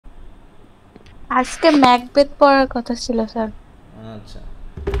আজকে ম্যাকবেথ পড়ার কথা ছিল স্যার। আচ্ছা,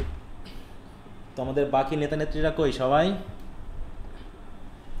 তো আমাদের বাকি নেতা নেত্রীরা কই সবাই?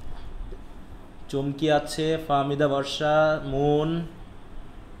 চুমকি আছে, ফাহমিদা বর্ষা, মুন,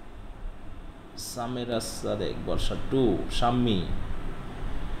 সামেরা সাদেক বর্ষা টু, শাম্মী,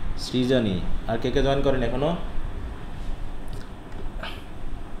 সৃজনী। আর কে কে জয়েন করেন এখনো?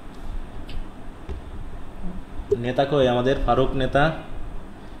 নেতা কই আমাদের ফারুক নেতা?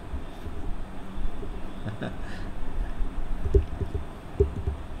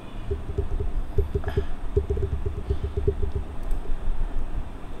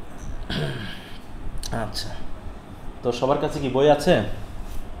 আচ্ছা, তো সবার কাছে কি বই আছে?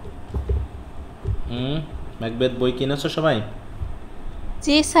 হুম, ম্যাকবেথ বই কিনেছো সবাই?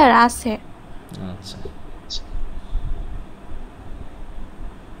 জি স্যার আছে। আচ্ছা,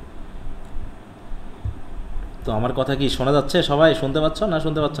 তো আমার কথা কি শোনা যাচ্ছে? সবাই শুনতে পাচ্ছ না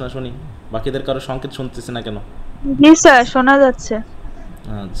শুনতে পাচ্ছ না শুনি? বাকিদের কারো সংকেত শুনতেছে না কেন? জি স্যার শোনা যাচ্ছে।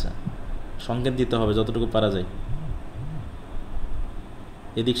 আচ্ছা, সংকেত দিতে হবে যতটুকু পারা যায়।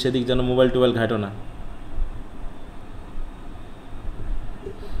 এদিক সেদিক যেন মোবাইল টোবাইল ঘাটো না।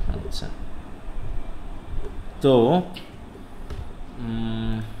 আচ্ছা, তো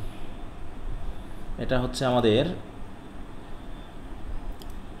উম, এটা হচ্ছে আমাদের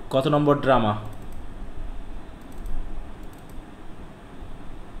কত নম্বর ড্রামা?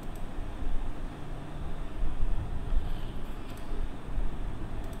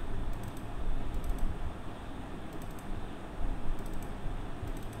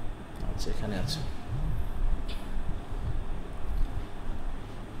 আচ্ছা, এখানে আছে।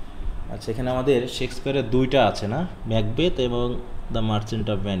 আচ্ছা, এখানে আমাদের শেক্সপিয়ারের দুইটা আছে না, ম্যাকবেথ এবং দ্য মার্চেন্ট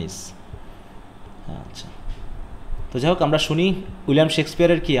অফ ভেনিস। আচ্ছা, তো যাই হোক, আমরা শুনি। উইলিয়াম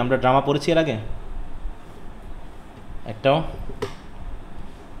শেক্সপিয়ারের কি আমরা ড্রামা পড়েছি এর আগে একটাও?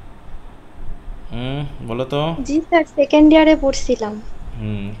 বলো তো। জি স্যার, সেকেন্ড ইয়ারে পড়ছিলাম।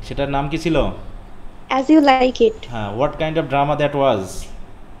 সেটার নাম কি ছিল? As you like it. হ্যাঁ, what kind of drama that was?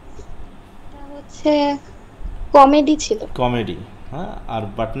 এটা হচ্ছে কমেডি ছিল। কমেডি। হ্যাঁ, আর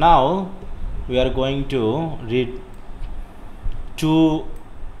but now we are going to read to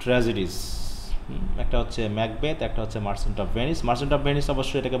ট্র্যাজেডিস। একটা হচ্ছে ম্যাকবেথ, একটা হচ্ছে merchant of Venice. Merchant of Venice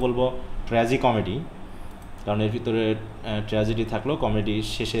অবশ্যই এটাকে বলবো ট্র্যাজি কমেডি, কারণ এর ভিতরে ট্র্যাজেডি থাকলেও কমেডি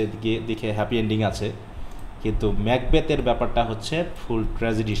শেষে গিয়ে দেখে হ্যাপি এন্ডিং আছে। কিন্তু ম্যাকবেথের ব্যাপারটা হচ্ছে ফুল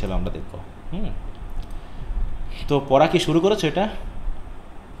ট্র্যাজেডি হিসেবে আমরা দেখব। হুম, তো পড়া কি শুরু করেছো এটা?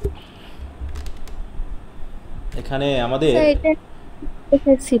 এখানে আমাদের স্যার এটা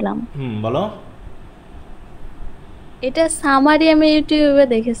দেখেছিলাম। বলো। এটা সামারি আমি ইউটিউবে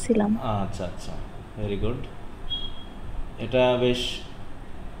দেখেছিলাম। আচ্ছা আচ্ছা, ভেরি গুড। এটা বেশ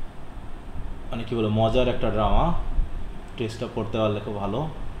মানে কী বলো, মজার একটা ড্রামা। টেক্সটটা পড়তে পারলে খুব ভালো।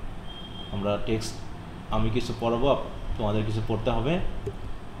 আমরা টেক্সট, আমি কিছু পড়বো, তোমাদের কিছু পড়তে হবে।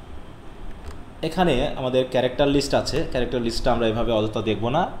 এখানে আমাদের ক্যারেক্টার লিস্ট আছে। ক্যারেক্টার লিস্টটা আমরা এভাবে অযথা দেখব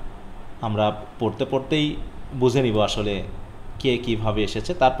না, আমরা পড়তে পড়তেই বুঝে নিব আসলে কে কীভাবে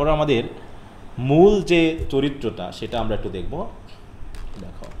এসেছে। তারপর আমাদের মূল যে চরিত্রটা সেটা আমরা একটু দেখব।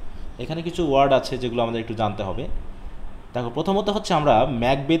 দেখো, এখানে কিছু ওয়ার্ড আছে যেগুলো আমাদের একটু জানতে হবে। দেখো, প্রথমত হচ্ছে আমরা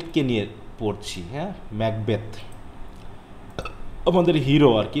ম্যাকবেথকে নিয়ে পড়ছি। হ্যাঁ, ম্যাকবেথ আমাদের হিরো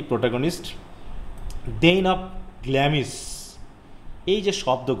আর কি, প্রোটাগনিস্ট। দেইন অফ গ্ল্যামিস, এই যে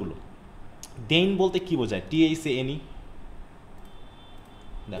শব্দগুলো, দেইন বলতে কি বোঝায়? THANE।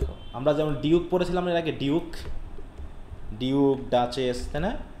 দেখো, আমরা যেমন ডিউক পড়েছিলাম এর আগে, ডিউক, ডিউক, ডাচেস, তাই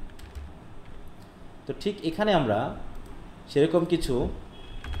না? তো ঠিক এখানে আমরা সেরকম কিছু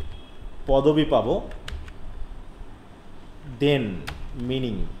পদবি পাবো, দেন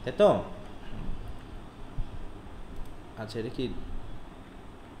মিনিং, তাই তো? আচ্ছা, এটা কি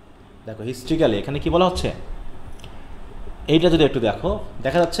দেখো হিস্ট্রিক্যালি এখানে কি বলা হচ্ছে, এইটা যদি একটু দেখো,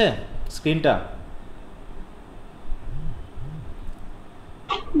 দেখা যাচ্ছে স্ক্রিনটা?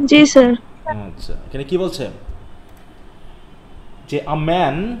 জি স্যার। আচ্ছা, এখানে কি বলছে যে a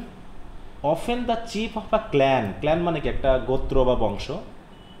man often the chief of a clan, clan মানে কি একটা গোত্র বা বংশ,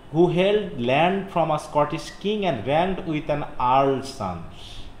 হু held land from a Scottish king and RAND with an Earl সান।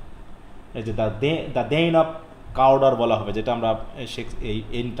 এই যে দ্য দেইন অফ কাউডার বলা হবে, যেটা আমরা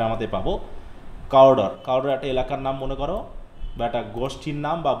এই ড্রামাতে পাবো। কাউডার, কাউডার একটা এলাকার নাম মনে করো, বা একটা গোষ্ঠীর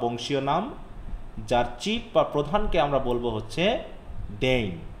নাম বা বংশীয় নাম, যার চিফ বা প্রধানকে আমরা বলবো হচ্ছে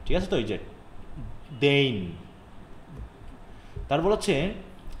ডেইন। ঠিক আছে তো? এই যে ডেইন। তারপর হচ্ছে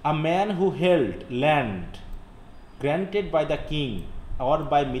a man who held land granted by the king or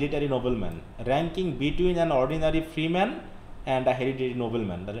by military nobleman, ranking between an ordinary Freeman and a hereditary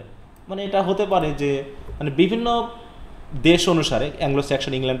nobleman. মানে এটা হতে পারে যে মানে বিভিন্ন দেশ অনুসারে অ্যাংলো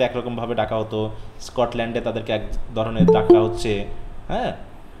স্যাক্সন ইংল্যান্ডে একরকমভাবে ডাকা হতো, স্কটল্যান্ডে তাদেরকে এক ধরনের ডাকা হচ্ছে। হ্যাঁ,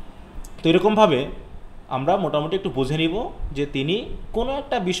 তো এরকমভাবে আমরা মোটামুটি একটু বুঝে নিব যে তিনি কোনো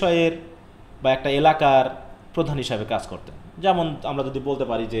একটা বিষয়ের বা একটা এলাকার প্রধান হিসাবে কাজ করতেন। যেমন আমরা যদি বলতে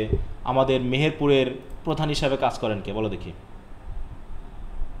পারি যে আমাদের মেহেরপুরের প্রধান হিসাবে কাজ করেন কে, বলো দেখি।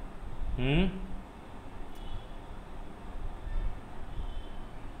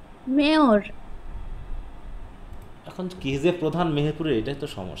 মেয়র। এখন কি যে প্রধান মেহেরপুরের, এটাই তো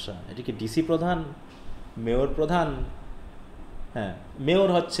সমস্যা। এটা কি ডিসি প্রধান, মেয়র প্রধান? হ্যাঁ, মেয়র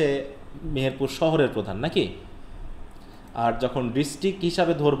হচ্ছে মেহেরপুর শহরের প্রধান নাকি। আর যখন ডিস্ট্রিক্ট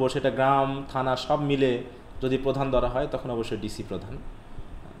হিসাবে ধরবো, সেটা গ্রাম থানা সব মিলে যদি প্রধান ধরা হয়, তখন অবশ্যই ডিসি প্রধান।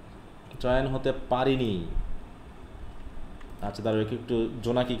 চয়ন হতে পারিনি। আচ্ছা, তারপরে একটু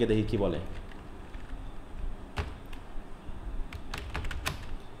জোনাকিকে দেখি কি বলে।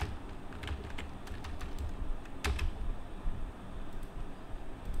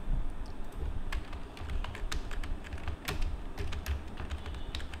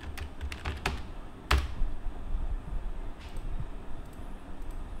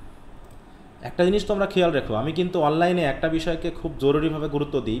 একটা জিনিস তোমরা খেয়াল রেখো, আমি কিন্তু অনলাইনে একটা বিষয়কে খুব জরুরিভাবে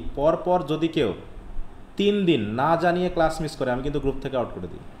গুরুত্ব দিই। পরপর যদি কেউ 3 দিন না জানিয়ে ক্লাস মিস করে, আমি কিন্তু গ্রুপ থেকে আউট করে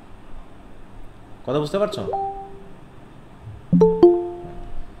দিই। কথা বুঝতে পারছো?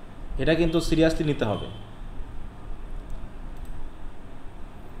 এটা কিন্তু সিরিয়াসলি নিতে হবে।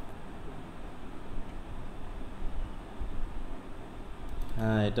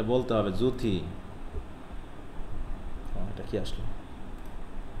 হ্যাঁ, এটা বলতে হবে। জুথি, এটা কি আসলো?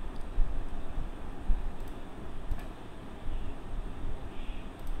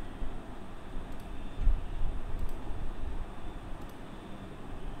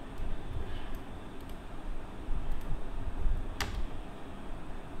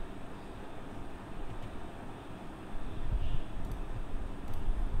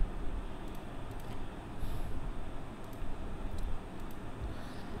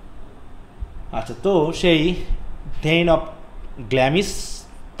 আচ্ছা, তো সেই থেইন অফ গ্ল্যামিস,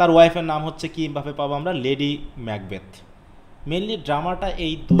 তার ওয়াইফের নাম হচ্ছে কীভাবে পাবো আমরা? Lady Macbeth. মেনলি ড্রামাটা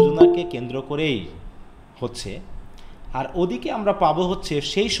এই দুজনাকে কেন্দ্র করেই হচ্ছে। আর ওদিকে আমরা পাবো হচ্ছে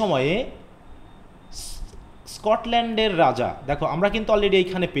সেই সময়ে স্কটল্যান্ডের রাজা। দেখো, আমরা কিন্তু অলরেডি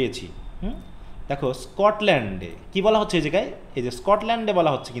এইখানে পেয়েছি। দেখো, স্কটল্যান্ডে কি বলা হচ্ছে এই জায়গায়? এই যে স্কটল্যান্ডে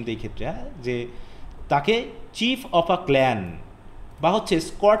বলা হচ্ছে কিন্তু এই ক্ষেত্রে, যে তাকে চিফ অফ আ ক্ল্যান বা হচ্ছে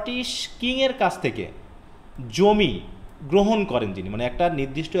স্কটিশ কিংয়ের কাছ থেকে জমি গ্রহণ করেন যিনি, মানে একটা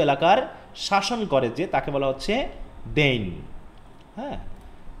নির্দিষ্ট এলাকার শাসন করে যে, তাকে বলা হচ্ছে দেইন। হ্যাঁ,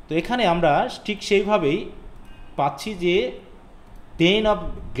 তো এখানে আমরা ঠিক সেইভাবেই পাচ্ছি যে দেইন অফ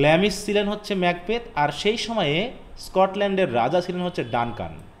গ্ল্যামিস ছিলেন হচ্ছে ম্যাকবেথ, আর সেই সময়ে স্কটল্যান্ডের রাজা ছিলেন হচ্ছে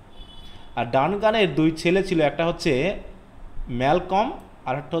ডানকান। আর ডানকানের 2 ছেলে ছিল, একটা হচ্ছে ম্যালকম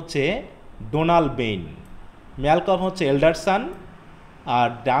আর একটা হচ্ছে ডোনাল্ড বেইন। ম্যালকম হচ্ছে এল্ডার সান, আর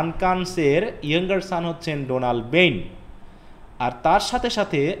ডানকানসের ইয়ঙ্গার সান হচ্ছেন ডোনাল্ড বেইন। আর তার সাথে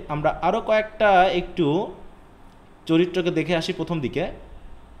সাথে আমরা আরও কয়েকটা একটু চরিত্রকে দেখে আসি প্রথম দিকে।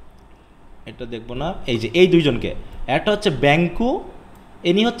 এটা দেখবো না, এই যে এই 2 জনকে। একটা হচ্ছে ব্যাঙ্কু,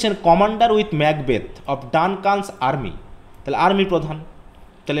 ইনি হচ্ছেন commander with Macbeth of Duncan's army. তাহলে আর্মির প্রধান।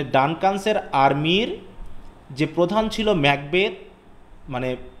 তাহলে ডানকানসের আর্মির যে প্রধান ছিল ম্যাকবেথ, মানে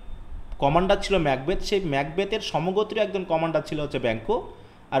কমান্ডার ছিল ম্যাকবেথ, সেই ম্যাকবেথের সমগোত্রীয় একজন কমান্ডার ছিল হচ্ছে ব্যাঙ্কো,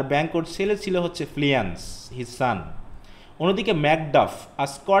 আর ব্যাঙ্কোর ছেলে ছিল হচ্ছে ফ্লিয়ান্স, হিজ সান। অন্যদিকে ম্যাকডাফ, আ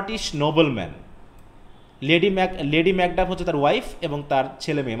স্কটিশ নোবেলম্যান। লেডি ম্যাকডাফ হচ্ছে তার ওয়াইফ এবং তার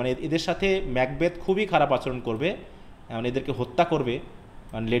ছেলে মেয়ে, মানে এদের সাথে ম্যাকবেথ খুবই খারাপ আচরণ করবে, মানে এদেরকে হত্যা করবে,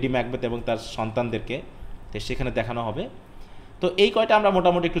 মানে লেডি ম্যাকবেথ এবং তার সন্তানদেরকে, তো সেখানে দেখানো হবে। তো এই কয়টা আমরা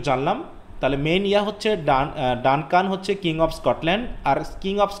মোটামুটি একটু জানলাম। তাহলে মেইন হচ্ছে ডানকান হচ্ছে king of Scotland, R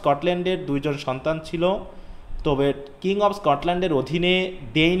king of স্কটল্যান্ডের 2 জন সন্তান ছিল। তবে কিং অফ স্কটল্যান্ডের অধীনে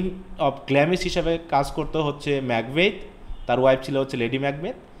দেইন অফ গ্ল্যামিস হিসাবে কাজ করতে হচ্ছে ম্যাকবেথ, তার ওয়াইফ ছিল হচ্ছে লেডি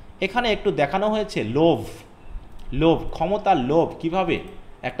ম্যাকবেথ। এখানে একটু দেখানো হয়েছে লোভ, ক্ষমতার লোভ কীভাবে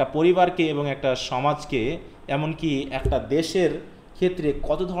একটা পরিবারকে এবং একটা সমাজকে, এমনকি একটা দেশের ক্ষেত্রে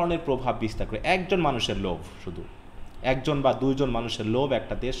কত ধরনের প্রভাব বিস্তার করে। একজন মানুষের লোভ, শুধু 1জন বা 2 জন মানুষের লোভ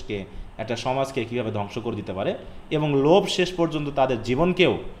একটা দেশকে, একটা সমাজকে কীভাবে ধ্বংস করে দিতে পারে, এবং লোভ শেষ পর্যন্ত তাদের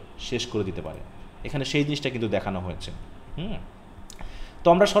জীবনকেও শেষ করে দিতে পারে। এখানে সেই জিনিসটা কিন্তু দেখানো হয়েছে। তো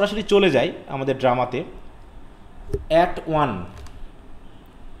আমরা সরাসরি চলে যাই আমাদের ড্রামাতে। অ্যাক্ট 1।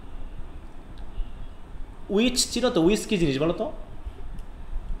 উইচ ছিল তো? উইচ কি জিনিস বলো তো?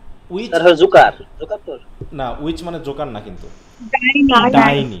 উইচ জোকার তো না, উইচ মানে জোকার না, কিন্তু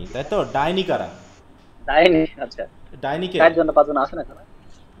ডাইনি, তাই তো? ডাইনি কারা? ডাইনি। আচ্ছা, ডাইনি কে? 4 জন 5 জন আছে না?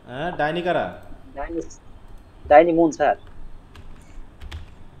 হ্যাঁ, ডাইনি কারা? ডাইনি মুন স্যার।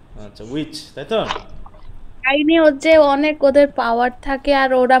 আচ্ছা উইচ, তাই তো? কাহিনী হচ্ছে অনেক ওদের পাওয়ার থাকে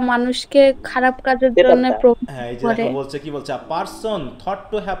আর ওরা মানুষকে খারাপ কাজের জন্য পেপারটা। প্রভাবিত হ্যাঁ, এই যে করে। দেখো বলছে, কি বলছে, আ person thought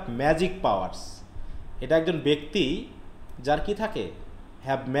to have magic powers. এটা একজন ব্যক্তি যার কি থাকে,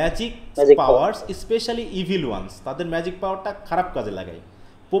 have magic magic power. Powers, specially evil once, তাদের ম্যাজিক পাওয়ারটা খারাপ কাজে লাগায়।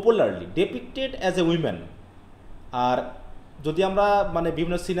 Popularly depicted as a women. আর যদি আমরা মানে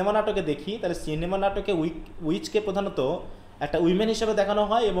বিভিন্ন সিনেমা নাটকে দেখি, তাহলে সিনেমা নাটকে উইচকে প্রধানত একটা উইমেন হিসেবে দেখানো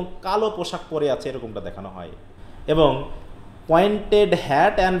হয় এবং কালো পোশাক পরে আছে এরকমটা দেখানো হয়। এবং pointed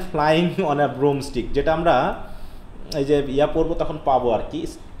hat and flying on a ব্রুমস্টিক, যেটা আমরা এই যে ইয়া পড়বো তখন পাবো আর কি,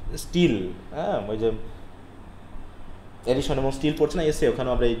 স্টিল। হ্যাঁ, ওই যে এডিশন এবং স্টিল পড়ছে না এসে, ওখানে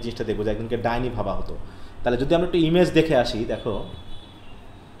আমরা এই জিনিসটা দেখবো যে একজনকে ডাইনি ভাবা হতো। তাহলে যদি আমরা একটু ইমেজ দেখে আসি, দেখো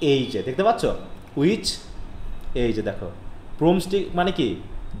এই যে দেখতে পাচ্ছ উইচ, এই যে দেখো ব্রুমস্টিক মানে কি,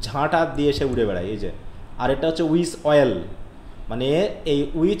 ঝাঁটা দিয়ে সে উড়ে বেড়ায়, এই যে। আর এটা হচ্ছে উইচ অয়েল, মানে এই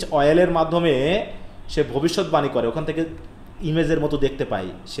উইচ অয়েলের মাধ্যমে সে ভবিষ্যৎবাণী করে, ওখান থেকে ইমেজের মতো দেখতে পাই,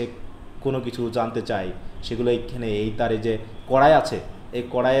 সে কোনো কিছু জানতে চায় সেগুলো এইখানে, এই তার এই যে কড়াই আছে, এই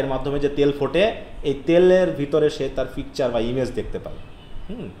কড়াইয়ের মাধ্যমে যে তেল ফোটে, এই তেলের ভিতরে সে তার পিকচার বা ইমেজ দেখতে পায়।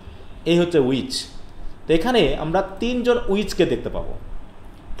 এই হচ্ছে উইচ। তো এখানে আমরা তিনজন উইচকে দেখতে পাবো।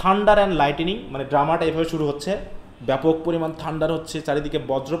 থান্ডার অ্যান্ড লাইটেনিং, মানে ড্রামাটা এভাবে শুরু হচ্ছে, ব্যাপক পরিমাণ থান্ডার হচ্ছে, চারিদিকে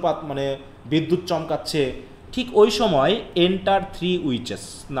বজ্রপাত মানে বিদ্যুৎ চমকাচ্ছে। ঠিক ওই সময় এন্টার থ্রি উইচেস,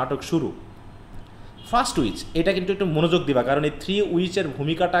 নাটক শুরু। ফার্স্ট উইচ, এটা কিন্তু একটু মনোযোগ দিবা, কারণ এই থ্রি উইচের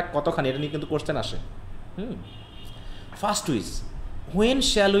ভূমিকাটা কতখানি এটা নিয়ে কিন্তু কোশ্চেন আসে। First which, when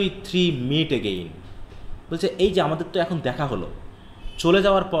shall we three meet again, বলছে এই যে আমাদের তো এখন দেখা হলো, চলে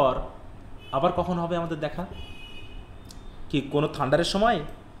যাওয়ার পর আবার কখন হবে আমাদের দেখা? কি কোনো থান্ডারের সময়,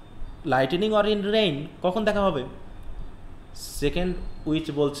 লাইটেনিং অর ইন রেইন, কখন দেখা হবে? সেকেন্ড উইচ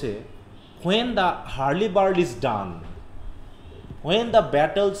বলছে when the Harley bird is done, when the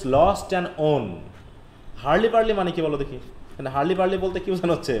battles lost and on. Harley barley মানে কি বলো দেখি, হার্লি বার্লি বলতে কি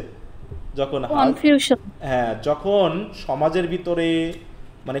বোঝানো হচ্ছে? যখন কনফিউশন। হ্যাঁ, যখন সমাজের ভিতরে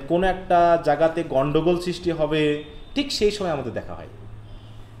মানে কোনো একটা জায়গাতে গন্ডগোল সৃষ্টি হবে, ঠিক সেই সময় আমাদের দেখা হয়।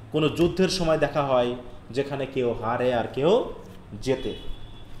 কোনো যুদ্ধের সময় দেখা হয়, যেখানে কেউ হারে আর কেউ জেতে।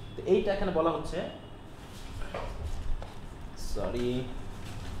 এইটা এখানে বলা হচ্ছে, sorry,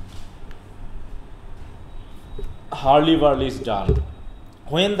 Harley barley is done,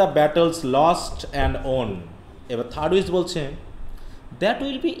 when the battles lost and on. এবার থার্ড উইচ বলছে that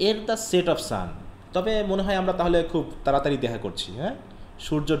will be at the set of San, তবে মনে হয় আমরা তাহলে খুব তাড়াতাড়ি দেখা করছি, হ্যাঁ,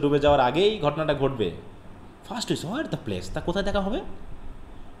 সূর্য ডুবে যাওয়ার আগেই ঘটনাটা ঘটবে। First which, what the place, তা কোথায় দেখা হবে?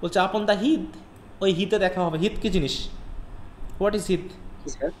 বলছে আপন দ্য হিথ, ওই হিতে দেখা হবে। হিত কি জিনিস? হোয়াট ইজ হিত? কি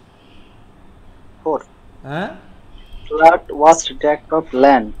স্যার? 4 হ্যাঁ flat waste tract of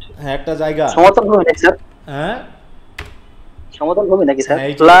land. হ্যাঁ, একটা জায়গা। সমতল ভূমি নাকি স্যার? হ্যাঁ সমতল ভূমি নাকি স্যার? হ্যাঁ,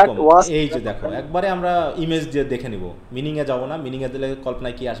 এই যে ফ্ল্যাট এরকম, ওয়াস্ট, এই যে দেখো একবারে আমরা ইমেজ দিয়ে দেখে নিব, মিনিংয়ে যাবো না, মিনিংয়ে দিলে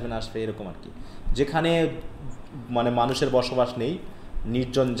কল্পনায় কি আসবে না আসবে এরকম আর কি। যেখানে মানে মানুষের বসবাস নেই,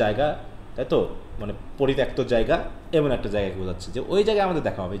 নির্জন জায়গা, তাই তো, মানে পরিত্যক্ত জায়গা, এমন একটা জায়গাকে বোঝাচ্ছে যে ওই জায়গায় আমাদের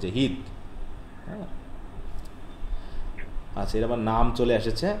দেখা হবে, যে হিত। হ্যাঁ, আচ্ছা, এর আবার নাম চলে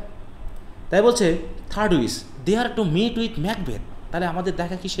এসেছে। তাই বলছে third wish they R to meet with Macbeth, তাহলে আমাদের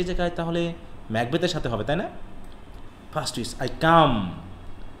দেখা কি সেই জায়গায় তাহলে ম্যাকবেথের সাথে হবে, তাই না? First wish I come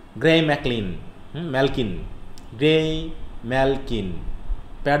grey McLean, ম্যালকিন, grey ম্যালকিন,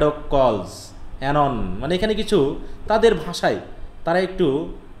 paddock কলস অ্যানন, মানে এখানে কিছু তাদের ভাষায় তারা একটু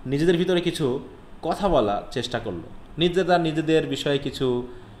নিজেদের ভিতরে কিছু কথা বলার চেষ্টা করলো, নিজেদের বিষয়ে কিছু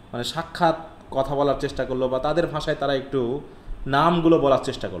মানে সাক্ষাৎ কথা বলার চেষ্টা করলো, বা তাদের ভাষায় তারা একটু নামগুলো বলার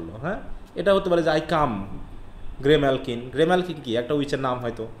চেষ্টা করলো। হ্যাঁ, এটা হতে পারে যে আই কাম গ্রে ম্যালকিন, গ্রে ম্যালকিন কি একটা উইচের নাম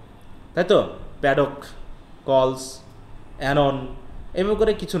হয়তো, তাই তো, প্যাডক, কলস, অ্যানন, এভাবে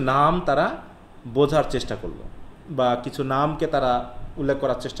করে কিছু নাম তারা বোঝার চেষ্টা করলো, বা কিছু নামকে তারা উল্লেখ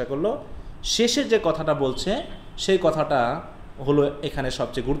করার চেষ্টা করলো। শেষে যে কথাটা বলছে সেই কথাটা হলো এখানে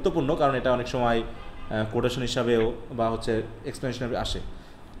সবচেয়ে গুরুত্বপূর্ণ, কারণ এটা অনেক সময় কোটেশন হিসাবেও বা হচ্ছে এক্সপ্লেনেশন আসে,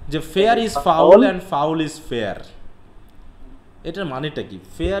 যে fair is foul and foul is fair. এটার মানেটা কি?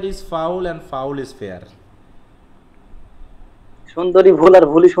 Fair is foul and foul is fair, সুন্দরী ভুল আর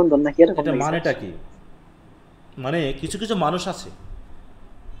ভুলই সুন্দর নাকি এরকম? এটা মানেটা কি? মানে কিছু কিছু মানুষ আছে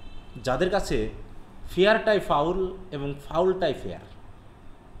যাদের কাছে ফেয়ারটাই ফাউল এবং ফাউলটাই ফেয়ার,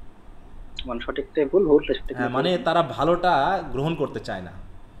 মানে সঠিকটাই ভুল, ভুলটা সঠিক। হ্যাঁ, মানে তারা ভালোটা গ্রহণ করতে চায় না,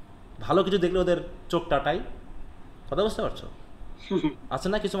 ভালো কিছু দেখলে ওদের চোখটাটাই, কথা বুঝতে পারছো? আছে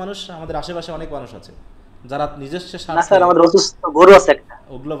না কিছু মানুষ, আমাদের আশেপাশে অনেক মানুষ আছে যারা নিজস্ব না স্যার, আমাদের অসুস্থ গরু আছে একটা।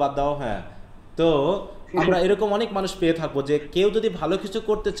 ওগুলো বাদ দাও। হ্যাঁ, তো আমরা এরকম অনেক মানুষ পেয়ে থাকবো যে কেউ যদি ভালো কিছু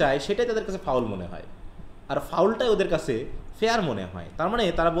করতে চায় সেটাই তাদের কাছে ফাউল মনে হয়, আর ফাউলটাই ওদের কাছে ফেয়ার মনে হয়। তার মানে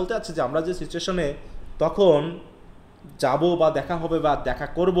তারা বলতে চাচ্ছে যে আমরা যে সিচুয়েশনে তখন যাব বা দেখা হবে বা দেখা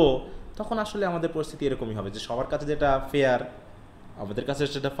করব, তখন আসলে আমাদের পরিস্থিতি এরকমই হবে যে সবার কাছে যেটা ফেয়ার আমাদের কাছে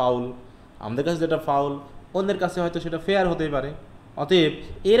সেটা ফাউল, আমাদের কাছে যেটা ফাউল অন্যের কাছে হয়তো সেটা ফেয়ার হতেই পারে। অতএব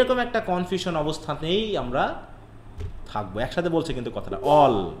এরকম একটা কনফিউশন অবস্থাতেই আমরা থাকবো। একসাথে বলছে কিন্তু কথাটা,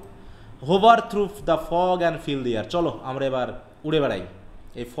 all hover through the fog and feel the air. চলো আমরা এবার উড়ে বেড়াই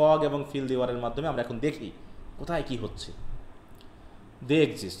এই ফগ এবং ফিল দি এয়ারের মাধ্যমে, আমরা এখন দেখি কোথায় কি হচ্ছে। দে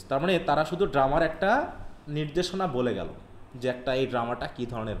এক্সিস্ট, তার মানে তারা শুধু ড্রামার একটা নির্দেশনা বলে গেল যে একটা এই ড্রামাটা কী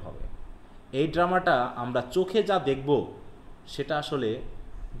ধরনের হবে। এই ড্রামাটা আমরা চোখে যা দেখব সেটা আসলে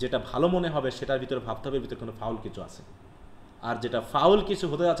যেটা ভালো মনে হবে সেটার ভিতরে ভাবতে হবে ভিতরে কোনো ফাউল কিছু আছে, আর যেটা ফাউল কিছু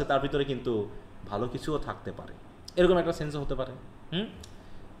হতে যাচ্ছে তার ভিতরে কিন্তু ভালো কিছুও থাকতে পারে, এরকম একটা সেন্সও হতে পারে।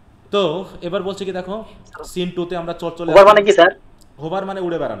 তো এবার বলছে কি দেখো সিন 2-তে আমরা চলে ওভার মানে কি স্যার? হোভার মানে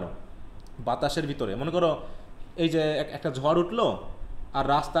উড়ে বেড়ানো বাতাসের ভিতরে। মনে করো এই যে একটা ঝড় উঠলো আর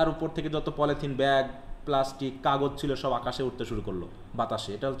রাস্তার উপর থেকে যত পলিথিন ব্যাগ প্লাস্টিক কাগজ ছিল সব আকাশে উঠতে শুরু করলো বাতাসে,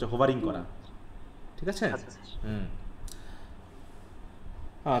 এটা হচ্ছে হোভারিং করা। ঠিক আছে?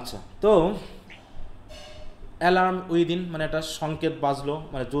 আচ্ছা, তো অ্যালার্ম উইদিন মানে একটা সংকেত বাজলো,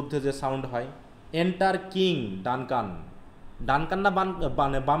 মানে যুদ্ধে যে সাউন্ড হয়। এন্টার কিং ডানকান, ডানকান না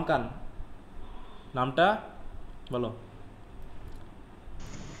বামকান নামটা বলো?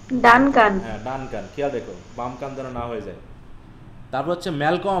 ডানকান। হ্যাঁ ডানকান, খেয়াল রেখো বামকান যেন না হয়ে যায়। তারপর হচ্ছে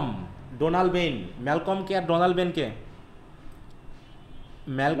ম্যালকম ডোনাল্ড বেন। ম্যালকম কে আর ডোনাল্ড বেন কে?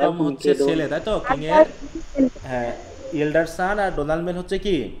 ম্যালকম হচ্ছে ছেলে, তাই তো কিং এর, হ্যাঁ এল্ডার সান, আর ডোনাল্ড বেন হচ্ছে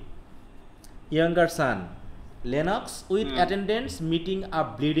কি younger San. Lennox with attendants meeting a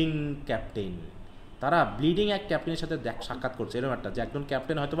bleeding captain. তারা ব্লিডিং এক ক্যাপ্টেনের সাথে সাক্ষাৎ করছে, এরকম একটা যে একজন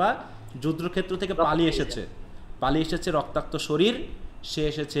ক্যাপ্টেন হয়তোবা যুদ্ধক্ষেত্র থেকে পালিয়ে এসেছে রক্তাক্ত শরীর, সে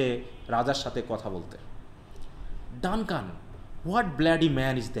এসেছে রাজার সাথে কথা বলতে। Duncan, what bloody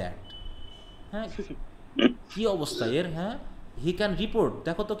man is that? হ্যাঁ কি অবস্থা এর? হ্যাঁ হি ক্যান রিপোর্ট,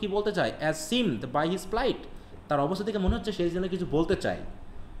 দেখো তো কি বলতে চায়। অ্যাজ সিমড বাই হিজ প্লাইট, তার অবস্থা থেকে মনে হচ্ছে সেই জন্য কিছু বলতে চায়।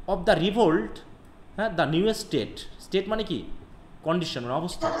 অফ দ্য রিভোল্ট, হ্যাঁ দ্য নিউয়েস্ট স্টেট, স্টেট মানে কি কন্ডিশন মানে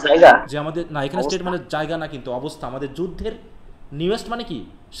অবস্থা, যে আমাদের না এখানে স্টেট মানে জায়গা না কিন্তু অবস্থা, আমাদের যুদ্ধের নিউয়েস্ট মানে কি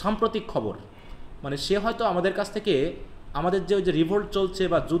সাম্প্রতিক খবর। মানে সে হয়তো আমাদের কাছ থেকে আমাদের যে ওই যে রিভোল্ট চলছে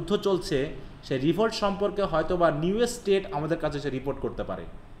বা যুদ্ধ চলছে সেই রিভোল্ট সম্পর্কে হয়তো বা নিউয়েস্ট স্টেট আমাদের কাছে সে রিপোর্ট করতে পারে,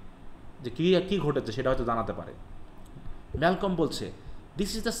 যে কী কী ঘটেছে সেটা হয়তো জানাতে পারে। ম্যালকম বলছে this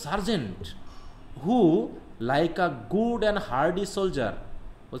is the sergeant who like a good and hardy soldier.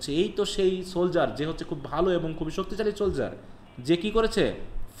 বলছে এই তো সেই সোলজার যে হচ্ছে খুব ভালো এবং খুবই শক্তিশালী সোলজার, যে কি করেছে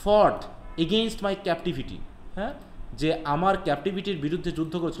ফট এগেইনস্ট মাই ক্যাপটিভিটি, হ্যাঁ যে আমার ক্যাপটিভিটির বিরুদ্ধে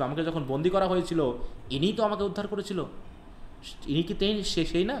যুদ্ধ করেছিল, আমাকে যখন বন্দি করা হয়েছিল ইনিই তো আমাকে উদ্ধার করেছিল, ইনি কি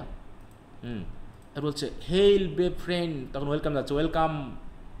সেই না? আর বলছে হেইল বে ফ্রেন্ড, তখন ওয়েলকাম যাচ্ছে, ওয়েলকাম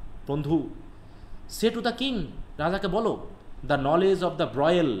বন্ধু। সে টু দ্য কিং, রাজাকে বলো the knowledge of the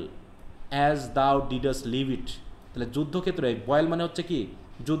broil as দাউ ডিডাস লিভ ইট। তাহলে যুদ্ধক্ষেত্রে বয়েল মানে হচ্ছে কি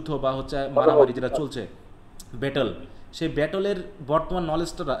যুদ্ধ বা হচ্ছে মারামারি যেটা চলছে ব্যাটল, সেই ব্যাটলের বর্তমান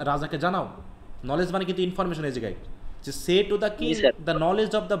নলেজটা রাজাকে জানাও। নলেজ মানে কিন্তু ইনফরমেশন এই জায়গায়, যে সে to the king the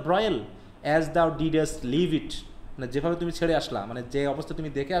knowledge of the broil as দাউ ডিডাস লিভ ইট, মানে যেভাবে তুমি ছেড়ে আসলা, মানে যে অবস্থা তুমি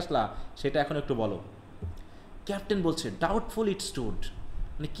দেখে আসলা সেটা এখন একটু বলো। ক্যাপ্টেন বলছে ডাউটফুল ইট স্টুড,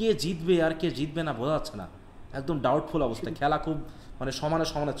 মানে কে জিতবে আর কে জিতবে না বোঝা যাচ্ছে না, একদম ডাউটফুল অবস্থা, খেলা খুব মানে সমানে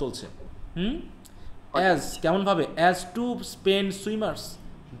সমানে চলছে। অ্যাজ কেমনভাবে? As to Spain swimmers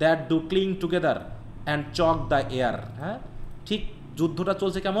that do ক্লিং together and Chak the air. হ্যাঁ ঠিক যুদ্ধটা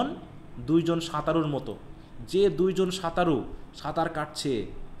চলছে কেমন? দুইজন সাঁতারুর মতো, যে দুইজন সাঁতারু সাঁতার কাটছে,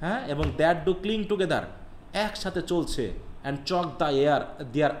 হ্যাঁ এবং দ্যাট ডু ক্লিং টুগেদার একসাথে চলছে, and Chak the air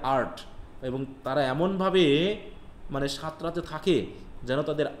there art, এবং তারা এমনভাবে মানে সাঁতরাতে থাকে যেন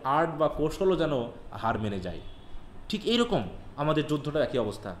তাদের আর্ট বা কৌশলও যেন হার মেনে যায়। ঠিক এইরকম আমাদের যুদ্ধটা একই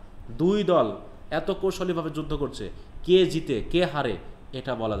অবস্থা, দুই দল এত কৌশলীভাবে যুদ্ধ করছে, কে জিতে কে হারে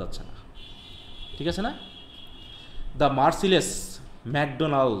এটা বলা যাচ্ছে না। ঠিক আছে না? দ্য মার্সিলেস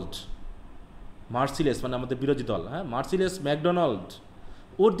ম্যাকডোনাল্ড, মার্সিলেস মানে আমাদের বিরোধী দল, হ্যাঁ মার্সিলেস McDonald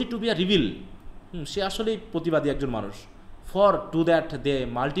worthy two be a reveal, সে আসলেই প্রতিবাদী একজন মানুষ। For to that they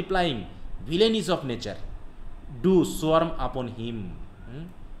multiplying ভিলেনিস of nature do swarm আপন হিম।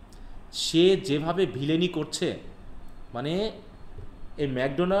 সে যেভাবে ভিলেনি করছে, মানে এই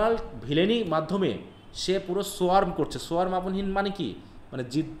ম্যাকডোনাল্ড ভিলেনি মাধ্যমে সে পুরো সোয়ার্ম করছে। সোয়ার্ম আপন হিম মানে কি, মানে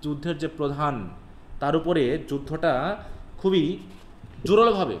যুদ্ধের যে প্রধান তার উপরে যুদ্ধটা খুবই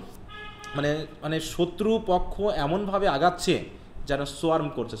জোরালোভাবে, মানে মানে শত্রু পক্ষ এমনভাবে আগাচ্ছে যেন সোয়ার্ম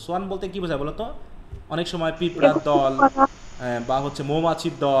করছে। সোয়ার্ম বলতে কী বোঝায় বলো তো? অনেক সময় পিঁপড়ার দল বা হচ্ছে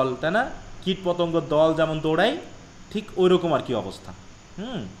মৌমাছির দল, তাই না? কীট পতঙ্গ দল যেমন দৌড়ায় ঠিক ওই রকম আর কি অবস্থা।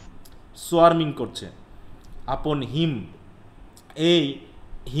 সোয়ার্মিং করছে আপন হিম। এই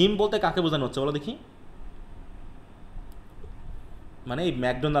হিম বলতে কাকে বোঝানো হচ্ছে বলো দেখি? মানে এই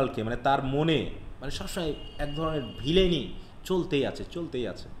ম্যাকডোনাল্ডকে, মানে তার মনে মানে সবসময় এক ধরনের ভিলেনি চলতেই আছে চলতেই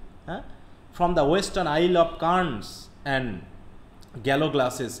আছে। হ্যাঁ, ফ্রম দ্য ওয়েস্টার্ন আইল of কার্নস and গ্যালো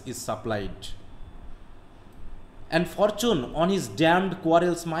glasses is supplied and fortune on his damned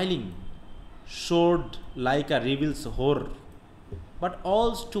quarrel smiling showed like a reveal's whore but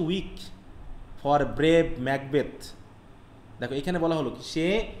all's too weak for brave Macbeth। দেখো এখানে বলা হলো কি, সে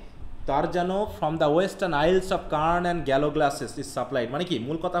তার যেন from the western আইলস of Karn and গ্যালো glasses is supplied, মানে কি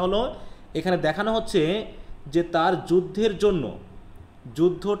মূল কথা হলো এখানে দেখানো হচ্ছে যে তার যুদ্ধের জন্য,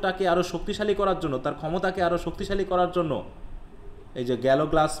 যুদ্ধটাকে আরও শক্তিশালী করার জন্য, তার ক্ষমতাকে আরও শক্তিশালী করার জন্য, এই যে গ্যালো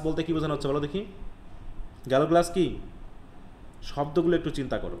গ্লাস বলতে কী বোঝানো হচ্ছে বলো দেখি? গ্যালো গ্লাস কি? শব্দগুলো একটু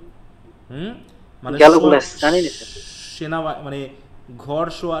চিন্তা করো। মানে সেনা, মানে ঘোড়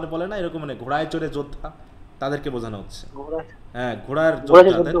সোয়ার বলে না এরকম, মানে ঘোড়ায় চড়ে যোদ্ধা, তাদেরকে বোঝানো হচ্ছে। হ্যাঁ, ঘোড়ার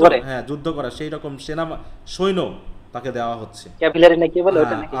যোদ্ধা, তাই তো? হ্যাঁ, যুদ্ধ করা সেই রকম সেনা সৈন্য তাকে দেওয়া হচ্ছে,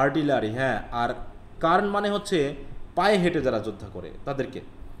 আর্টিলারি। হ্যাঁ, আর কার্ন মানে হচ্ছে পায়ে হেঁটে যারা যোদ্ধা করে তাদেরকে।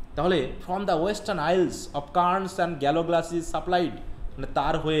 তাহলে from the western আইলস of কার্নস and গ্যালো glass is supplied, মানে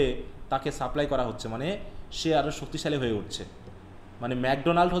তার হয়ে তাকে সাপ্লাই করা হচ্ছে, মানে সে আরও শক্তিশালী হয়ে উঠছে। মানে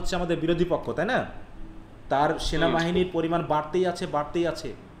ম্যাকডোনাল্ড হচ্ছে আমাদের বিরোধী পক্ষ, তাই না? তার সেনাবাহিনীর পরিমাণ বাড়তেই আছে বাড়তেই আছে।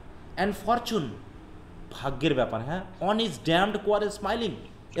 অ্যান্ড ফরচুন, ভাগ্যের ব্যাপার, হ্যাঁ, অন ইজ ড্যামড কোয়ারেল স্মাইলিং,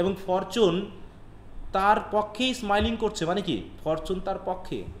 এবং ফরচুন তার পক্ষেই স্মাইলিং করছে, মানে কি ফরচুন তার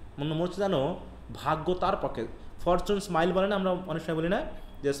পক্ষে, মনে হচ্ছে জানো ভাগ্য তার পক্ষে। ফরচুন স্মাইল বলে না আমরা অনেক সময় বলি না,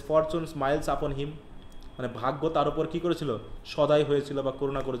 যে ফরচুন স্মাইলস আপন হিম, মানে ভাগ্য তার উপর কী করেছিল, সদয় হয়েছিল বা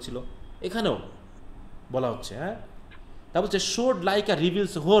করুণা করেছিল, এখানেও বলা হচ্ছে। হ্যাঁ, তারপর হচ্ছে শোড লাইক আ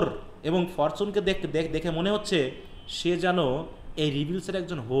রিভিলস হোর, এবং ফরচুনকে দেখে মনে হচ্ছে সে যেন এই রিভিলসের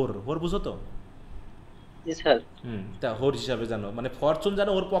একজন হোর। হোর বুঝো তো? তা হোর হিসাবে জানো, মানে ফরচুন যেন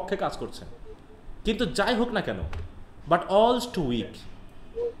ওর পক্ষে কাজ করছে। কিন্তু যাই হোক না কেন, বাট অলস টু উইক,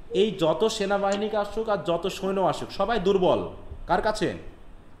 এই যত সেনাবাহিনীকে আসুক আর যত সৈন্য আসুক সবাই দুর্বল। কার কাছে?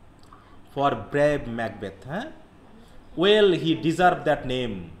 For brave Macbeth. হ্যাঁ, well he deserve that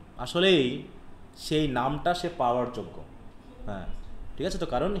name, আসলেই সেই নামটা সে পাওয়ার যোগ্য। হ্যাঁ, ঠিক আছে তো,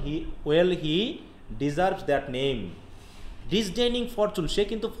 কারণ হি ডিজার্ভস দ্যাট নেম। ডিসডেনিং ফরচুন, সে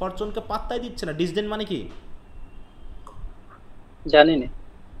কিন্তু ফরচুনকে পাত্তাই দিচ্ছে না। ডিসডেন মানে কি জানি না।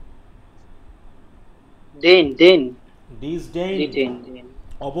 ডিসডেন,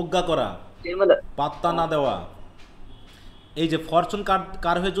 অবজ্ঞা করা, পাত্তা না দেওয়া। এই যে ফরচুন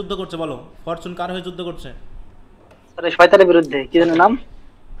কার হয়ে যুদ্ধ করছে বলো? ফরচুন কার হয়ে যুদ্ধ করছে? শয়তানের বিরুদ্ধে, কি যেন নাম?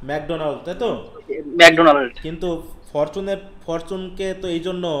 ম্যাকডোনাল্ড, তাই তো? ম্যাকডোনাল্ড। কিন্তু ফরচুনকে তো এই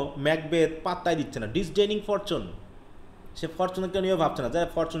জন্য ম্যাকবেথ পাত্তাই দিচ্ছে না। ডিসডেনিং ফরচুন, সে ফরচুনকে নিয়েও ভাবছে না যে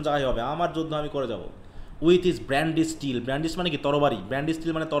ফরচুন যাই হবে আমার যুদ্ধ আমি করে যাব। উইথ ইজ ব্র্যান্ডি স্টিল, ব্র্যান্ডিস মানে কি তরবারি, ব্র্যান্ডি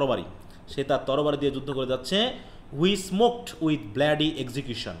স্টিল মানে তরবারি, সে তার তরবারি দিয়ে যুদ্ধ করে যাচ্ছে। হুই স্মোকড উইথ ব্ল্যাডি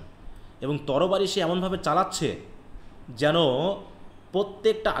এক্সিকিউশন, এবং তরবারি সে এমনভাবে চালাচ্ছে যেন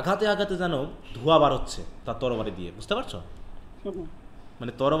প্রত্যেকটা আঘাতে আঘাতে যেন ধোঁয়া বার হচ্ছে তার তরবারি দিয়ে, বুঝতে পারছো?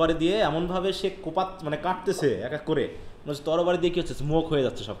 মানে তরবারি দিয়ে এমনভাবে সে মানে কাটতেছে এক এক করে, তরবারি দিয়ে কি হচ্ছে, স্মোক হয়ে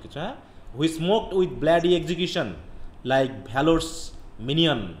যাচ্ছে সব কিছু। হ্যাঁ, হুই smoked with bloody execution like ভ্যালোরস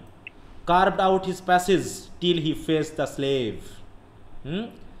minion curved out his passage till he face the slave.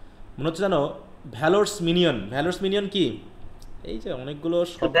 মনে হচ্ছে জানো ভ্যালোরস মিনিয়ন। ভ্যালোরস মিনিয়ন কি? এই যে অনেকগুলো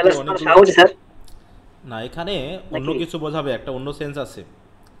শব্দ, অনেকগুলো না, এখানে অন্য কিছু বোঝাবে, একটা অন্য সেন্স আছে,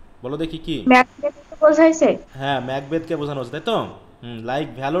 বলো দেখি কি? ম্যাকবেথকে বোঝাইছে। হ্যাঁ, ম্যাকবেথকে বোঝানো হচ্ছে, তাই তো? Like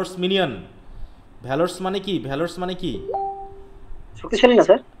ভ্যালোরস minion. ভ্যালোরস মানে কি? ভ্যালোরস মানে কি? শক্তিশালী না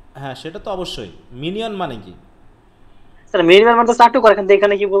স্যার? হ্যাঁ, সেটা তো অবশ্যই। মিনিয়ন মানে কি স্যার? মিনিয়ন মানে তো চাটুকার, কিন্তু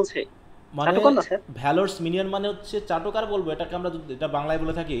এখানে কি বলছে? মানে ভ্যালোরস মিনিয়ন মানে হচ্ছে চাটুকার বলবো, এটাকে আমরা এটা বাংলায়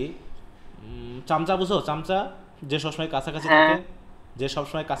বলে থাকি চামচা, বুঝো? চামচা, যে সবসময় কাছাকাছি থাকে, যে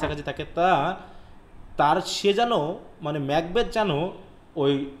সবসময় কাছাকাছি থাকে, তার সে যেন, মানে ম্যাকবেথ যেন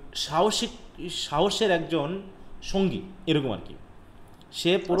ওই সাহসের একজন সঙ্গী, এরকম আর কি।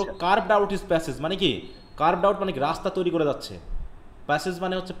 সে পুরো কার্ভড আউট হিজ প্যাসেজ, মানে কি কার্ভড আউট মানে কি রাস্তা তৈরি করে যাচ্ছে, প্যাসেজ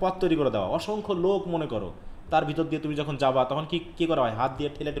মানে হচ্ছে পথ তৈরি করে দেওয়া। অসংখ্য লোক মনে করো তার ভিতর দিয়ে তুমি যখন যাবা তখন কি করা হয়, হাত দিয়ে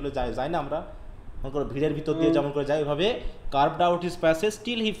ঠেলে ঠেলে যাই না আমরা, মনে করো ভিড়ের ভিতর দিয়ে যেমন করে যাই, ওইভাবে curved out his passage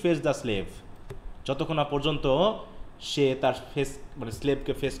till he face the slave, যতক্ষণ না পর্যন্ত সে তার মানে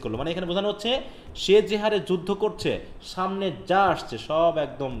স্লেভকে ফেস করলো। মানে এখানে বোঝানো হচ্ছে সে যে হারে যুদ্ধ করছে, সামনে যা আসছে সব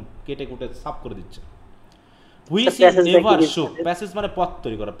একদম কেটে কুটে সাফ করে দিচ্ছে। Which is never show, passage মানে পথ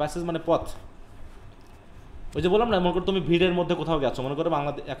তৈরি করা, প্যাসেজ মানে পথ। ওই যে বললাম না, মনে করো তুমি ভিড়ের মধ্যে কোথাও গেছো, মনে করো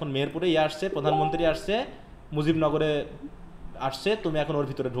বাংলাদেশ এখন মেহেরপুরে আসছে, প্রধানমন্ত্রী আসছে, মুজিবনগরে আসছে, তুমি এখন ওর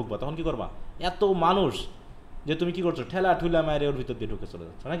ভিতরে ঢুকবা, তখন কি করবা? এত মানুষ যে তুমি কি করছো, ঠেলা ঠুলা মায়ের ওর ভিতর দিয়ে ঢুকে চলে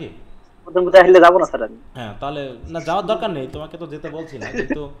যাচ্ছ নাকি? প্রথম কথা হেলে যাবো না স্যার আমি। হ্যাঁ, তাহলে না যাওয়ার দরকার নেই, তোমাকে তো যেতে বলছি না,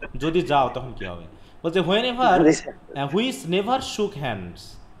 কিন্তু যদি যাও তখন কি হবে? বলছে when ever G sir. Which never শুক হ্যান্ডস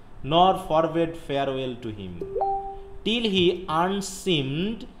নর ফরওয়েড farewell to him till he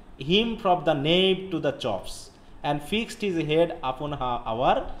unseamed him from the nape to the chops and fixed his head upon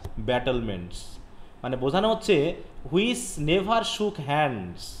our battlements. মানে বোঝানো হচ্ছে হুইচ নেভার শুক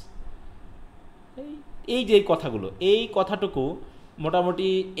হ্যান্ডস, এই যে এই কথাগুলো, এই কথাটুকু মোটামুটি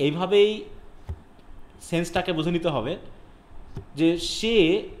এইভাবেই সেন্সটাকে বুঝে নিতে হবে যে সে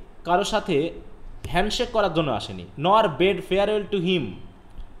কারোর সাথে হ্যান্ডশেক করার জন্য আসেনি, নর বেড ফেয়ারওয়েল টু হিম,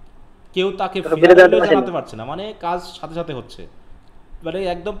 কেউ তাকে ফেয়ারওয়েলও জানাতে পারছে না, মানে কাজ সাথে সাথে হচ্ছে, মানে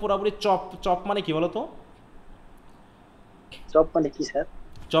একদম পুরোপুরি চপ। চপ মানে কি বলো তো? চপ মানে কি স্যার?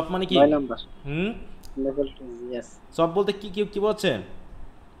 চপ মানে কি? 9 নাম্বার হুম, লেভেল 2। ইয়েস। চপ বলতে কি কি কি বলছে?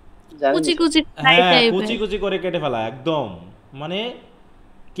 জানি কুচি না। কুচি হ্যাঁ, টাইপের। কুচি কুচি করে কেটে ফেলা একদম, মানে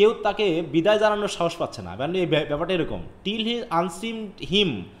কেউ তাকে বিদায় জানানোর সাহস পাচ্ছে না, মানে এই ব্যাপারটা এরকম। Till he আনসিমড him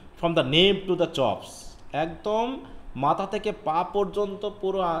from the নেপ to the chops, একদম মাথা থেকে পা পর্যন্ত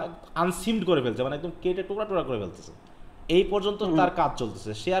পুরো আনসিমড করে ফেলছে, মানে একদম কেটে টুকরা টুকরা করে ফেলতেছে, এই পর্যন্ত তার কাজ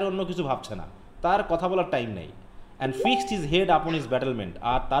চলতেছে, সে আর অন্য কিছু ভাবছে না, তার কথা বলার টাইম নেই। And fixed his head upon his battlement,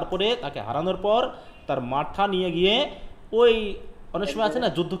 আর তারপরে তাকে হারানোর পর তার মাথা নিয়ে গিয়ে ওই, অনেক সময় আছে না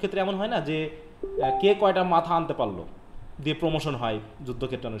যুদ্ধক্ষেত্রে এমন হয় না যে কে কয়টা মাথা আনতে পারলো দিয়ে প্রমোশন হয়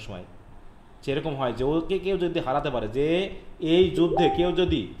যুদ্ধক্ষেত্রে, অনেক সময় সেরকম হয় যে ওকে কেউ যদি হারাতে পারে, যে এই যুদ্ধে কেউ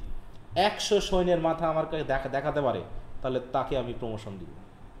যদি 100 সৈন্যের মাথা আমার কাছে দেখাতে পারে তাহলে তাকে আমি প্রমোশন দিব।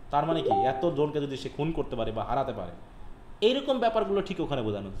 তার মানে কি, এত জনকে যদি সে খুন করতে পারে বা হারাতে পারে, এইরকম ব্যাপারগুলো ঠিক ওখানে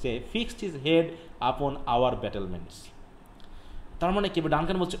বোঝানো যে ফিক্সড হিজ হেড আপন আওয়ার ব্যাটেলমেন্টস। তার মানে কি,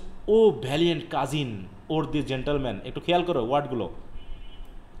 ডানকান বলছে ও ভ্যালিয়েন্ট কাজিন ওর দি জেন্টলম্যান, একটু খেয়াল করো ওয়ার্ডগুলো।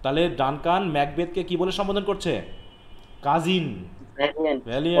 তাহলে ডানকান ম্যাকবেথকে কি বলে সম্বোধন করছে? কাজিন,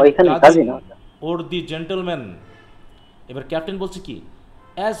 ভ্যালিয়েন্ট ওইখানে কাজিন কাজিন। ওর দি জেন্টলম্যান। এবার ক্যাপ্টেন বলছে কি,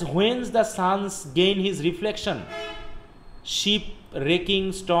 as whence the Sans gain his reflection sheep রেকিং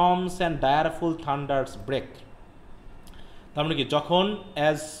storms and ডায়ারফুল Thunders break. তার মানে কি, যখন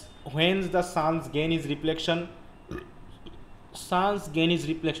as whence the Sans gain his reflection, Sans gain his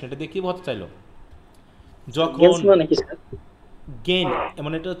reflection, এটা দিয়ে কি বলতে চাইলো? যখন মানে কি স্যার? গেইন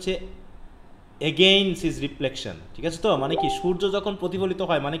মানে এটা হচ্ছে এগেইনস্ট হিজ রিফ্লেকশন, ঠিক আছে তো? মানে কি, সূর্য যখন প্রতিফলিত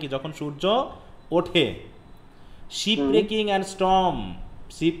হয়, মানে কি যখন সূর্য ওঠে। Ship breaking and Sturm,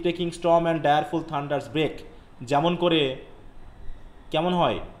 ship breaking Sturm and ডায়ারফুল Thunders break, যেমন করে কেমন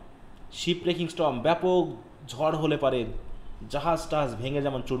হয় শিপ ব্রেকিং স্টর্ম, ব্যাপক ঝড় হলে পারে জাহাজ টাহাজ ভেঙে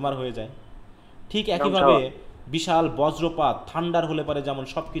যেমন চুরমার হয়ে যায়, ঠিক একইভাবে বিশাল বজ্রপাত থান্ডার হলে পারে যেমন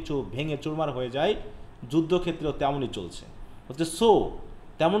সব কিছু ভেঙে চুরমার হয়ে যায়, যুদ্ধক্ষেত্রেও তেমনই চলছে। হচ্ছে সো,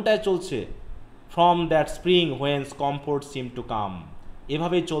 তেমনটাই চলছে। From that spring whence comfort seem to come,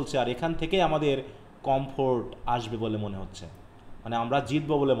 এভাবেই চলছে, আর এখান থেকে আমাদের কমফোর্ট আসবে বলে মনে হচ্ছে, মানে আমরা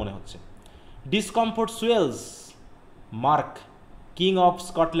জিতবো বলে মনে হচ্ছে। Discomfort সুয়েলস mark king of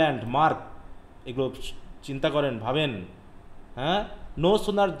Scotland, mark, এগুলো চিন্তা করেন, ভাবেন, হ্যাঁ। No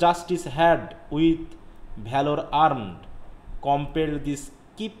sooner justice had with valour armed compelled this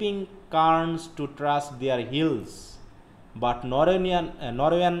keeping কার্নস two trust there hills, but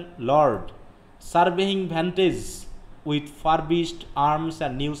নরওয়েন Lord surveying Vantage with ফারবিশড arms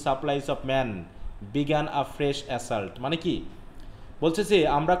and new supplies of man began a fresh assault. মানে কি বলছে যে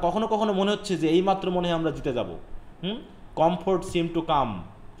আমরা কখনো কখনো মনে হচ্ছে যে এইমাত্র মনে হয় আমরা জিতে যাব, কমফোর্ট সিম টু কাম,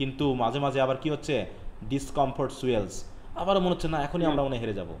 কিন্তু মাঝে মাঝে আবার কি হচ্ছে, ডিসকমফোর্ট সুয়েলস, আবারও মনে হচ্ছে না এখনই আমরা মনে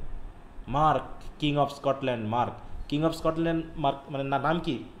হেরে যাব। Mark king of Scotland, mark king of Scotland, mark মানে নাম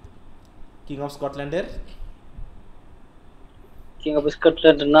কি কিং অফ স্কটল্যান্ডের? কিং অফ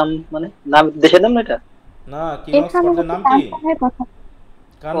স্কটল্যান্ডের নাম মানে নাম, দেশের নাম না এটা? না, কিং অফ স্কটল্যান্ড নাম কি?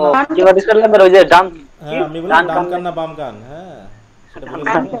 কার ও নাম? কিং অফ স্কটল্যান্ডের ওই যে ডান, হ্যাঁ, আমি বললাম ডানকান না বামকান, হ্যাঁ সেটা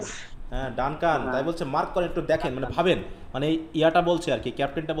বলেছিলাম, হ্যাঁ ডানকান। তাই বলছে মার্ক করেন, একটু দেখেন, মানে ভাবেন, মানে ইয়াটা বলছে আর কি,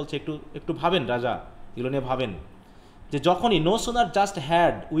 ক্যাপ্টেনটা বলছে একটু একটু ভাবেন রাজা, এগুলো নিয়ে ভাবেন, যে যখনই no sooner just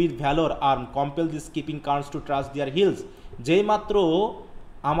had with valour arm compel this keeping কার্নস two trust দিয়ার হিলস, যেই মাত্র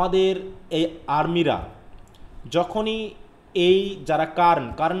আমাদের এই আর্মিরা, যখনই এই যারা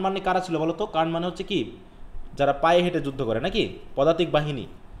কার্ন মানে কারা ছিল বলো তো? কার্ন মানে হচ্ছে কি, যারা পায়ে হেঁটে যুদ্ধ করে নাকি, পদাতিক বাহিনী,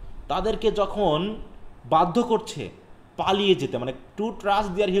 তাদেরকে যখন বাধ্য করছে পালিয়ে যেতে, মানে টু ট্রাস্ট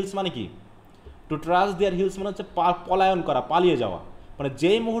দেয়ার হিলস মানে কি, টু ট্রাস্ট দেয়ার হিলস মানে হচ্ছে পলায়ন করা, পালিয়ে যাওয়া, মানে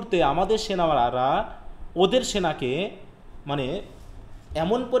যেই মুহূর্তে আমাদের সেনারা ওদের সেনাকে মানে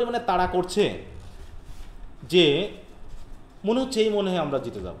এমন পরিমাণে তাড়া করছে যে মনে হচ্ছে এই মনে হয় আমরা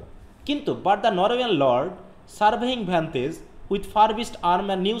জিতে যাব। কিন্তু but the Norwegian Lord surveying Vantage with ফারবিস্ট arm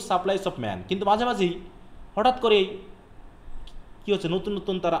and new supplies of man, কিন্তু মাঝে মাঝেই হঠাৎ করেই কী হচ্ছে, নতুন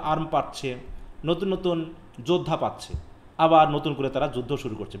নতুন তারা আর্ম পাচ্ছে, নতুন নতুন যোদ্ধা পাচ্ছে, আবার নতুন করে তারা যুদ্ধ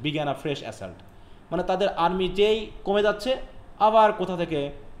শুরু করছে, বিজ্ঞান আ ফ্রেশ অ্যাসাল্ট, মানে তাদের আর্মি যেই কমে যাচ্ছে আবার কোথা থেকে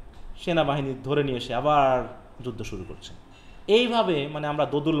সেনাবাহিনী ধরে নিয়ে এসে আবার যুদ্ধ শুরু করছে। এইভাবে মানে আমরা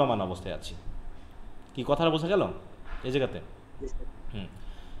দোদুল্যমান অবস্থায় আছি। কি কথাটা বোঝা গেল এই জায়গাতে? হুম।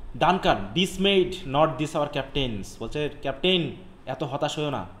 Duncan ডিসমেড not this hour captain's, বলছে ক্যাপ্টেন এত হতাশ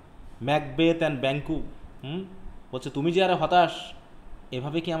হয়েও না। ম্যাকবেথ অ্যান্ড ব্যাঙ্কু, বলছে তুমি যে আরে হতাশ,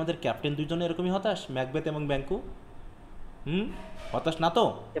 এভাবে কি আমাদের ক্যাপ্টেন দুজনে এরকমই হতাশ, ম্যাকবেথ এবং ব্যাঙ্কু? হতাশ না তো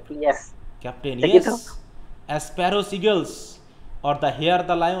captain? Yes, as sparrows Eagles or the hair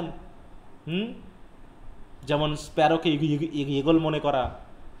the lion. যেমন স্প্যারোকে ইগল মনে করা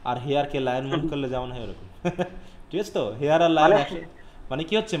আর হেয়ারকে লায়ন মনে করলে যেমন হয় ওরকম। ঠিক আছে তো, হেয়ার আর লায়ন মানে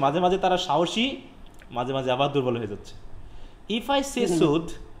কি হচ্ছে, মাঝে মাঝে তারা সাহসী, মাঝে মাঝে আবার দুর্বল হয়ে যাচ্ছে। ইফ আই সে সুদ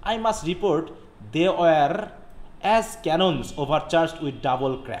I must report they were as ক্যাননস ওভারচার্জড with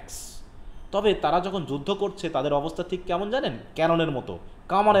double cracks. তবে তারা যখন যুদ্ধ করছে তাদের অবস্থা ঠিক কেমন জানেন? ক্যাননের মতো,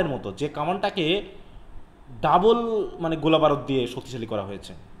 কামানের মতো, যে কামানটাকে ডাবল মানে গোলাবারুদ দিয়ে শক্তিশালী করা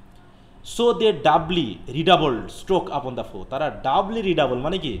হয়েছে। So they ডাবলি রিডাবলড stroke upon the ফো, তারা ডাবলি রিডাবল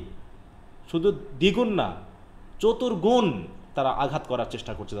মানে কি শুধু দ্বিগুণ না, চতুর্গুণ তারা আঘাত করার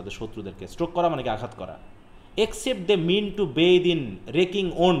চেষ্টা করছে তাদের শত্রুদেরকে। স্ট্রোক করা মানে কি আঘাত করা। Except they mean to Veda in রেকিং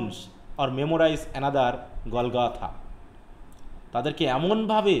once or memorise another গলগাথা, তাদেরকে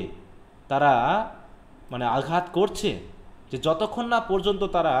এমনভাবে তারা মানে আঘাত করছে যে যতক্ষণ না পর্যন্ত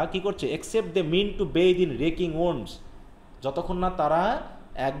তারা কি করছে, except they mean to Veda in রেকিং once, যতক্ষণ না তারা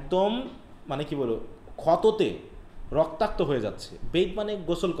একদম মানে কি বলবো ক্ষততে রক্তাক্ত হয়ে যাচ্ছে। বেদ মানে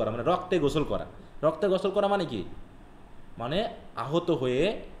গোসল করা, মানে রক্তে গোসল করা। রক্তে গোসল করা মানে কি, মানে আহত হয়ে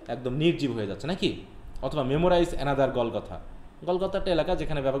একদম নির্জীব হয়ে যাচ্ছে নাকি। অথবা মেমোরাইজ অ্যানাদার গলগাথা, গলগাথা একটা এলাকা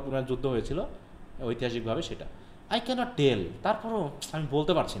যেখানে ব্যাপক পরিমাণে যুদ্ধ হয়েছিল ঐতিহাসিকভাবে, সেটা আই ক্যানট টেল, তারপরও আমি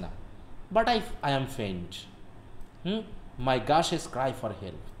বলতে পারছি না। But I am faint, my গাশ is Cry for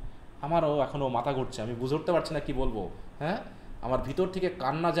help, আমারও এখনও মাথা ঘুরছে, আমি বুঝে উঠতে পারছি না কি বলবো। হ্যাঁ, আমার ভিতর থেকে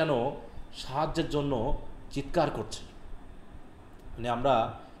কান্না যেন সাহায্যের জন্য চিৎকার করছে, মানে আমরা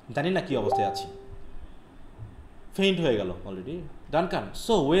জানি না কি অবস্থায় আছি। ফেইন্ট হয়ে গেল অলরেডি। ডানকান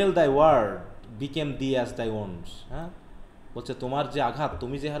সো ওয়েল দাই ওয়ার্ড বিকেম দি অ্যাজ দাই ওনস, হ্যাঁ বলছে তোমার যে আঘাত,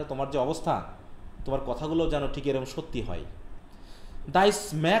 তুমি যে হারে তোমার যে অবস্থা, তোমার কথাগুলো যেন ঠিক এরকম সত্যি হয়। দাই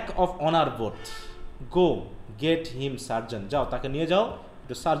smack of honour both go get him surgeon, যাও তাকে নিয়ে যাও,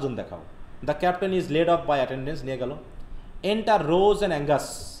 একটু সার্জন দেখাও। The captain is lead of by attendance, নিয়ে গেল। এন্টার রোজ অ্যান্ড অ্যাঙ্গাস,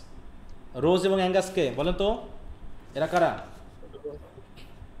 রোজ এবং অ্যাঙ্গাসকে বলেন তো এরা কারা,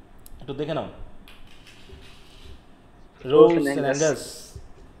 একটু দেখে নাও। রোজ অ্যান্ড অ্যাঙ্গাস,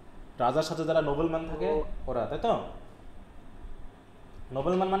 রাজার সাথে যারা নোবেলম্যান থাকে ওরা, তাই তো?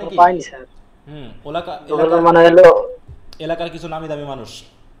 নোবেলম্যান মানে কি? পাইনি স্যার। এলাকার কিছু নামি দামি মানুষ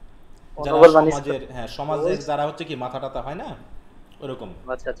যারা সমাজের, হ্যাঁ সমাজের যারা হচ্ছে কি মাথা টাথা হয় না ওরকম।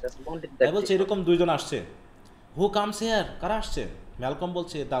 আচ্ছা আচ্ছা, বলছে এরকম দুইজন আসছে। হু কামস হিয়ার, কারা আসছে? ম্যালকম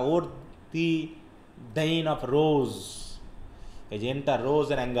বলছে the or the দেইন of rose, এই যে enter rose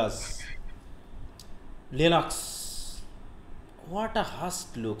and Angus. Lennox what a হাস্ট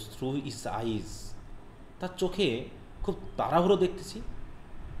looks through his eyes, তার চোখে খুব তাড়াহুড়ো দেখতেছি।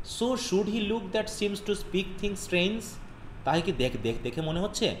 So should he look that seems to speak things strange, তাই কি দেখে মনে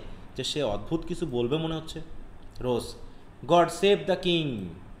হচ্ছে যে সে অদ্ভুত কিছু বলবে মনে হচ্ছে। রোজ god save the king.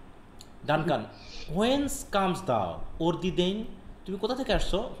 Duncan whence comes the ওর দি দেইন, তুমি কোথা থেকে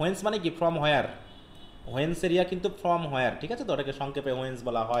আসছো? হোয়েন্স মানে কি ফ্রম হোয়ার, হোয়েন্স এরিয়া কিন্তু ফ্রম হোয়ার, ঠিক আছে তো, ওটাকে সংক্ষেপে হোয়েন্স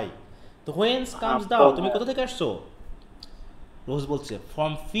বলা হয়। তো হোয়েন্স কামস দাও, তুমি কোথা থেকে আসছো? রোজ বলছে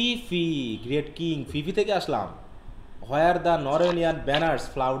from fee great king, Phi Phi থেকে আসলাম। Where the Norwegian banners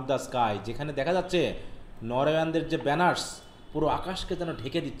Floud the sky, যেখানে দেখা যাচ্ছে নরওয়েজিয়ানদের যে ব্যানার্স পুরো আকাশকে যেন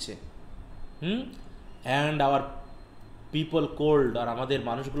ঢেকে দিচ্ছে। অ্যান্ড আওয়ার পিপল কোল্ড, আর আমাদের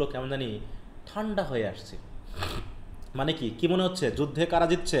মানুষগুলো কেমন জানি ঠান্ডা হয়ে আসছে। মানে কি মনে হচ্ছে, যুদ্ধে কারা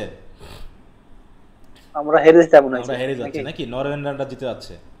জিতছে? আমরা হেরে যাব না, আমরা হেরে যাচ্ছি নাকি? নরওয়েজিয়ানরা জিতে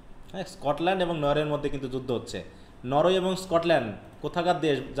যাচ্ছে। হ্যাঁ, স্কটল্যান্ড এবং নরওয়ের মধ্যে কিন্তু যুদ্ধ হচ্ছে। নরওয়ে এবং স্কটল্যান্ড কোথাকার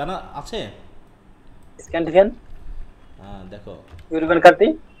দেশ জানা আছে? স্ক্যান্ডিনেভিয়ান। হ্যাঁ দেখো, ইউরোপিয়ান কান্ট্রি।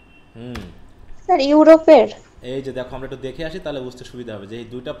 স্যার ইউরোপের। এই যে দেখো, আমরা একটু দেখে আসি তাহলে বুঝতে সুবিধা হবে যে এই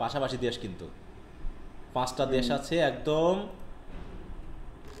দুইটা পাশাপাশি দেশ, কিন্তু পাঁচটা দেশ আছে একদম।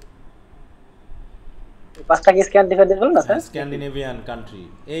 পাঁচটা কি স্ক্যান্ডিনেভিয়ান দেশ বল না স্যার? স্ক্যান্ডিনেভিয়ান কান্ট্রি,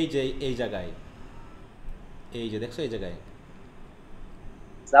 এই যে এই জায়গায়, এই যে দেখছো এই জায়গায়,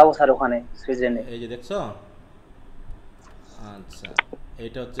 যাও স্যার ওখানে সুইজারল্যান্ডে, এই যে দেখছো আচ্ছা,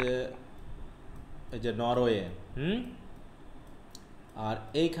 এটা হচ্ছে এই যে নরওয়ে। আর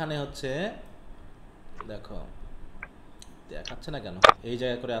এইখানে হচ্ছে দেখো দেখাচ্ছে না কেন, এই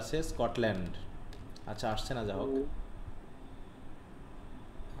জায়গা করে আছে স্কটল্যান্ড। আচ্ছা আসছে না, যা হোক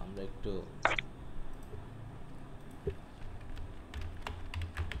আমরা একটু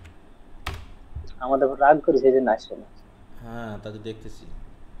আমাদের উপর রাগ করেছে যে না আসছে না। হ্যাঁ তা তো দেখতেছি,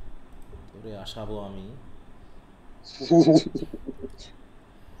 তোরে আসাবো আমি।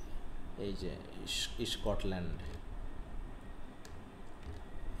 এই যে স্কটল্যান্ড,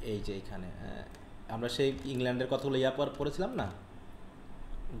 এই যে এখানে আমরা সেই ইংল্যান্ডের কথাগুলো পড়েছিলাম না,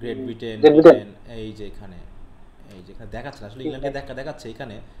 গ্রেট ব্রিটেন, ব্রিটেন, এই যে এখানে, এই যে এখানে দেখাচ্ছে না আসলে, ইংল্যান্ডে দেখাচ্ছে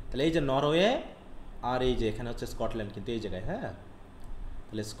এখানে। তাহলে এই যে নরওয়ে আর এই যে এখানে হচ্ছে স্কটল্যান্ড, কিন্তু এই জায়গায়, হ্যাঁ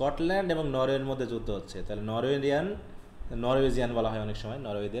তাহলে স্কটল্যান্ড এবং নরওয়ের মধ্যে যুদ্ধ হচ্ছে। তাহলে নরওয়েজিয়ান বলা হয় অনেক সময়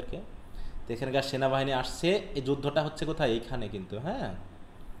নরওয়েদেরকে। তো এখানকার সেনাবাহিনী আসছে, এই যুদ্ধটা হচ্ছে কোথায়, এইখানে কিন্তু, হ্যাঁ।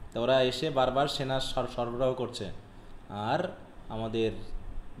 তো ওরা এসে বারবার সেনা সরবরাহ করছে, আর আমাদের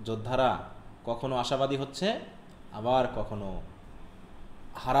যোদ্ধারা কখনো আশাবাদী হচ্ছে, আবার কখনো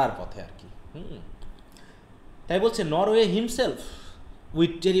হারার পথে আর কি। তাই বলছে Norway himself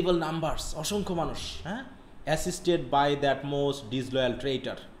with terrible numbers, অসংখ্য মানুষ, হ্যাঁ, assisted by that most ডিসলয়াল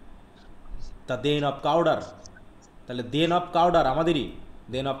ট্রেইটার the then of কাউডার। তাহলে দেন অফ কাউডার আমাদেরই,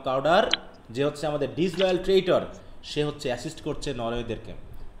 দেন অফ কাউডার যে হচ্ছে আমাদের ডিসলয়াল ট্রেইটার, সে হচ্ছে অ্যাসিস্ট করছে নরওয়েদেরকে।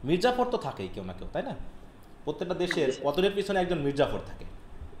 মির্জাফর তো থাকেই কেউ না কেউ, তাই না? প্রত্যেকটা দেশের পতনের পিছনে একজন মির্জাফর থাকে।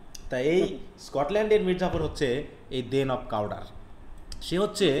 তাই এই স্কটল্যান্ডের মির্জাফর হচ্ছে এই দেন অফ কাউডার। সে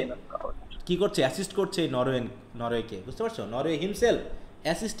হচ্ছে কি করছে, অ্যাসিস্ট করছে এই নরওয়েকে, বুঝতে পারছো? Norway himself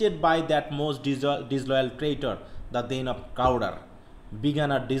assisted by that most ডিসলয়াল traitor the then of কাউডার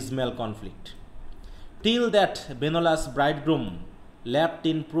began a dismal conflict till that Benola's bridegroom lapped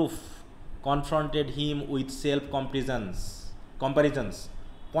in proof confronted him with comparisons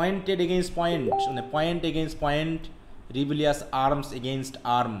pointed against point against point, rebellious arms against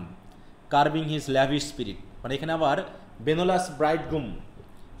arm, curbing his lavish spirit। মানে এখানে আবার বেনোলাস ব্রাইডগ্রুম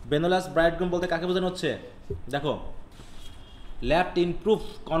বলতে কাকে বোঝানো হচ্ছে দেখো, ল্যাপড in proof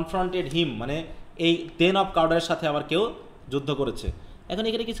confronted হিম, মানে এই দেন অফ কাউডারের সাথে আবার কেউ যুদ্ধ করেছে। এখন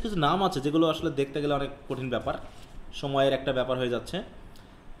এখানে কিছু কিছু নাম আছে যেগুলো আসলে দেখতে গেলে অনেক কঠিন ব্যাপার, সময়ের একটা ব্যাপার হয়ে যাচ্ছে।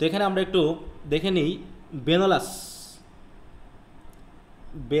 তো এখানে আমরা একটু দেখে নিই বেলোনাস।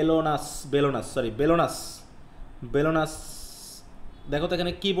 দেখো তো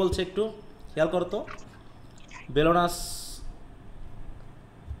এখানে কি বলছে, একটু খেয়াল করো তো। বেলোনাস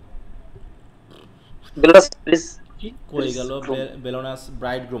কই গেল? বেলোনাস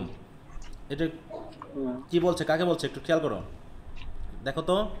ব্রাইডগ্রুম, এটা কি বলছে, কাকে বলছে একটু খেয়াল করো, দেখো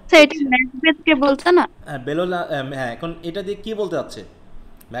তো। এটা ম্যাকবেথকে বলছে না? হ্যাঁ, এখন এটা দিয়ে কি বলতে যাচ্ছে?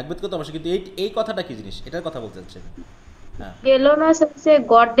 ম্যাকবেথকে তো অবশ্যই, কিন্তু এই কথাটা কি জিনিস, এটার কথা বলতে যাচ্ছে। হ্যাঁ, গেলোনাস হচ্ছে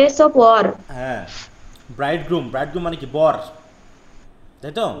গডেস অফ ওয়ার। হ্যাঁ, ব্রাইডগ্রুম মানে কি, বর,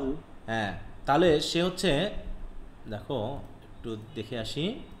 তাই তো? হ্যাঁ, তাহলে সে হচ্ছে, দেখো একটু দেখে আসি।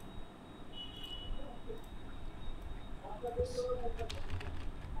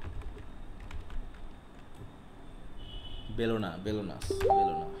 বেলোনা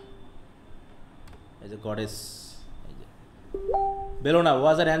এই যে গডেস, এই যে বেলোনা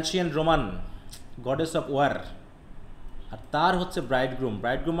ওয়াজ আর ancient Roman goddess of war, আর তার হচ্ছে ব্রাইডগ্রুম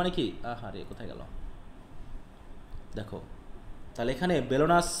মানে কি, আহারে কোথায় গেল, দেখো। তাহলে এখানে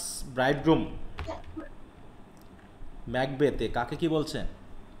বেলোনাস ব্রাইডগ্রুম ম্যাকবেথে কাকে কি বলছে,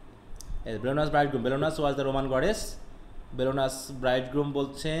 বেলোনাস ব্রাইডগ্রুম, বেলোনাস ওয়াজ দ্য রোমান গডেস, বেলোনাস ব্রাইডগ্রুম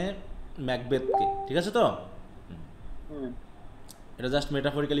বলছে ম্যাকবেথকে, ঠিক আছে তো? এটা জাস্ট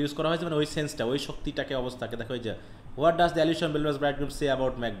মেটাফরিক্যালি ইউজ করা হয়েছে, মানে ওই সেন্সটা, ওই শক্তিটাকে, অবস্থাকে দেখো। এই যে what does the অ্যালিউশন বেলোনাস ব্রাইডগ্রুম say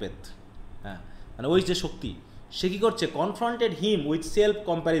about Macbeth, হ্যাঁ, মানে ওই যে শক্তি, সে কী করছে, confronted him with self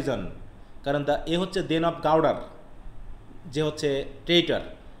comparison, কারণ এ হচ্ছে দেন অফ কাউডার, যে হচ্ছে ট্রেইটার,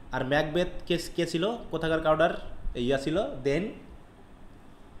 আর ম্যাকবেথ কে ছিল, কোথাকার কাউডার, ইয়া ছিল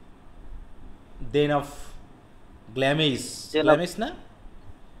দেন অফ গ্ল্যামেইস না,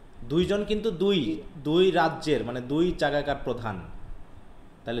 দুইজন কিন্তু দুই রাজ্যের, মানে দুই জায়গাকার প্রধান।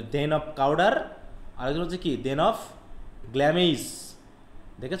 তাহলে দেন অফ কাউডার, আরেকজন হচ্ছে কি, দেন অফ গ্ল্যামেইস,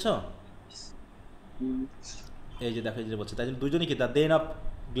 দেখেছ? এই যে দেখো, এই যে বলছে, তাই জন্য দুইজনই কি, দ্য দেন অফ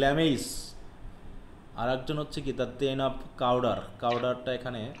গ্ল্যামেইস, আর একজন হচ্ছে কি, দ্য দেন অফ কাউডারটা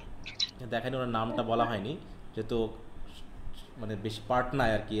এখানে দেখায়নি, ওনার নামটা বলা হয়নি, যেহেতু মানে বেশি পার্ট নাই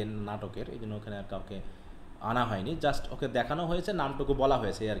আর কি নাটকের, এই জন্য ওখানে আর কাউকে আনা হয়নি, জাস্ট ওকে দেখানো হয়েছে, নামটুকু বলা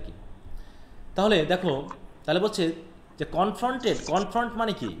হয়েছে আর কি। তাহলে দেখো, তাহলে বলছে যে কনফ্রন্ট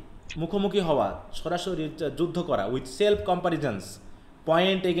মানে কি, মুখোমুখি হওয়া, সরাসরি যুদ্ধ করা, with self কম্প্যারিজনস,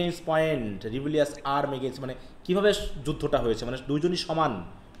 point against point, রিবেলিয়াস arm against, মানে কীভাবে যুদ্ধটা হয়েছে, মানে দুইজনই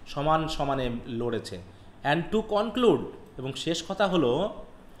সমানে লড়েছে। অ্যান্ড টু কনক্লুড, এবং শেষ কথা হলো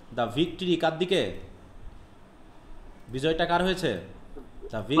দ্য ভিক্টরি কার দিকে, বিজয়টা কার হয়েছে,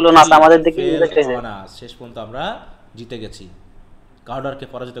 দ্য আমাদের দিকে ভিক্টরি বিজয় ফেল হয়েছে। অন আস, শেষ পর্যন্ত আমরা জিতে গেছি, কাউডারকে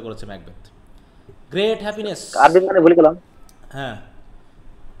পরাজিত করেছে ম্যাকবেথ। Great happiness. কার্বিং মানে ভুলে গেলাম, হ্যাঁ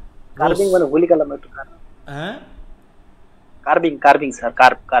কার্বিং মানে ভুলে গেলাম একটু। হ্যাঁ কার্বিং স্যার,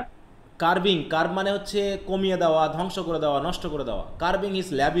 কার্ভ মানে হচ্ছে কমিয়ে দেওয়া, ধ্বংস করে দেওয়া, নষ্ট করে দেওয়া। কার্ভিং ইজ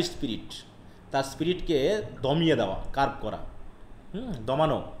ল্যাভিশ স্পিরিট, তার স্পিরিটকে দমিয়ে দেওয়া, কার্ভ করা,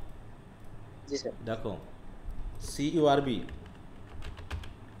 দমানো। জি স্যার। দেখো CURB,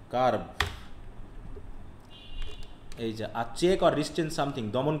 কার্ভ, এই যে। আর চেক অর রিস্ট্রেন সামথিং,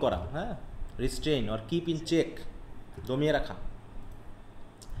 দমন করা, হ্যাঁ, restrain or keep in check, দমিয়ে রাখা।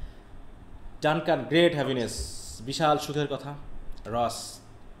 ডানকান, গ্রেট হ্যাপিনেস, বিশাল সুখের কথা। রস,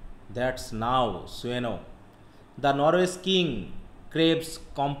 that's now সুয়েনো, the নরওয়েজ king craves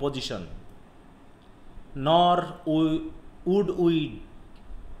composition, নর would we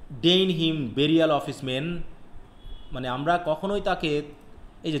ডেইন him burial of his main, মানে আমরা কখনোই তাকে,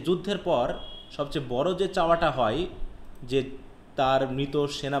 এই যে যুদ্ধের পর সবচেয়ে বড় যে চাওয়াটা হয় যে তার মৃত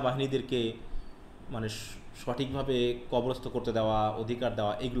সেনাবাহিনীদেরকে মানে সঠিকভাবে কবরস্থ করতে দেওয়া, অধিকার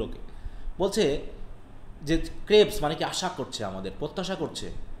দেওয়া, এগুলোকে বলছে যে ক্রেভস মানে কি আশা করছে, আমাদের প্রত্যাশা করছে,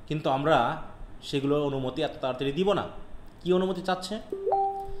 কিন্তু আমরা সেগুলো অনুমতি এত তাড়াতাড়ি দিব না। কি অনুমতি চাচ্ছে,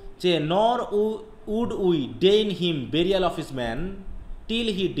 যে নর would we ডেইন him burial of his man till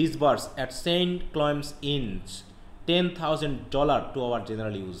he disburse at Saint ক্লয়েমস ins $10,000 to our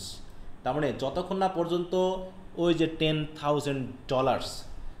general use. তার মানে যতক্ষণ না পর্যন্ত ওই যে $10,000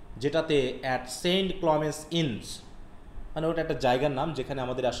 যেটাতে অ্যাট সেন্ট ক্লয়েমস ইনস, মানে ওটা একটা জায়গার নাম যেখানে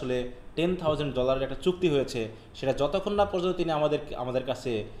আমাদের আসলে $10,000 একটা চুক্তি হয়েছে, সেটা যতক্ষণ না পর্যন্ত তিনি আমাদের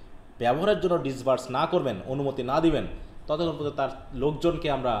কাছে ব্যবহারের জন্য ডিসবার্স না করবেন, অনুমতি না দিবেন, ততক্ষণ পর্যন্ত তার লোকজনকে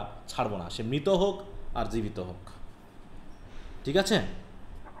আমরা ছাড়বো না, সে মৃত হোক আর জীবিত হোক। ঠিক আছে,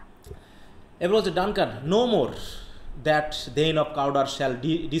 এবার হচ্ছে Duncan, no more that then of কাউডার shall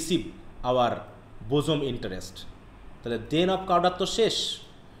receive hour বোজম interest. তাহলে দেন অফ কাউডার তো শেষ,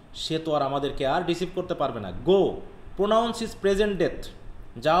 সে তো আর আমাদেরকে আর রিসিভ করতে পারবে না। গো প্রোনাউন্স ইজ প্রেজেন্ট ডেথ,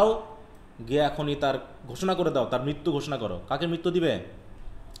 যাও গিয়ে এখনই তার ঘোষণা করে দাও, তার মৃত্যু ঘোষণা করো। কাকে মৃত্যু দিবে,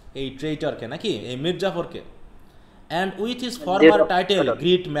 এই ট্রেইটারকে নাকি, এই মির্জাফরকে। And with his former title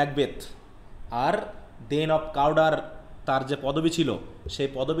grit Macbeth, R then of কাউডার তার যে পদবি ছিল সেই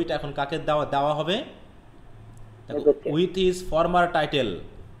পদবিটা এখন কাকে দেওয়া হবে, উইথ হিজ ফর্মার টাইটেল,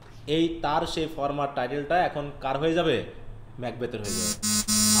 এই তার সেই ফর্মার টাইটেলটা এখন কার হয়ে যাবে, ম্যাকবেথের হয়ে যাবে।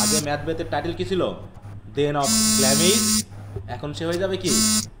 আগে ম্যাকবেথের টাইটেল কি ছিল, দেন অফ গ্ল্যামিস, এখন সে হয়ে যাবে কি,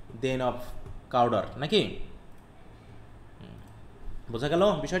 দেন অফ কাউডার, নাকি? বোঝা গেল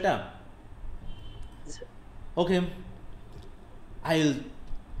বিষয়টা? ওকে,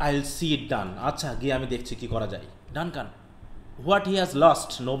 আইল সি ইট ডান। আচ্ছা, গিয়ে আমি দেখছি কি করা যায়। Duncan, what he has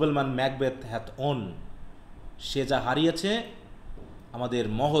lost nobleman Macbeth hath on, সে যা হারিয়েছে আমাদের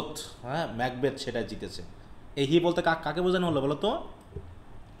মহৎ, হ্যাঁ, ম্যাকবেথ সেটা জিতেছে। এই হি বলতে কাকে বোঝানো হলো বলো তো?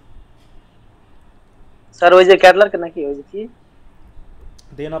 স্যার ওই যে ক্যাটলারকে নাকি, ওই যে কি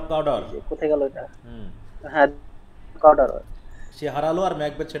দেন অফ কাউডার, কোথায় গেল এটা? হ্যাঁ, কাউডার। সে হারালো আর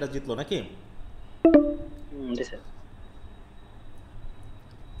ম্যাকবেথ সেটা জিতলো, নাকি? জি স্যার।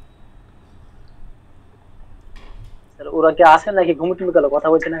 স্যার ওরা কি আসে নাকি ঘুমুটুমু গেল, কথা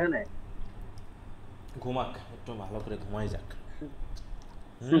বলছেন এখানে? ঘুমাক, একটু ভালো করে ঘুমাই যাক।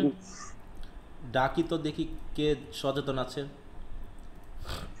 ডাকি তো দেখি কে সচেতন আছে।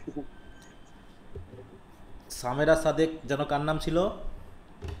 সামেরা সাদেক যেন কার নাম ছিল?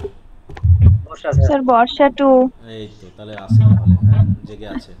 স্যার বর্ষা টু। এই তো, তাহলে আছে, তাহলে হ্যাঁ জেগে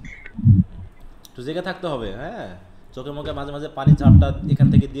আছে। একটু জেগে থাকতে হবে, হ্যাঁ, চোখে মুখে মাঝে মাঝে পানি ঝাপটা এখান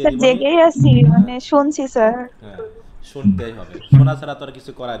থেকে দিয়ে দিব। জেগেই আছি, মানে শুনছি স্যার। হ্যাঁ, শুনতেই হবে, শোনা ছাড়া তো আর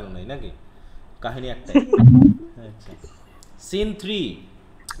কিছু করার নাই, নাকি? কাহিনী একটাই। আচ্ছা, সিন 3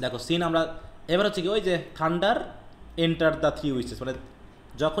 দেখো। সিন আমরা এবার হচ্ছে কি, ওই যে থান্ডার এন্টার দ্য 3 উইচেস, মানে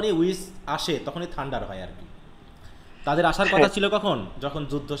যখনই উইচ আসে তখনই থান্ডার হয় আর কি। তাদের আসার কথা ছিল কখন, যখন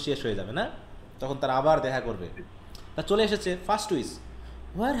যুদ্ধ শেষ হয়ে যাবে না, তখন তারা আবার দেখা করবে। তা চলে এসেছে ফার্স্ট উইচ,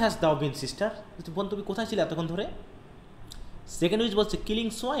 হোয়ার হ্যাজ দাও বিন সিস্টার, বোন তুমি কোথায় ছিলে এতক্ষণ ধরে? সেকেন্ড উইচ বলছে কিলিং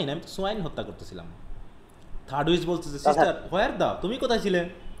সোয়াইন, আমি তো সোয়াইন হত্যা করতেছিলাম। থার্ড উইচ বলছে যে সিস্টার হোয়ার দাও, তুমি কোথায় ছিলে?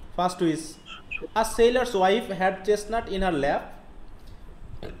 First which, a sellers wife had chestnut in her lap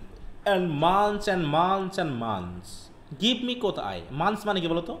and months and months and months give me কোথায়। months মানে কি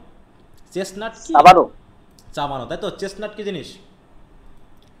বলো তো? চেস্টনাট কি? চাবানো, তাই তো? চেস্টনাট কি জিনিস?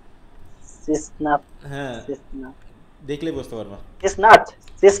 চেস্টনাট, হ্যাঁ, দেখলেই বুঝতে পারবা। Chestnut,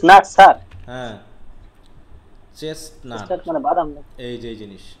 chestnut sir. হ্যাঁ, চেস্টনাট, চেস্টনাট মানে বাদাম নাকি? এই যে এই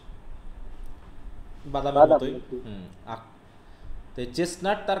জিনিস বাদামের বাদাম মতোই। নাকি? হুম। তো এই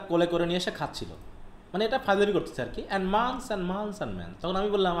চেস্টনাট তার কোলে করে নিয়ে এসে খাচ্ছিল, মানে এটা ফাজলামি করতেছে আর কি। And months and months and man, তখন আমি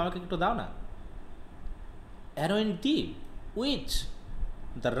বললাম আমাকে একটু দাও না। অ্যারোইন দি which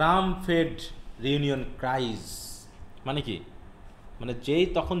the Ram fade reunion cries, মানে কি, মানে যেই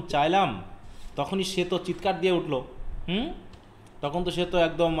তখন চাইলাম তখনই সে তো চিৎকার দিয়ে উঠলো। হুম, তখন তো সে তো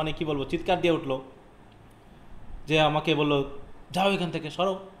একদম মানে কি বলবো, চিৎকার দিয়ে উঠলো, যে আমাকে বললো যাও এখান থেকে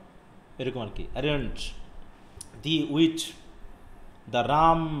সরো, এরকম আর কি। Arrange the which the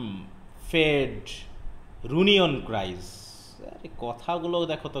Ram fade রুনিয়ন cries. আরে কথাগুলো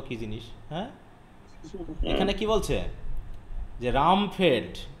দেখো তো কি জিনিস। হ্যাঁ, এখানে কি বলছে যে রামফেড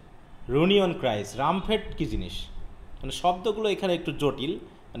রুনিয়ন ক্রাইস, রামফেড কি জিনিস, মানে শব্দগুলো এখানে একটু জটিল,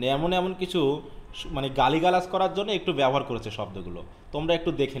 মানে এমন এমন কিছু মানে গালিগালাজ করার জন্য একটু ব্যবহার করেছে শব্দগুলো, তোমরা একটু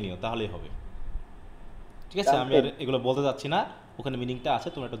দেখে নিও তাহলেই হবে। ঠিক আছে, আমি আর এগুলো বলতে যাচ্ছি না, ওখানে মিনিংটা আছে,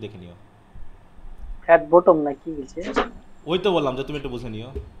 তোমরা একটু দেখে নিও। ফ্যাট বটম না কি বলছে? ওই তো বললাম যে তুমি একটু বুঝে নিও,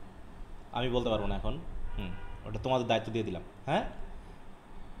 আমি বলতে পারবো না এখন। হুম, ওটা তোমাদের দায়িত্ব দিয়ে দিলাম। হ্যাঁ,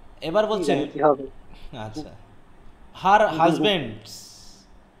 এবার কি বলছে, জানি কি হবে। আচ্ছা, হার হাজবেন্ডস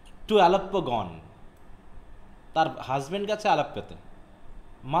টু আলাপ্পো গন, তার হাজবেন্ড গেছে আলাপ্পোতে,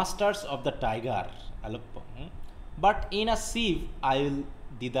 masters of the tiger আলাপ্পো, but in a সিভ I will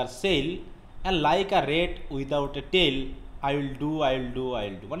Didar sell and like a red without a tell I will do I will do I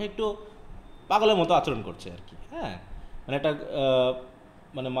will do, মানে একটু পাগলের মতো আচরণ করছে আর কি। হ্যাঁ, মানে একটা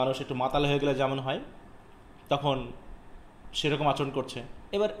মানে মানুষ একটু মাতাল হয়ে গেলে যেমন হয় তখন সেরকম আচরণ করছে।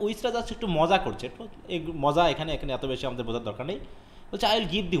 এবার উইচটা যাচ্ছে একটু মজা করছে, একটু এই মজা এখানে এখানে এত বেশি আমাদের বোঝার দরকার নেই। বলছে I will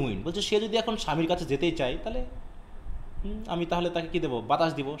give the wind, বলছে সে যদি এখন স্বামীর কাছে যেতেই চায় তাহলে আমি তাহলে তাকে কী দেবো,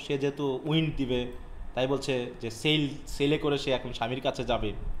 বাতাস দিব, সে যেহেতু উইন্ড দিবে তাই বলছে যে সেলে করে সে এখন স্বামীর কাছে যাবে।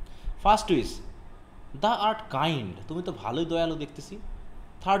 First wish the art kind, তুমি তো ভালোই দয়ালু দেখতেছি।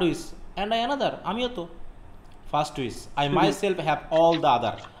 Third wish and I another, আমিও তো। First wish I my self have all the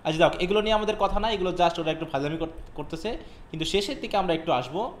other. আচ্ছা দেখো, এগুলো নিয়ে আমাদের কথা না, এগুলো জাস্ট ওরা একটু ফাজলামি করতেছে, কিন্তু শেষের দিকে আমরা একটু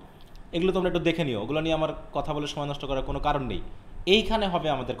আসবো, এগুলো তোমরা একটু দেখে নিও, ওগুলো নিয়ে আমার কথা বলে সময় নষ্ট করার কোনো কারণ নেই, এইখানে হবে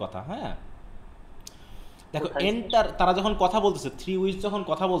আমাদের কথা। হ্যাঁ, দেখো এন্টার, তারা যখন কথা বলতেছে, থ্রি উইচ যখন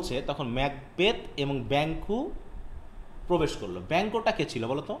কথা বলছে তখন ম্যাকবেথ এবং ব্যাংকু প্রবেশ করলো। ব্যাংকোটা কে ছিল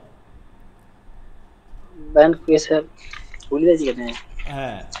বলো তো? ব্যান্ড কুয়েসার ভুলে যাচ্ছি কেন?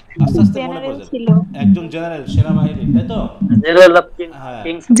 হ্যাঁ, আস্তে আস্তে মনে জেনারেল পড়ে যাবে, ছিল। একজন জেনারেল সেনাবাহিনী, তাই তো? জেনারেল অফ হ্যাঁ,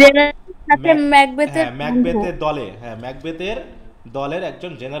 কিংস। জেনারেল সাথে ম্যাকবেথের হ্যাঁ, বন্ধু। ম্যাকবেথের দলে, হ্যাঁ ম্যাকবেথের দলের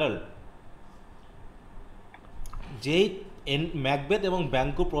একজন জেনারেল। যেই ম্যাকবেথ এবং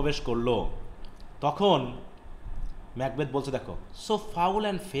ব্যাংকু প্রবেশ করলো তখন ম্যাকবেথ বলছে দেখো, so foul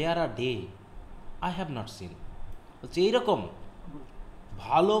and fair a day I have not seen, বলছে এইরকম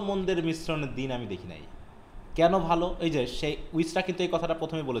ভালো মন্দের মিশ্রণের দিন আমি দেখি নাই। কেন ভালো? এই যে সেই উইচটা কিন্তু এই কথাটা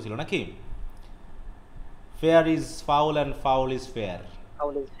প্রথমে বলেছিল নাকি, fair is foul and foul is fair.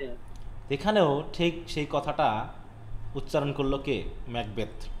 এখানেও ঠিক সেই কথাটা উচ্চারণ করলো কে?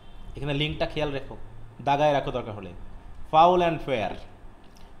 ম্যাকবেথ। এখানে লিঙ্কটা খেয়াল রেখো, দাগায় রাখো দরকার হলে। Foul and fair.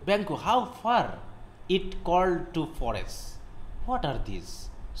 ব্যাংকু, how far it called two forest, what are this,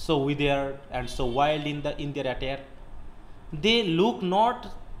 so উইদার্ড and so wild in their attire, they look not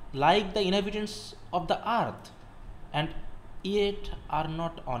like the inhabitants of the earth and yet are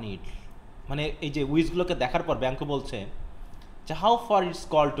not on it। মানে এই যে উইচগুলোকে দেখার পর Banquo বলছে যে how far it's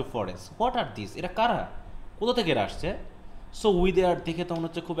call to forest, what are this, এরা কারা, কোথা থেকে এরা আসছে, সো উইদার, দেখে তো মনে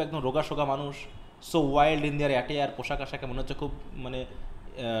হচ্ছে খুব একদম রোগা সোগা মানুষ, সো ওয়াইল্ড ইন দেয়ার অ্যাটেয়ার, পোশাক আশাকে মনে হচ্ছে খুব মানে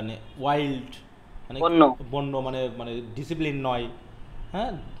ওয়াইল্ড, মানে বন্য, মানে মানে ডিসিপ্লিন নয়।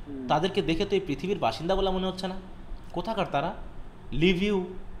 হ্যাঁ, তাদেরকে দেখে তো এই পৃথিবীর বাসিন্দা বলে মনে হচ্ছে না, কোথাকার তারা? Leave you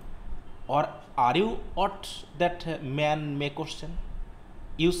or are you what that man may question,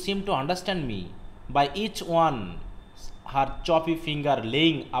 you seem to understand me by each one her choppy finger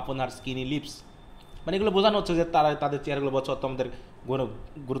laying upon her skinny lips। মানে এগুলো বোঝানো হচ্ছে যে তারা তাদের চেয়ারগুলো বছর তোমাদের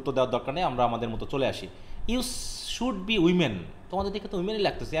গুরুত্ব দেওয়ার দরকার নেই, আমরা আমাদের মতো চলে আসি। ইউ শুড বি উইমেন, তোমাদের দেখে তো উইমেনই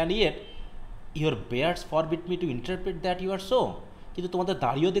লাগতেছে, and yet your Beers forbid me two interpret that you R so, কিন্তু তোমাদের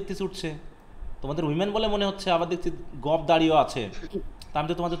দাড়িও দেখতেছি উঠছে, তোমাদের উইমেন বলে মনে হচ্ছে, আবার দেখছি গপ দাঁড়িয়েও আছে, তা আমি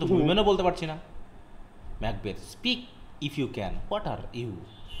তো তোমাদের তো উইমেনও বলতে পারছি না। Macbeth, speak if you can, what are you.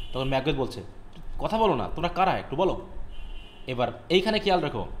 তখন ম্যাকবেথ বলছে কথা বলো না, তোমরা কারা একটু বলো। এবার এইখানে খেয়াল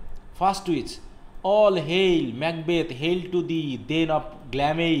রাখো, first which all hail Macbeth, hail to the then of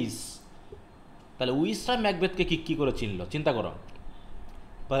গ্ল্যামেইস। তাহলে উইচরা ম্যাকবেথকে কী করে চিনলো, চিন্তা করো।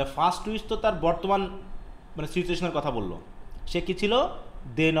 তাহলে ফার্স্ট উইচ তো তার বর্তমান মানে সিচুয়েশনের কথা বললো, সে কী ছিল?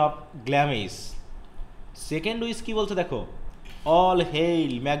 দেন অফ গ্ল্যামেইস। সেকেন্ড উইস কি বলছে দেখো, all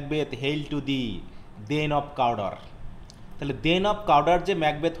hail Macbeth, hail to the then of কাউডার। তাহলে দেন অফ কাউডার যে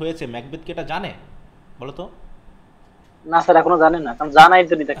ম্যাকবেথ হয়েছে, ম্যাকবেথ কি এটা জানে বলো তো? না স্যার, এখনো জানেন না, কারণ জানাই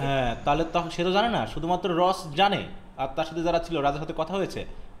তো নি তাকে। হ্যাঁ, তাহলে তখন সে তো জানে না, শুধুমাত্র রস জানে আর তার সাথে যারা ছিল রাজার সাথে কথা হয়েছে,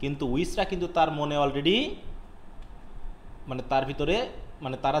 কিন্তু উইসরা কিন্তু তার মনে অলরেডি, মানে তার ভিতরে,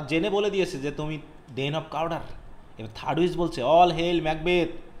 মানে তারা জেনে বলে দিয়েছে যে তুমি দেন অফ কাউডার। এবার থার্ড উইস বলছে all hell Macbeth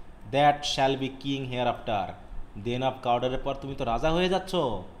that shall be king hair after. Then of কাউডারের পর তুমি তো রাজা হয়ে যাচ্ছ।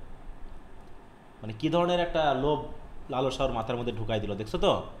 মানে কি ধরনের একটা লোভ লালসা ওর মাথার মধ্যে ঢুকাই দিল, দেখছো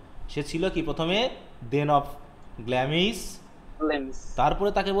তো? সে ছিল কি প্রথমে দেন অফ গ্ল্যামিস, লেন্স। তারপরে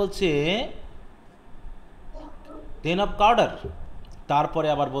তাকে বলছে দেন অফ কাউডার, তারপরে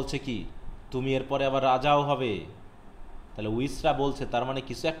আবার বলছে কি তুমি এরপরে আবার রাজাও হবে। তাহলে উইসরা বলছে তার মানে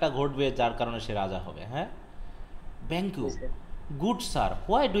কিছু একটা ঘটবে যার কারণে সে রাজা হবে। হ্যাঁ, ব্যাংকু, good sir,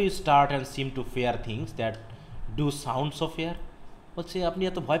 why do you start and seem to fair things that do sound so fair. বলছে আপনি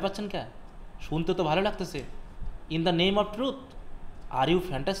এত ভয় পাচ্ছেন কে? শুনতে তো ভালো লাগতেছে। In the name of truth are you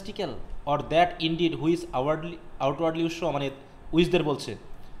ফ্যান্টাস্টিক্যাল or that indeed who's outwardly উৎস, মানে উইসদের বলছে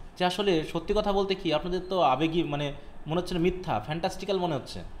যে আসলে সত্যি কথা বলতে কি আপনাদের তো আবেগী, মানে মনে হচ্ছে না মিথ্যা, ফ্যান্টাস্টিক্যাল মনে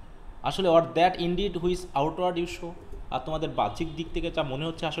হচ্ছে আসলে, or that indeed who's outward you show, আর তোমাদের বাহ্যিক দিক থেকে যা মনে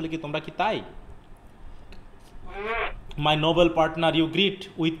হচ্ছে আসলে কি তোমরা কি তাই? মাই Nobel partner you grit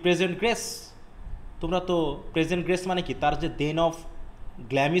with present grace. তোমরা তো প্রেজেন্ট গ্রেস মানে কি, তার যে দেন অফ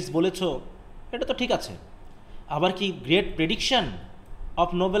গ্ল্যামিস বলেছো এটা তো ঠিক আছে, আবার কি great prediction of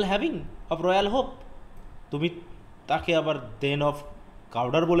Nobel having of royal hope, তুমি তাকে আবার দেন অফ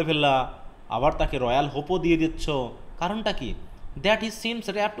কাউডার বলে ফেললা, আবার তাকে রয়্যাল হোপও দিয়ে দিচ্ছ। কারণটা কি? That is seems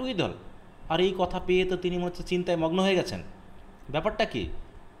rap two ইদল। আর এই কথা পেয়ে তো তিনি মনে হচ্ছে চিন্তায় মগ্ন হয়ে গেছেন। ব্যাপারটা কি?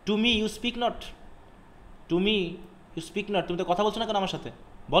 To me you speak not, to me you speak not, তুমি তো কথা বলছো না কেন আমার সাথে?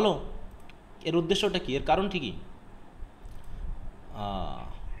 বলো এর উদ্দেশ্যটা কি, এর কারণটি কি?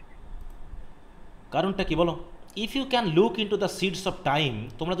 কারণটা কি বলো? If you can look in to the seeds of time,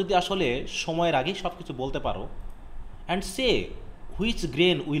 তোমরা যদি আসলে সময়ের আগেই সব কিছু বলতে পারো, and say which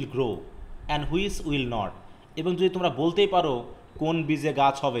grain will grow and which will not, এবং যদি তোমরা বলতেই পারো কোন বীজে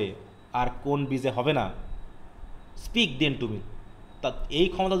গাছ হবে আর কোন বীজে হবে না, স্পিক দেন টু মি, তা এই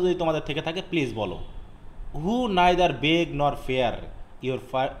ক্ষমতা যদি তোমাদের থেকে থাকে প্লিজ বলো। হু নাইদার বেগ নর ফেয়ার ইউর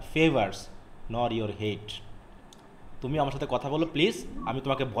ফেভার্স নর ইউর হেট। তুমি আমার সাথে কথা বলো প্লিজ, আমি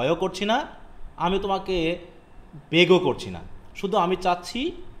তোমাকে ভয়ও করছি না, আমি তোমাকে বেগও করছি না, শুধু আমি চাচ্ছি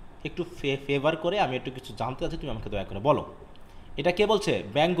একটু ফেভার করে, আমি একটু কিছু জানতে চাচ্ছি, তুমি আমাকে দয়া করে বলো। এটা কে বলছে?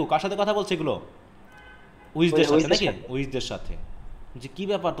 ব্যাঙ্গু। কার সাথে কথা বলছে এগুলো? উইজদের সাথে নাকি? উইজদের সাথে। যে কী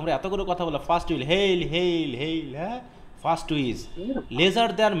ব্যাপার তোমরা এত করে কথা বলো? First will hail hail hail, হ্যাঁ first with laser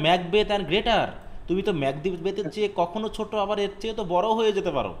than Macbeth and greater. তুমি তো ম্যাকবেথের চেয়ে কখনো ছোট, আবার এর চেয়ে তো বড় হয়ে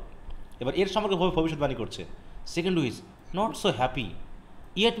যেতে পারো। এবার এর সম্পর্কে ভবিষ্যৎবাণী করছে। Second with not so happy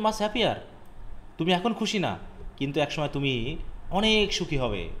yet mass happier, তুমি এখন খুশি না কিন্তু একসময় তুমি অনেক সুখী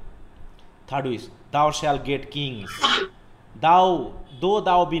হবে। থার্ড উইজ দাও শ্যাল গেট কিংস, দাও দো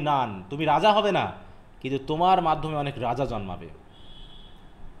দাও বি নান, তুমি রাজা হবে না কিন্তু তোমার মাধ্যমে অনেক রাজা জন্মাবে।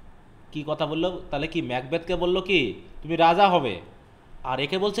 কি কথা বললো তাহলে? কি ম্যাকবেথকে বললো কি তুমি রাজা হবে, আর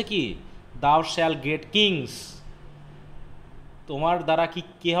একে বলছে কি দাও শ্যাল গেট কিংস, তোমার দ্বারা কি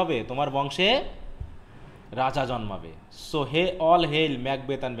কি হবে? তোমার বংশে রাজা জন্মাবে। So hey all hell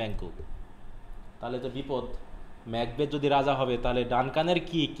Macbeth and ব্যাঙ্কু। তাহলে তো বিপদ, ম্যাকবেথ যদি রাজা হবে তাহলে ডানকানের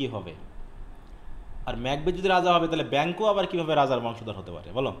কি কি হবে, আর ম্যাকবেথ যদি রাজা হবে তাহলে ব্যাঙ্কু আবার কিভাবে রাজার বংশধর হতে পারে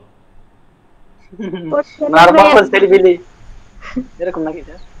বলো? এরকম নাকি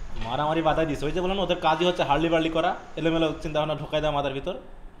স্যার? মারামারি বাধা দিছে, ওই যে বললাম ওদের কাজই হচ্ছে হার্লি বার্লি করা, এলোমেলো চিন্তা ভাবনা ঢোকাই দেওয়া মাথার ভিতর।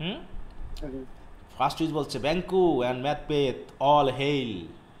 ফার্স্ট উইজ বলছে ব্যাঙ্কু and Macbeth all hail.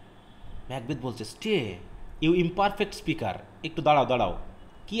 Macbeth বলছে স্টে ইউ ইমপারফেক্ট স্পিকার, একটু দাঁড়াও দাঁড়াও,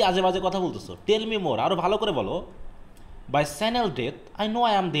 কি আজে বাজে কথা বলতেছো, টেল মি মোর, আরও ভালো করে বলো। By Chanel death I know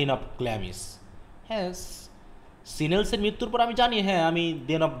I am then of গ্ল্যামিস। হ্যাঁ, সিনেলসের মৃত্যুর পর আমি জানি হ্যাঁ আমি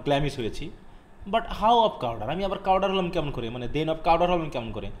দেন অফ গ্ল্যামিস হয়েছি, বাট হাউ অফ কাউডার, আমি আবার কাউডার হলাম কেমন করে, মানে দেন অফ কাউডার হলাম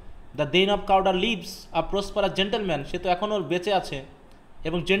কেমন করে? The then of কাউডার leaves a prosperous gentleman, সে তো এখনও বেঁচে আছে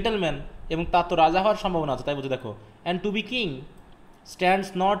এবং জেন্টেলম্যান, এবং তার তো রাজা হওয়ার সম্ভাবনা আছে, তাই বলছে দেখো। And two B king stands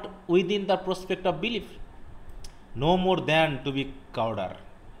not within the prospect of belief, no more than two B কাউডার।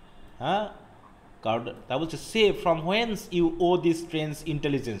 হ্যাঁ, কাউডার তা বলছে সে from whence you O this strange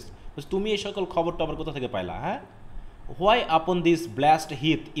intelligence, তুমি এই সকল খবর টবর কোথা থেকে পাইলা? হ্যাঁ, হোয়াই আপন this blast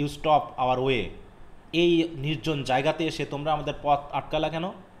Heath you stop hour way, এই নির্জন জায়গাতে এসে তোমরা আমাদের পথ আটকালা কেন?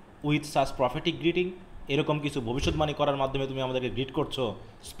 উইথ সাচ প্রফেটিক গ্রিটিং, এরকম কিছু ভবিষ্যৎবাণী করার মাধ্যমে তুমি আমাদেরকে গ্রিট করছো।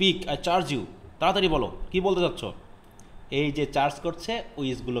 স্পিক আই চার্জ ইউ, তাড়াতাড়ি বলো কি বলতে চাচ্ছ। এই যে চার্জ করছে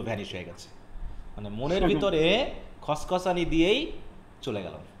উইসগুলো ভ্যানিশ হয়ে গেছে। মানে মনের ভিতরে খসখসানি দিয়েই চলে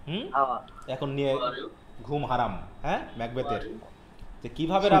গেল। হাওয়া। এখন নিয়ে ঘুম হারাম, হ্যাঁ, ম্যাকবেথের, যে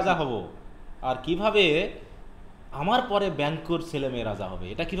কিভাবে রাজা হব আর কিভাবে আমার পরে ব্যাংকুর ছেলে মেয়ে রাজা হবে,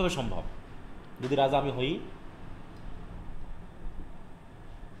 এটা কিভাবে সম্ভব যদি রাজা আমি হই।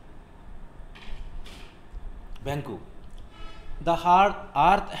 ব্যাংকু, the heart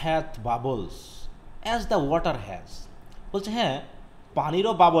earth hath bubbles as the water has. বলছে হ্যাঁ,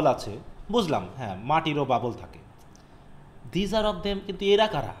 পানিরও বাবল আছে, বুঝলাম, হ্যাঁ, মাটিরও বাবল থাকে। দিজ আর অফ দেম, কিন্তু এরা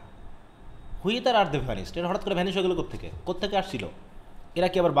কারা? হুইদার আর দে ভ্যানিস্ট, এরা হঠাৎ করে ভ্যানিশ হয়ে গেল কোত্থেকে আসছিল? এরা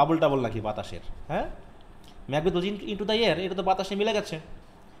কি আবার বাবল টাবল নাকি বাতাসের? হ্যাঁ, ম্যাকবেথ বলছে ইনটু দ্য এয়ার, এটা তো বাতাসে মিলে গেছে।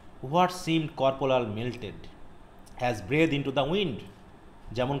 What seemed corporal melted has breadth into the wind,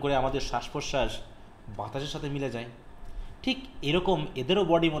 যেমন করে আমাদের শ্বাস প্রশ্বাস বাতাসের সাথে মিলে যায়, ঠিক এরকম এদেরও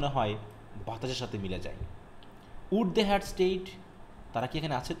বডি মনে হয় বাতাসের সাথে মিলে যায়। উড দে হ্যাড স্টেট, তারা কি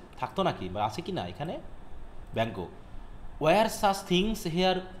এখানে আছে, থাকতো নাকি, বা আছে কি না এখানে? Banquo, war such things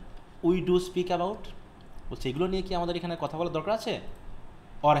here we do speak about, বলছে এগুলো নিয়ে কি আমাদের এখানে কথা বলার দরকার আছে?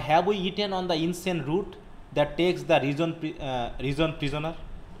 Or have we eaten on the insane root that text the reason prisoner,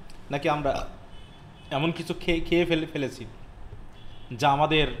 নাকি আমরা এমন কিছু খেয়ে ফেলেছি যা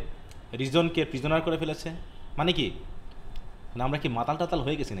আমাদের রিজনকে প্রিজনার করে ফেলেছে? মানে কি, না আমরা কি মাতাল টাতাল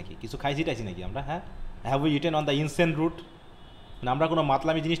হয়ে গেছি নাকি, কিছু খাইছি টাইছি নাকি আমরা? হ্যাঁ, have we eaten on the insane root, মানে আমরা কোনো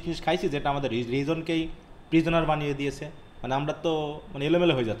মাতলামি জিনিস খাইছি যেটা আমাদের রিজনকেই প্রিজনার বানিয়ে দিয়েছে? মানে আমরা তো মানে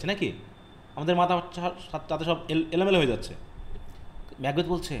এলোমেলো হয়ে যাচ্ছে নাকি, আমাদের মাথা তাতে সব এলোমেলো হয়ে যাচ্ছে। ম্যাকবেথ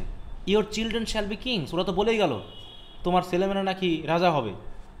বলছে your children shall be Kings, ওরা তো বলেই গেল তোমার ছেলেমেয়েরা নাকি রাজা হবে।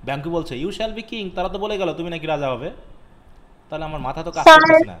 ব্যাংকু বলছে ইউ শ্যাল বি কিং, তারা তো বলে গেল তুমি নাকি রাজা হবে। তাহলে আমার মাথা তো কাজ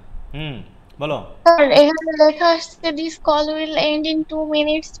করতেছে না। বলো। স্যার এখানে লেখা আসছে this call will end in 2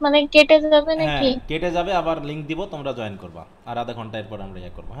 minutes, মানে কেটে যাবে হ্যাঁ, নাকি? কেটে যাবে, আবার লিংক দিব, তোমরা জয়েন করবা, আর আধা ঘন্টা এরপর আমরা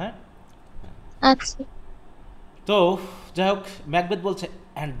ইয়ে করবো। হ্যাঁ, আচ্ছা। তো যাই হোক, ম্যাকবেথ বলছে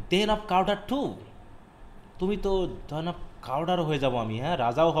অ্যান্ড দেন অফ কাউডার টু, তুমি তো দেন অফ কাউডারও হয়ে যাবো আমি, হ্যাঁ,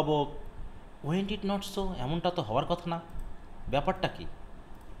 রাজাও হব। ওয়েন্ট ইট নট সো, এমনটা তো হওয়ার কথা না, ব্যাপারটা কি?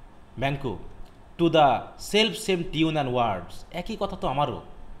 ব্যাংকু, to the self same tune and ওয়ার্ডস, একই কথা তো আমারও।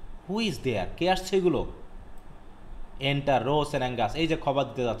 হু ইজ দেয়ার, কে আসছে এগুলো? এন্টার রোস অ্যান্ড অ্যাঙ্গাস, এই যে খবর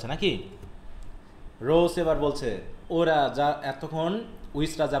দিতে যাচ্ছে নাকি। রোস এবার বলছে ওরা যা এতক্ষণ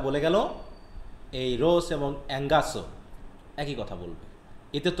উইসরা যা বলে গেল, এই রোস এবং অ্যাঙ্গাসও একই কথা বলবে,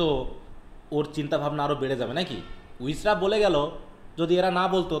 এতে তো ওর চিন্তাভাবনা আরও বেড়ে যাবে নাকি। উইসরা বলে গেল, যদি এরা না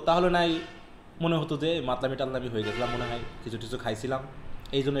বলতো তাহলে নাই মনে হতো যে মাতলামি টাতলামি হয়ে গেছিলাম, মনে হয় কিছু টিছু খাইছিলাম,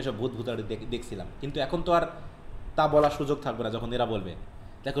 এই জন্য এসব ভূত ভূতাড়ি দেখছিলাম, কিন্তু এখন তো আর তা বলার সুযোগ থাকবে না যখন এরা বলবে।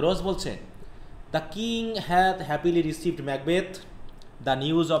 দেখো রোজ বলছে the king had happily received Macbeth the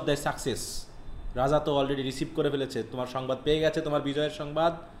news of the success, রাজা তো অলরেডি রিসিভ করে ফেলেছে, তোমার সংবাদ পেয়ে গেছে, তোমার বিজয়ের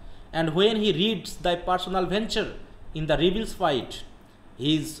সংবাদ। And when he reads the personal venture in the reveals fight,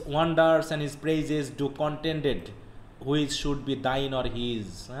 his wonders and his প্রেইজেস do কন্টেন্ডেড which should be thine or his.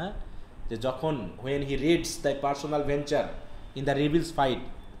 হ্যাঁ, যে যখন when he reads the personal venture in the reveals fight,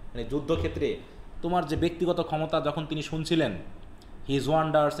 মানে যুদ্ধক্ষেত্রে তোমার যে ব্যক্তিগত ক্ষমতা যখন তিনি শুনছিলেন, his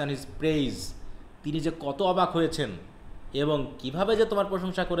wonders and his praise, তিনি যে কত অবাক হয়েছেন এবং কিভাবে যে তোমার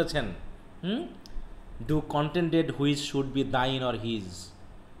প্রশংসা করেছেন, do contented which should be thine or his,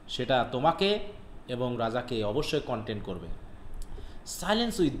 সেটা তোমাকে এবং রাজাকে অবশ্যই কন্টেন্ট করবে।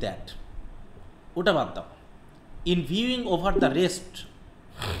 সাইলেন্স উইথ দ্যাট, ওটা বাদ দাও। In viewing over the rest,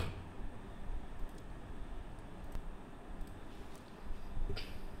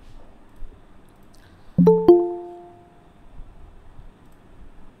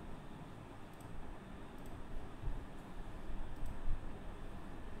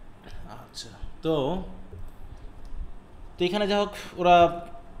 আচ্ছা, তো এখানে যাই হোক ওরা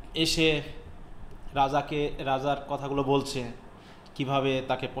এসে রাজার কথাগুলো বলছে, কিভাবে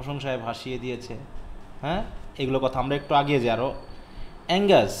তাকে প্রশংসায় ভাসিয়ে দিয়েছে। হ্যাঁ, এগুলো কথা আমরা একটু আগিয়ে যাই আরও।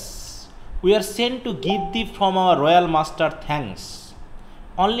 Angus, we are sent to give the from our royal master thanks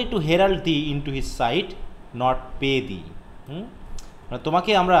only two Herald the in to his site, not pay দি।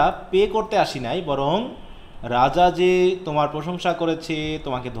 তোমাকে আমরা পে করতে আসি নাই, বরং রাজা যে তোমার প্রশংসা করেছে,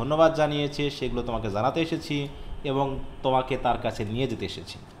 তোমাকে ধন্যবাদ জানিয়েছে, সেগুলো তোমাকে জানাতে এসেছি এবং তোমাকে তার কাছে নিয়ে যেতে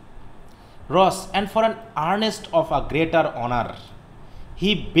এসেছি। রস, and for an Ernst of a greater honour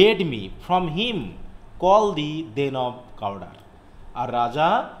he bed me from him call the then of কাউডার। আর রাজা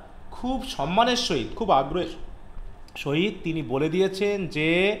খুব সম্মানের সহিত, খুব আগ্রহের সহিত তিনি বলে দিয়েছেন যে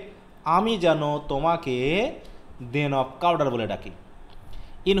আমি যেন তোমাকে দেন অফ কাউডার বলে ডাকি।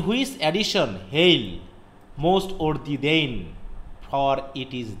 In which addition hail most or the দেইন for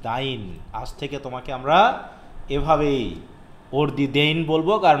it is thine, আজ থেকে তোমাকে আমরা এভাবেই ওর দি দেইন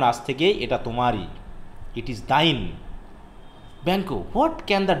বলবো, কারণ আজ থেকেই এটা তোমারই, it is thine. ব্যাঙ্কো, what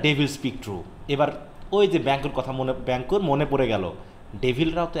can the devil speak true? এবার ওই যে ব্যাঙ্কুর মনে পড়ে গেল,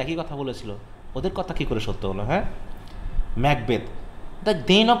 ডেভিলরাও তো একই কথা বলেছিল, ওদের কথা কী করে সত্য হলো? হ্যাঁ, Macbeth, the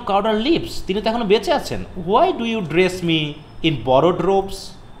then of কাউডার leaves, তিনি তো এখনো বেঁচে আছেন। Why do you dress me in borrowed রোবস?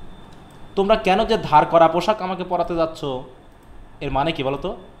 তোমরা কেন যে ধার করা পোশাক আমাকে পরাতে যাচ্ছ? এর মানে কি বলো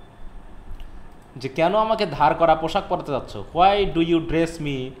তো, যে কেন আমাকে ধার করা পোশাক পরাতে যাচ্ছ? Why do you dress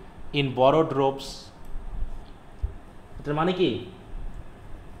me in borrowed রোবস, এটার মানে কি?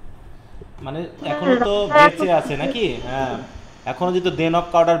 মানে এখনো তো বেঁচে আছে নাকি? হ্যাঁ, এখনো যেহেতু দেন অফ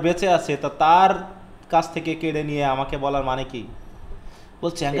কাউডার বেঁচে আছে, তা তার কাছ থেকে কেড়ে নিয়ে আমাকে বলার মানে কি?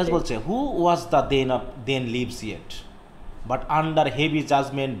 বলছে অ্যাঙ্গাস বলছে, হু was the then leaves yet, but under heavy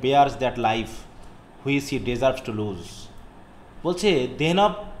judgement Beers that life which he deserves to lose. বলছে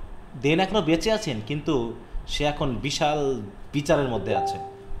দেন এখনও বেঁচে আছেন, কিন্তু সে এখন বিশাল বিচারের মধ্যে আছে,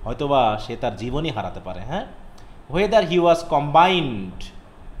 হয়তোবা সে তার জীবনই হারাতে পারে। হ্যাঁ, whether he was combined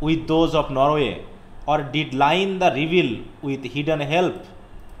with those of Norway or did line the reveal with hidden help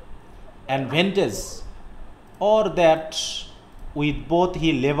and vantage, or that with both he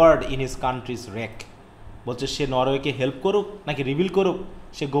labored in his country's wreck। বলছে সে নরওয়েকে হেল্প করুক নাকি রিভিল করুক,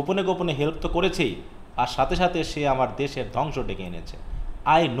 সে গোপনে গোপনে হেল্প তো করেছেই, আর সাথে সাথে সে আমার দেশের ধ্বংস ডেকে এনেছে।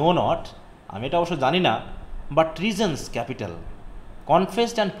 আই নো নট, আমি এটা অবশ্য জানি না, but reasons capital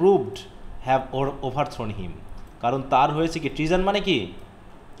confessed and proved have ওভারথ্রোন হিম। কারণ তার হয়েছে কি, ট্রিজন মানে কি?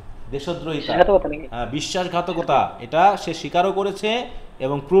 দেশদ্রোহিতা, বিশ্বাসঘাতকতা, এটা সে স্বীকারও করেছে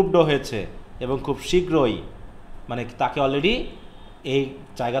এবং প্রুভডও হয়েছে, এবং খুব শীঘ্রই মানে তাকে অলরেডি এই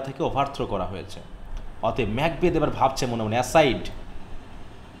জায়গা থেকে ওভারথ্রো করা হয়েছে। অতএব ম্যাকবেথ এবার ভাবছে মনে মনে, অ্যাসাইড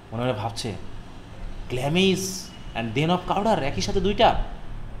মনে মনে ভাবছে, গ্ল্যামিস অ্যান্ড দেন অফ কাউডার একই সাথে দুইটা,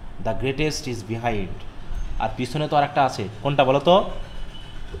 দ্য গ্রেটেস্ট ইজ বিহাইন্ড। আর পিছনে তো আর একটা আছে, কোনটা বলো তো?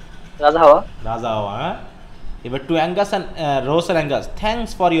 রাজা হওয়া। রাজা হওয়া। হ্যাঁ, এবার two Angus and rose and Angus,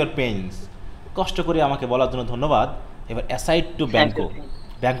 thanks for your pains, কষ্ট করে আমাকে বলার জন্য ধন্যবাদ। এবার অ্যাসাইড টু ব্যাঙ্কো,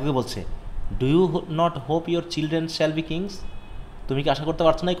 ব্যাঙ্কোকে বলছে, do you not hope your children shall be Kings? তুমি কি আশা করতে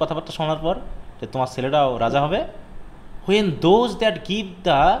পারছো না এই কথাবার্তা শোনার পর যে তোমার ছেলেরাও রাজা হবে? When those that give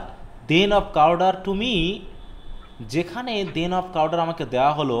the then of কাউডার to me, যেখানে দেন অফ কাউডার আমাকে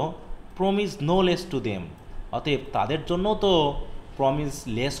দেওয়া হলো, promise no less to them, অতএব তাদের জন্যও তো প্রমিস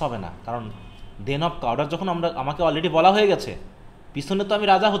লেস হবে না, কারণ দেন অফ কাউডার যখন আমাকে অলরেডি বলা হয়ে গেছে, পিছনে তো আমি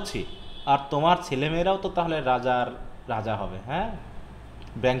রাজা হচ্ছি, আর তোমার ছেলেমেয়েরাও তো তাহলে রাজা হবে। হ্যাঁ,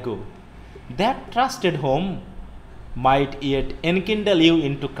 ব্যাঙ্কু, that trusted home mite yet এনকিন্ডেল you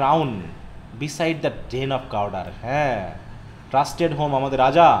into crown beside the Dan of কাউডার। হ্যাঁ, ট্রাস্টেড হোম, আমাদের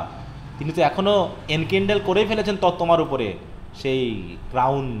রাজা, তিনি তো এখনও এনকিন্ডেল করেই ফেলেছেন তোমার উপরে সেই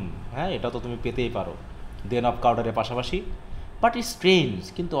ক্রাউন। হ্যাঁ, এটা তো তুমি পেতেই পারো দেন অফ কাউডারের পাশাপাশি। বাট ইট স্ট্রেঞ্জ,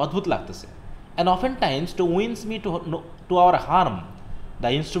 কিন্তু অদ্ভুত লাগতেছে। And often Times two wins me to our harm the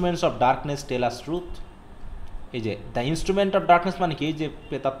instruments of darkness tell us truth. এই যে দ্য ইনস্ট্রুমেন্ট অফ ডার্কনেস মানে কি, এই যে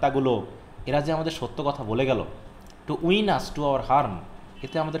প্রেতাত্মাগুলো, এরা যে আমাদের সত্য কথা বলে গেল, to win us to our harm,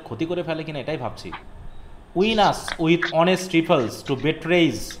 এতে আমাদের ক্ষতি করে ফেলে কিনা এটাই ভাবছি। Win us with honest ট্রিফলস two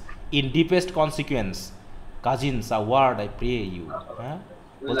বেট্রেজ in deepest consequence, cousins a word I pray you. হ্যাঁ,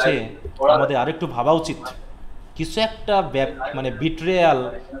 বলছে আমাদের আরেকটু ভাবা উচিত, কিছু একটা মানে বিট্রেয়াল,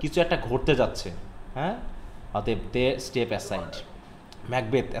 কিছু একটা ঘটতে যাচ্ছে। হ্যাঁ, অতএব দে step aside,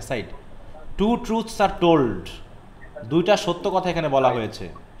 Macbeth aside. Two truths আর টোল্ড, দুইটা সত্য কথা এখানে বলা হয়েছে।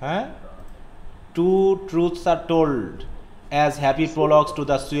 হ্যাঁ, two truths R told as happy প্রোলগস to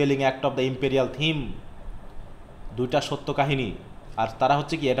the swelling act of the imperial theme. দুইটা সত্য কাহিনী, আর তারা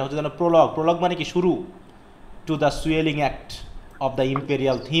হচ্ছে কি, এটা হচ্ছে যেন প্রোলগ মানে কি, শুরু, to the swelling act of the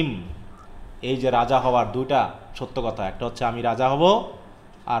imperial theme. এই যে রাজা হওয়ার দুইটা সত্য কথা, একটা হচ্ছে আমি রাজা হব,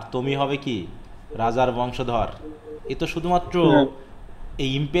 আর তুমি হবে কি, রাজার বংশধর। এ তো শুধুমাত্র এই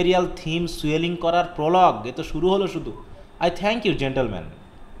ইম্পেরিয়াল থিম সুয়েলিং করার প্রলগ, এ তো শুরু হলো শুধু। আই থ্যাংক ইউ জেন্টলম্যান,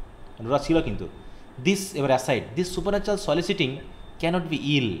 ওরা ছিল কিন্তু। দিস, এবার aside, this supernatural সলিসিটিং cannot B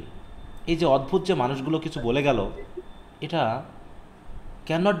ইল, এই যে অদ্ভুত যে মানুষগুলো কিছু বলে গেল, এটা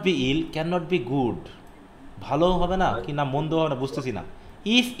cannot B ill, cannot be good, ভালো হবে না কি না মন্দ হবে না বুঝতেছি না।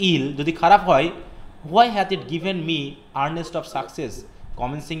 ইফ ইল, যদি খারাপ হয়, why hath it given me Ernst of success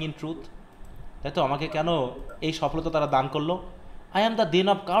commencing in truth, তাই তো আমাকে কেন এই সফলতা তারা দান করলো? I am the then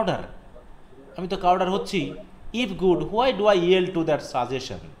of কাউডার, আমি তো কাউডার হচ্ছি। If good, why do I Yale to that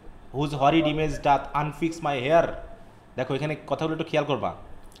suggestion whose হরিড image does আনফিক্স my hair. দেখো এখানে কথাগুলো একটু খেয়াল করবা,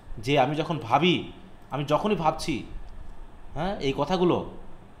 যে আমি যখন ভাবি, আমি যখনই ভাবছি, হ্যাঁ, এই কথাগুলো,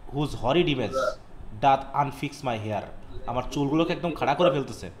 whose হরিড image does আনফিক্স my hair, আমার চুলগুলোকে একদম খাড়া করে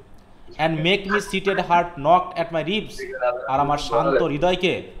ফেলতেছে। And make me seated heart knocked at my ribs, আর আমার শান্ত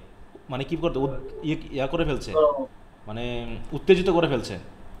হৃদয়কে মানে কী করতে ইয়া করে ফেলছে, মানে উত্তেজিত করে ফেলছে।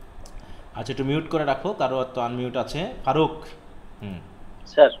 আচ্ছা একটু মিউট করে রাখো, কারো তো আনমিউট আছে। ফারুক,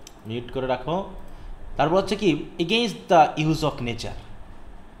 স্যার মিউট করে রাখো। তারপর হচ্ছে কি, against the use of nature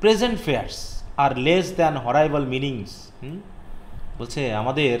present fairs R less than হরাইবল meanings. বলছে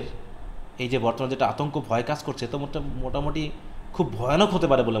আমাদের এই যে বর্তমানে যেটা আতঙ্ক ভয় কাজ করছে, তো মোটামুটি খুব ভয়ানক হতে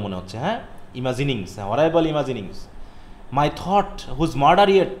পারে বলে মনে হচ্ছে। হ্যাঁ, ইমাজিনিংস, হরাইবল ইমাজিনিংস। মাই thought whose murder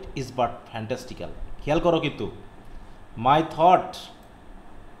yet is but ফ্যান্টাস্টিক্যাল। খেয়াল করো কিন্তু, মাই thought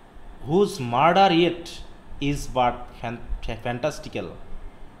whose murder yet is but ফ্যান্টাস্টিক্যাল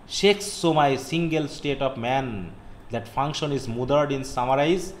shakes so my single state of man that function is mothered in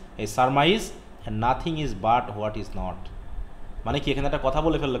a surmise and nothing is but what is not। মানে কি, এখানে একটা কথা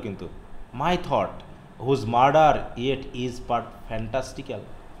বলে ফেললো কিন্তু, মাই thought whose murder yet is but ফ্যান্টাস্টিক্যাল।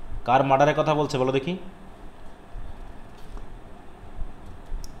 কার মার্ডারের কথা বলছে বলো দেখি?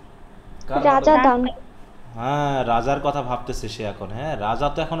 রাজা দান। হ্যাঁ, রাজার কথা ভাবতেছে সে এখন। হ্যাঁ, রাজা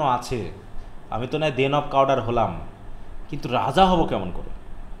তো এখনো আছে, আমি তো নয় দেন অফ কাউডার হলাম, কিন্তু রাজা হব কেমন করে?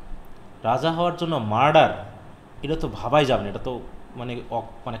 রাজা হওয়ার জন্য মার্ডার, এটা তো ভাবাই যাবে না, এটা তো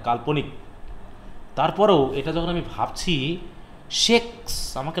মানে কাল্পনিক। তারপরেও এটা যখন আমি ভাবছি, শেক্স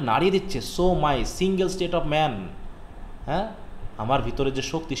আমাকে নাড়িয়ে দিচ্ছে, so my single state of man, হ্যাঁ, আমার ভিতরে যে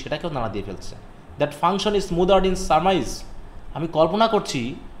শক্তি সেটাকেও নাড়া দিয়ে ফেলছে। That function is স্মুদার্ড in surmise, আমি কল্পনা করছি,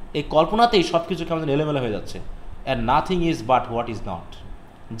 এই কল্পনাতেই সব কিছু কেমন এলোমেলো হয়ে যাচ্ছে। And nothing is but what is not,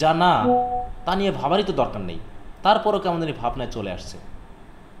 যা না তা নিয়ে ভাবারই তো দরকার নেই, তারপরও কেমন জানি ভাবনায় চলে আসছে।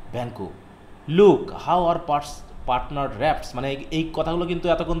 ব্যাঙ্কু, look how are partner reps, মানে এই কথাগুলো কিন্তু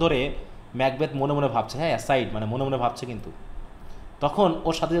এতক্ষণ ধরে ম্যাকবেথ মনে মনে ভাবছে। হ্যাঁ, অ্যাসাইড মানে মনে মনে ভাবছে, কিন্তু তখন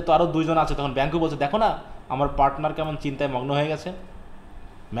ওর সাথে যেহেতু আরও দুইজন আছে, তখন ব্যাঙ্কু বলছে দেখো না আমার পার্টনার কেমন চিন্তায় মগ্ন হয়ে গেছে।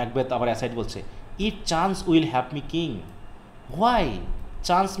 ম্যাকবেথ আবার অ্যাসাইড বলছে, if chance will have me king, why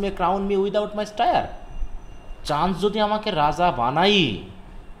chance May crown me without my stir. Chance যদি আমাকে রাজা বানাই,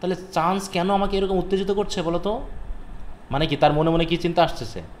 তাহলে চান্স কেন আমাকে এরকম উত্তেজিত করছে বলো তো? মানে কি, তার মনে মনে কি চিন্তা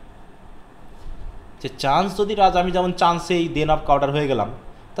আসতেছে যে চান্স যদি রাজা, আমি যেমন চান্সেই দেন অফ কাউডার হয়ে গেলাম,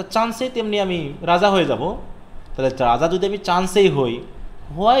 তা চান্সেই তেমনি আমি রাজা হয়ে যাব। তাহলে রাজা যদি আমি চান্সেই হই,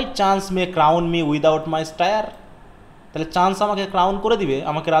 why chance May crown me without my stir, তাহলে চান্স আমাকে ক্রাউন করে দিবে,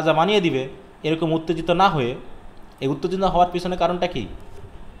 আমাকে রাজা বানিয়ে দিবে এরকম উত্তেজিত না হয়ে। এই উত্তেজিত হওয়ার পিছনে কারণটা কি?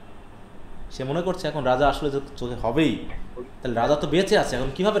 সে মনে করছে এখন রাজা আসলে যদি হবেই, তাহলে রাজা তো বেঁচে আছে, এখন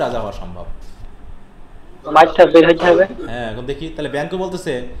কিভাবে রাজা হওয়া সম্ভব? হ্যাঁ, এখন দেখি তাহলে ব্যাঙ্কও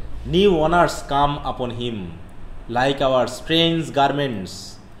বলতেছে, নিউ অনার্স কাম আপন him like our strange garments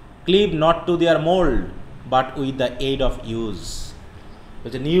ক্লিভ not to their mould but with the aid of use.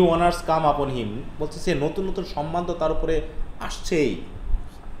 বলছে নিউ অনার্স কাম আপন হিম, বলছে সে নতুন নতুন সম্মান তো তার উপরে আসছেই।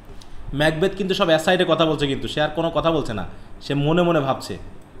 ম্যাকবেথ কিন্তু সব অ্যাসাইডে কথা বলছে, কিন্তু সে আর কোনো কথা বলছে না, সে মনে মনে ভাবছে।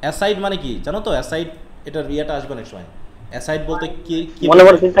 অ্যাসাইড মানে কি জানো তো? অ্যাসাইড, এটার ইয়েটা আসবে অনেক সময়। অ্যাসাইড বলতে কি মনে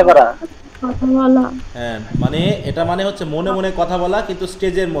মনে চিন্তা করা, হ্যাঁ, মানে এটা মানে হচ্ছে মনে মনে কথা বলা, কিন্তু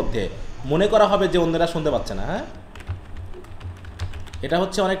স্টেজের মধ্যে মনে করা হবে যে অন্যরা শুনতে পাচ্ছে না। হ্যাঁ, এটা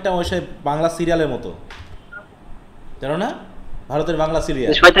হচ্ছে অনেকটা ওই বাংলা সিরিয়ালের মতো, জানো না, ভারতের বাংলা সিরিয়াল।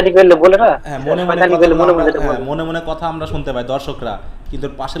 হ্যাঁ, মনে মনে কথা আমরা শুনতে পাই দর্শকরা, কিন্তু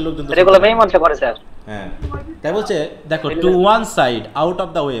পাশের লোকজন তো হ্যাঁ। তাই বলছে দেখো, two one side out of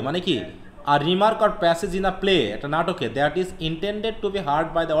the way, মানে কি, আর remark or passage in a play, একটা নাটকে, that is intended to B hard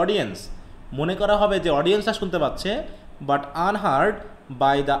by the audience, মনে করা হবে যে অডিয়েন্সরা শুনতে পাচ্ছে, but unheard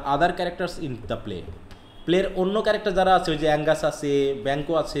by the other characters in the play. প্লের অন্য ক্যারেক্টার যারা আছে, ওই যে অ্যাঙ্গাস আছে,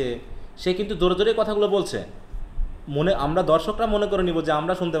 ব্যাঙ্কো আছে, সে কিন্তু জোরে জোরে কথাগুলো বলছে, আমরা দর্শকরা মনে করে নিব যে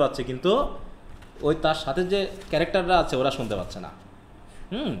আমরা শুনতে পাচ্ছি, কিন্তু ওই তার সাথে যে ক্যারেক্টাররা আছে ওরা শুনতে পাচ্ছে না।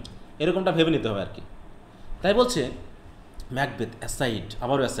 এরকমটা ভেবে নিতে হবে আর কি। তাই বলছে ম্যাকবেথ অ্যাসাইড,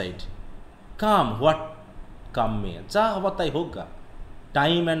 আবারও অ্যাসাইড, কাম হোয়াট কাম মে, যা হবার তাই হোক গা,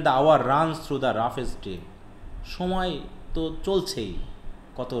 time and the our runs through the রাফেস্ট day, সময় তো চলছেই,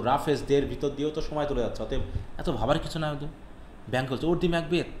 কত রাফেস্ট ডের ভিতর দিয়েও তো সময় চলে যাচ্ছে, অতএব এত ভাবার কিছু না। একদম ব্যাঙ্ক বলছে, ওর দি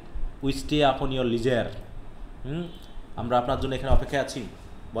ম্যাকবেথ উই স্টে আপন ইয়োর লিজার, আমরা আপনার জন্য এখানে অপেক্ষায় আছি,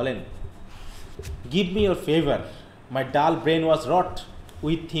 বলেন। গিভ মি ইয়োর ফেভার, মাই ডাল brain was rod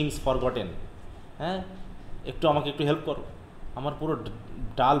with things forgotten. হ্যাঁ, একটু আমাকে একটু হেল্প করো, আমার পুরো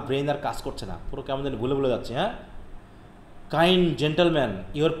ডাল ব্রেন আর কাজ করছে না, পুরো কেমন যেন ভুলে ভুলে যাচ্ছে। হ্যাঁ, kind gentleman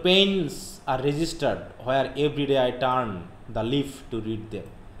your pains R registered where every day I turn the leaf to read them,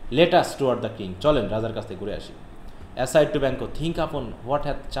 let us toward the king, চলেন রাজার কাছ থেকে ঘুরে আসি। অ্যাসাইড টু ব্যাঙ্কো, থিঙ্ক আপন হোয়াট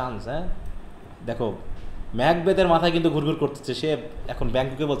হ্যাথ চান্স। হ্যাঁ, দেখো ম্যাকবেথের মাথায় কিন্তু ঘুরঘুর করতেছে, সে এখন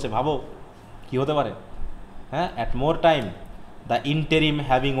ব্যাঙ্ককে বলছে ভাবো কি হতে পারে। হ্যাঁ, at more time the interim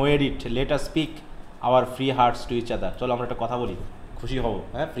having ওয়েড it, let us speak hour free hertz two each other. চলো আমরা একটা কথা বলি, খুশি হব,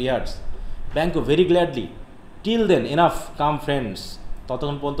 হ্যাঁ, free hertz. ব্যাঙ্কো very gladly, till than enough, কাম ফ্রেন্ডস।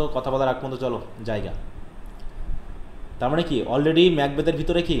 ততক্ষণ পর্যন্ত কথা বলার আগ পর্যন্ত চলো জায়গা। তার মানে কি অলরেডি ম্যাকবেথের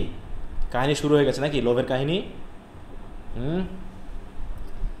ভিতরে কি কাহিনী শুরু হয়ে গেছে নাকি, লোভের কাহিনী?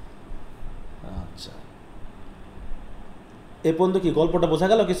 আচ্ছা, এ পর্যন্ত কি গল্পটা বোঝা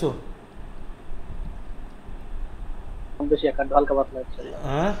গেল কিছু? বেশি একটা হালকা পাতলা হচ্ছে।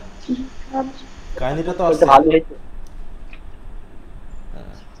 হ্যাঁ, কাহিনীটা তো ওইটা আছে। ভালো হয়েছে।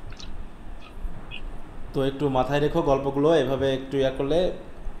 তো একটু মাথায় রেখো গল্পগুলো, এভাবে একটু ইয়া করলে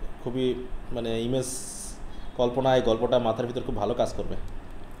খুবই মানে ইমেজ কল্পনায় গল্পটা মাথার ভিতর খুব ভালো কাজ করবে।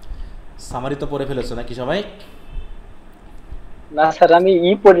 সামারি তো পড়ে ফেলেছো নাকি সবাই? না স্যার, আমি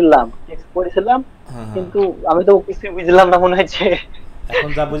পড়লাম, টেক্সট পড়েছিলাম, হ্যাঁ হ্যাঁ, কিন্তু আমি তো কিছু বুঝলাম না মনে হচ্ছে। এখন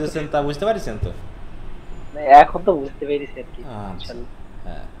যা বুঝেছেন তা বুঝতে পারছেন তো? মানে এখন তো বুঝতে পেরেছি আর কি, আচ্ছা, ইনশাআল্লাহ।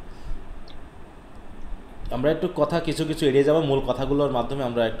 হ্যাঁ, আমরা একটু কথা কিছু কিছু এড়িয়ে যাব, মূল কথাগুলোর মাধ্যমে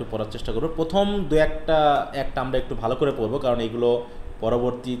আমরা একটু পড়ার চেষ্টা করব। প্রথম দু একটা আমরা একটু ভালো করে পড়বো, কারণ এইগুলো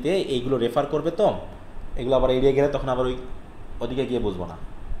পরবর্তীতে এইগুলো রেফার করবে, তো এগুলো আবার এড়িয়ে গেলে তখন আবার ওদিকে গিয়ে বুঝবো না।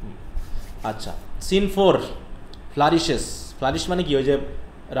 আচ্ছা, সিন 4, ফ্লারিশেস। ফ্লারিশ মানে কি, ওই যে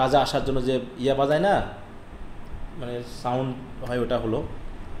রাজা আসার জন্য যে ইয়া বাজায় না, মানে সাউন্ড হয়, ওটা হলো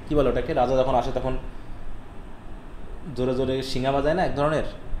কী বলে ওটাকে, রাজা যখন আসে তখন জোরে জোরে শিঙা বাজায় না, এক ধরনের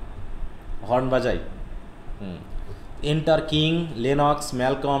হর্ন বাজায়। Enter king, Lennox,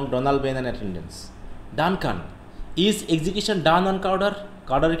 Malcolm, Donald Ben and attendance. Duncan, is execution done on কাউডার?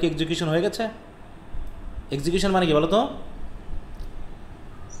 কাউডারের কি এক্সিকিউশন হয়ে গেছে? এক্সিকিউশন মানে কি বলো তো?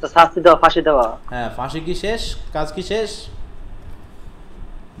 শাস্তি দেওয়া, ফাঁসি দেওয়া। হ্যাঁ, ফাঁসি কি শেষ, কাজ কি শেষ?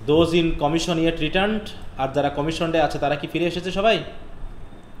 Those in commission yet returned, আর যারা কমিশনডে আছে তারা কি ফিরে এসেছে সবাই?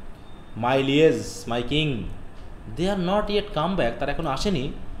 মাই লিয়েজ, মাই king, they are not yet come back, তারা এখনো আসেনি।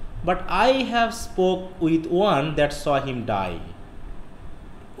 But I have spoke with one that saw him die.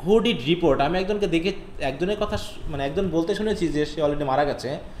 Who did report, আমি একজনকে দেখে, একজনের কথা মানে একজন বলতে শুনেছি যে সে অলরেডি মারা গেছে।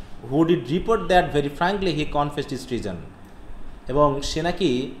 Who did report that very frankly he confessed his treason, এবং সে নাকি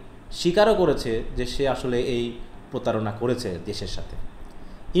স্বীকারও করেছে যে সে আসলে এই প্রতারণা করেছে দেশের সাথে।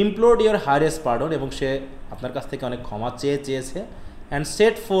 ইমপ্লোর্ড ইয়োর হাইয়েস্ট পার্ডন, এবং সে আপনার কাছ থেকে অনেক ক্ষমা চেয়েছে। And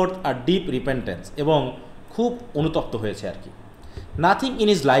set fourth a deep repentance, এবং খুব অনুতপ্ত হয়েছে আর কি। Nothing in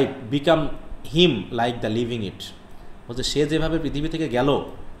is life become him like the living ইট, বলছে সে যেভাবে পৃথিবী থেকে গেল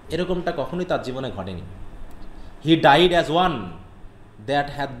এরকমটা কখনোই তার জীবনে ঘটেনি। He died as one that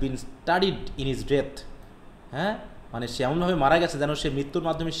had been studied in is death. হ্যাঁ, মানে সে এমনভাবে মারা গেছে যেন সে মৃত্যুর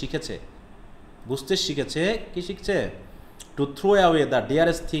মাধ্যমে শিখেছে, বুঝতে শিখেছে। কি শিখছে? Two throw away the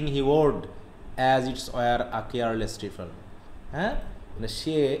dearest thing he word as it's were a careless ট্রিফল। হ্যাঁ, মানে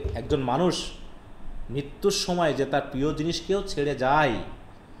সে একজন মানুষ মৃত্যুর সময় যে তার প্রিয় জিনিসকেও ছেড়ে যায়,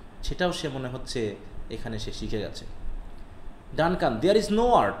 সেটাও সে মনে হচ্ছে এখানে সে শিখে গেছে। Duncan, there is no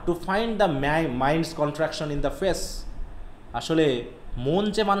art to find the minds contraction in the face. আসলে মন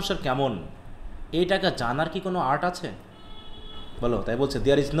যে মানুষের কেমন, এইটাকে জানার কি কোনো আর্ট আছে বলো? তাই বলছে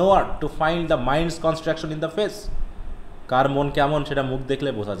there is no art to find the minds construction in the face. কার মন কেমন সেটা মুখ দেখলে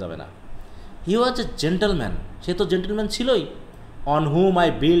বোঝা যাবে না। হি ওয়াজ এ জেন্টলম্যান, সে তো জেন্টলম্যান ছিলই। On hmm I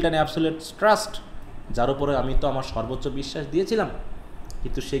build an absolute trust, যার উপরে আমি তো আমার সর্বোচ্চ বিশ্বাস দিয়েছিলাম,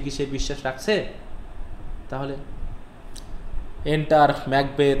 কিন্তু সে কি সে বিশ্বাস রাখছে? তাহলে enter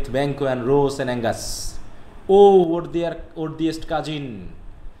Macbeth, ব্যাঙ্কো and rose and Angus. O ওর্ডিয়েস্ট cousin,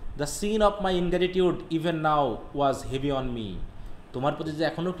 the scene of my ইনগ্র্যাটিটিউড even now was heavy on me. তোমার প্রতি যে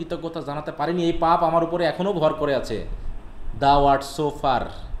এখনও কৃতজ্ঞতা জানাতে পারিনি, এই পাপ আমার উপরে এখনও ভর করে আছে। Thou art so far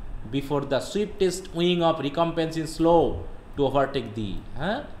before the swiftest wing of recompense is slow to overtake thee.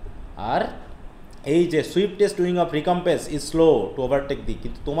 হ্যাঁ, আর এই যে সুইফটেস্ট wing of রিকম্পেন্স is slow two overtake দি,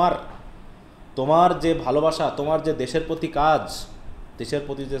 কিন্তু তোমার যে ভালোবাসা, তোমার যে দেশের প্রতি কাজ, দেশের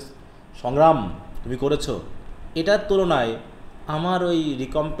প্রতি যে সংগ্রাম তুমি করেছো, এটার তুলনায় আমার ওই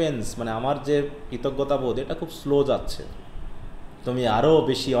রিকম্পেন্স মানে আমার যে কৃতজ্ঞতাবোধ, এটা খুব স্লো যাচ্ছে। তুমি আরও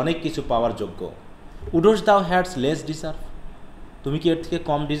বেশি অনেক কিছু পাওয়ার যোগ্য। উডোস দাও হ্যাডস লেস ডিজার্ভ, তুমি কি এর থেকে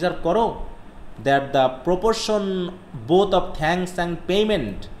কম ডিজার্ভ করো? That the proportion both of thanks and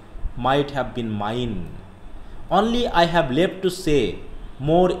payment might have been mine. Only I have left to say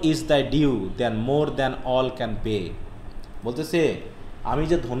more is the due than more than all can pay. বলতেছে আমি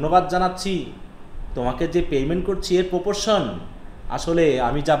যে ধন্যবাদ জানাচ্ছি, তোমাকে যে পেমেন্ট করছি, এর প্রপোর্শন আসলে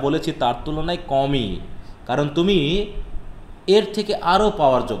আমি যা বলেছি তার তুলনায় কমই, কারণ তুমি এর থেকে আরও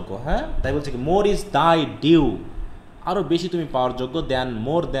পাওয়ার যোগ্য। হ্যাঁ, তাই বলছে কি মোর ইজ দাই ডিউ, আরও বেশি তুমি পাওয়ার যোগ্য। Than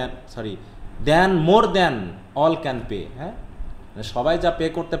more than all can pay. হ্যাঁ, সবাই যা পে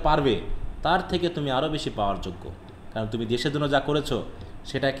করতে পারবে তার থেকে তুমি আরও বেশি পাওয়ার যোগ্য। কারণ তুমি দেশের জন্য যা করেছো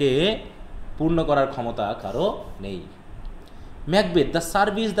সেটাকে পূর্ণ করার ক্ষমতা কারো নেই। Macbeth, the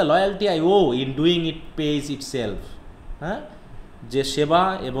service the loyalty I O in doing it page it self. হ্যাঁ, যে সেবা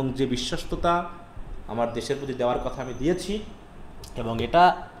এবং যে বিশ্বস্ততা আমার দেশের প্রতি দেওয়ার কথা আমি দিয়েছি এবং এটা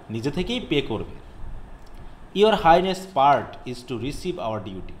নিজে থেকেই পে করবে। Your highness part is to receive our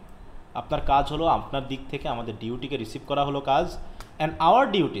duty. আপনার কাজ হলো আপনার দিক থেকে আমাদের ডিউটিকে রিসিভ করা হলো কাজ। অ্যান্ড আওয়ার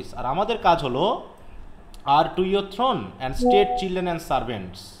ডিউটিস, আর আমাদের কাজ হলো আর to your thrown and state children and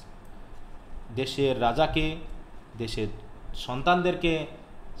servants. দেশের রাজাকে, দেশের সন্তানদেরকে,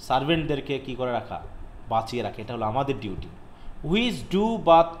 সার্ভেন্টদেরকে কী করে রাখা, বাঁচিয়ে রাখা, এটা হলো আমাদের duty. Which do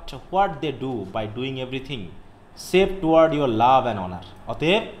but what they do by doing everything save toward your love and honour.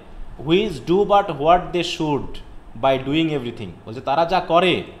 অতএব which do but what they should buy doing everything, বলছে তারা যা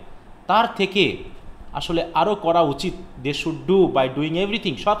করে তার থেকে আসলে আরও করা উচিত। They should do by doing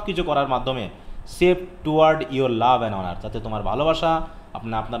everything, সব কিছু করার মাধ্যমে save toward your love and honour, যাতে তোমার ভালোবাসা,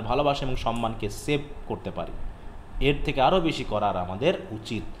 আপনার ভালোবাসা এবং সম্মানকে সেভ করতে পারি। এর থেকে আরও বেশি করার আমাদের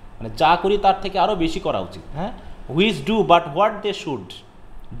উচিত, মানে যা করি তার থেকে আরও বেশি করা উচিত। হ্যাঁ, which do but what they should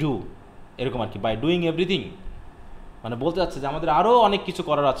do, এরকম আর কি, বাই ডুইং এভরিথিং, মানে বলতে চাচ্ছে যে আমাদের আরও অনেক কিছু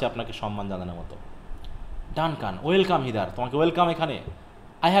করার আছে আপনাকে সম্মান জানানোর মতো। ডানকান, ওয়েলকাম হিদার, তোমাকে ওয়েলকাম এখানে।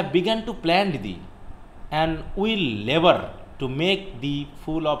 I have began to plan the and will labour to make the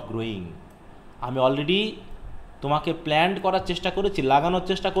full of growing. আমি অলরেডি তোমাকে প্ল্যান করার চেষ্টা করেছি, লাগানোর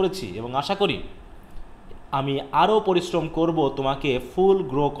চেষ্টা করেছি এবং আশা করি আমি আরও পরিশ্রম করব তোমাকে ফুল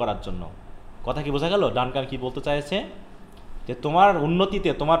গ্রো করার জন্য। কথা কি বোঝা গেল? ডানকান কি বলতে চাইছে? যে তোমার উন্নতিতে,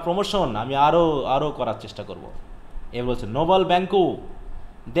 তোমার প্রমোশন আমি আরও করার চেষ্টা করব। এ বলছে Nobel ব্যাঙ্কু,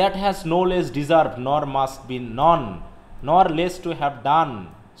 that has no less deserve নর মাস্ট বি নন নর less to have done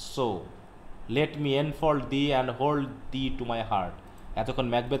so let me এনফোল্ড the and hold the to my heart. এতক্ষণ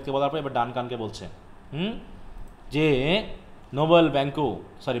ম্যাকবেথকে বলার পর এবার ডানকানকে বলছে যে নোবেল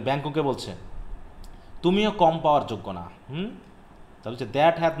ব্যাঙ্কুকে বলছে তুমিও কম পাওয়ার যোগ্য না। তাহলে হচ্ছে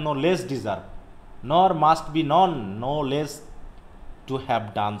that have no less deserve নর must be non no less to have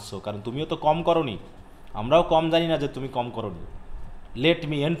done so, কারণ তুমিও তো কম করনি, আমরাও কম জানি না যে তুমি কম করনি। লেট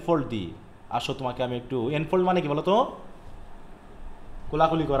মি এনফোল্ড দি, আসো তোমাকে আমি একটু, এনফোল্ড মানে কি বলো তো?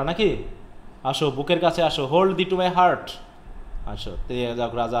 কোলাকুলি করা নাকি? আসো বুকের কাছে আসো, hold the to my heart, আসো।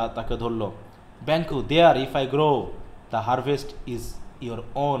 যাক, রাজা তাকে ধরলো। ব্যাঙ্কু, দেয়ার if I grow the harvest is your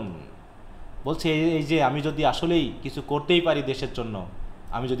own. বলছে এই যে আমি যদি আসলেই কিছু করতেই পারি দেশের জন্য,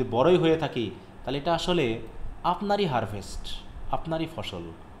 আমি যদি বড়ই হয়ে থাকি, তাহলে এটা আসলে আপনারই হারভেস্ট, আপনারই ফসল।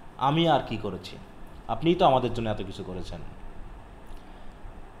 আমি আর কি করেছি? আপনিই তো আমাদের জন্য এত কিছু করেছেন।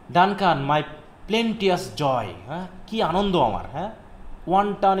 ডানকান, মাই প্লেন্টিয়াস জয়, হ্যাঁ, কি আনন্দ আমার। হ্যাঁ, one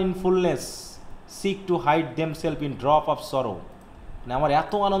turn in fullness seek to hide themself in drop of sorrow, মানে আমার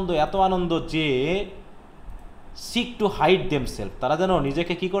এত আনন্দ যে সিক টু হাইড দেমসেলফ, তারা যেন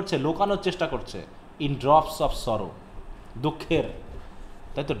নিজেকে কি করছে, লুকানোর চেষ্টা করছে। ইন ড্রপস অফ সরো, দুঃখের,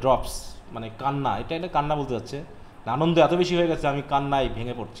 তাই তো, ড্রপস মানে কান্না, এটা কান্না বলতে যাচ্ছে, আনন্দ এত বেশি হয়ে গেছে আমি কান্নায়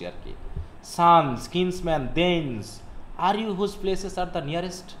ভেঙে পড়ছি আর কি। Sans, কিন্সম্যান, দেনস, are you whose places are the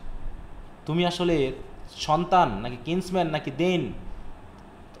nearest, তুমি আসলে সন্তান নাকি কিন্সম্যান নাকি দেন,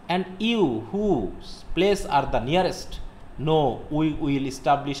 and you whose place are the nearest, no we will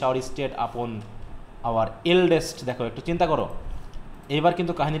establish our state আপন আওয়ার এল্ডেস্ট। দেখো একটু চিন্তা করো, এবার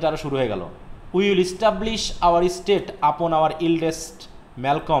কিন্তু কাহিনীটা আরও শুরু হয়ে গেল। We will establish our state আপন hour eldest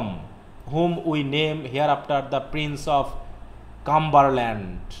Malcolm hmm we name hair after the Prince of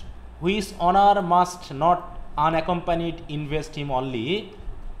Cumberland, which honour must not আনঅ্যাকম্পানিড invest him only,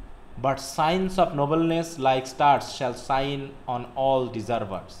 but signs of nobleness like stars shall shine on all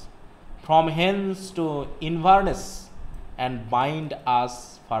deservers. From hence to Inverness and bind us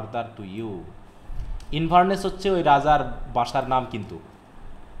further to you. Inverness হচ্ছে ওই রাজার বাসার নাম কিন্তু,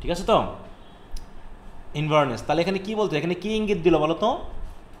 ঠিক আছে তো? ইনভার্নেস, তাহলে এখানে কি বলতো, এখানে কি ইঙ্গিত দিল বলো তো?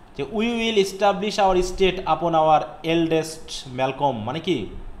 যে we will establish our state আপন আওয়ার এল্ডেস্ট ম্যালকম, মানে কি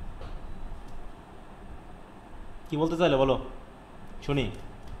বলতে চাইলে বলো শুনি?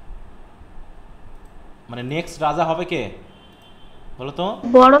 মানে নেক্সট রাজা হবে কে বলো তো?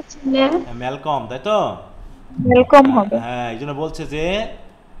 বড় ছেলে ম্যালকম, তাই তো? ওয়েলকাম হবে। হ্যাঁ, এই জন্য বলছে যে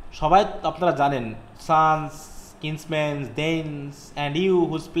সবাই আপনারা জানেন, Sans, কিন্সম্যান, দেনস and you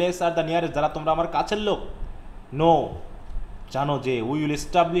whose place are the nearest, যারা তোমরা আমার কাছের লোক, নো, জানো যে we will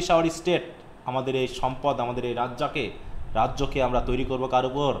establish our state, আমাদের এই সম্পদ, আমাদের এই রাজ্যকে আমরা তৈরি করবো কার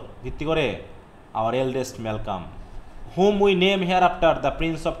উপর ভিত্তি করে? Hour eldest Malcolm hmm we name hair after the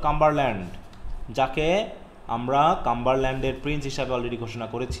Prince of Cumberland, যাকে আমরা কাম্বারল্যান্ডের প্রিন্স হিসাবে অলরেডি ঘোষণা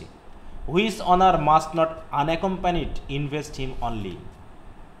করেছি। Which honour must not আনঅ্যাকম্পানিড invest him only,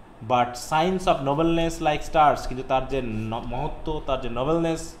 but signs of নোবেলনেস like stars, কিন্তু তার যে মহত্ব, তার যে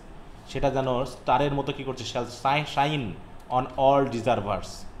নোবেলনেস, সেটা যেন স্টারের মতো কী করছে, শ্যাল শাইন অন অল ডিজার্ভার্স,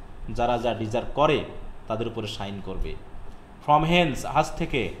 যারা যা ডিজার্ভ করে তাদের উপরে শাইন করবে। ফ্রম হেন্স, আজ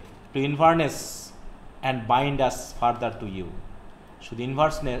থেকে, two ইনভার্নেস and bind us further to you, শুধু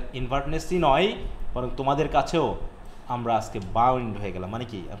ইনভার্টনেসই নয়, বরং তোমাদের কাছেও আমরা আজকে বাউন্ড হয়ে গেলাম, মানে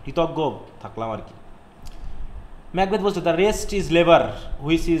কি কৃতজ্ঞ থাকলাম আর কি। ম্যাকবেথ বলছে, the rest is labour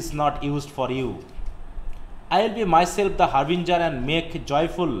which is not used for you, I will be myself the harbinger and make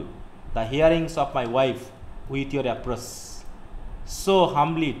joyful the হিয়ারিংস of my wife with your approach, so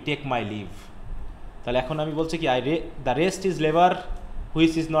হামলি take my leave. তাহলে এখন আমি বলছি কি, the rest is labour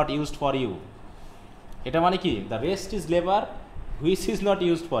which is not used for you, এটা মানে কি, the rest is labour which is not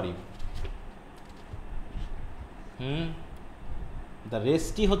used for you. The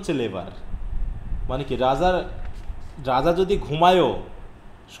রেস্টই হচ্ছে labour, মানে কি রাজা যদি ঘুমায়ও,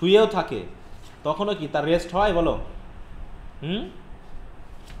 শুয়েও থাকে, তখনও কি তার রেস্ট হয় বলো?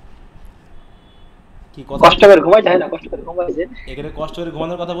 কি কথা, কষ্ট করে ঘুমাই যায় না, কষ্ট করে ঘুমাই যে, এখানে কষ্ট করে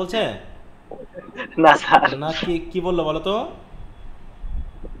ঘুমানোর কথা বলছে না স্যার, না? কি বললো বলো তো?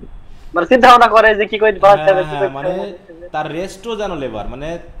 মানে চিন্তা ভাবনা করে যে কি করে বাঁচতে হবে, কি করে মানে তার রেস্টও যেন লেবার, মানে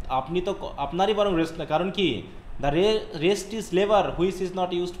আপনি তো আপনারই বরং রেস্ট না, কারণ কি, the rest is labour which is not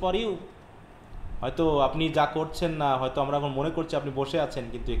used for you. হয়তো আপনি যা করছেন না, হয়তো আমরা এখন মনে করছি আপনি বসে আছেন,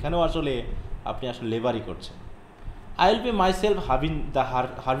 কিন্তু এখানেও আসলে আপনি আসলে লেবারই করছেন। I will be my self the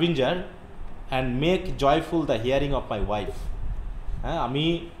harbinger and make joyful the hearing of my wife, হ্যাঁ, আমি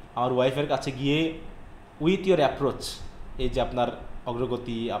আমার ওয়াইফের কাছে গিয়ে উইথ ইউর অ্যাপ্রোচ, এই যে আপনার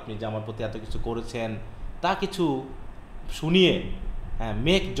অগ্রগতি, আপনি যে আমার প্রতি এত কিছু করেছেন, তা কিছু শুনিয়ে, হ্যাঁ,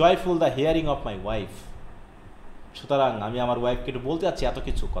 make joyful the hearing of my wife, সুতরাং আমি আমার ওয়াইফকে একটু বলতে চাচ্ছি এত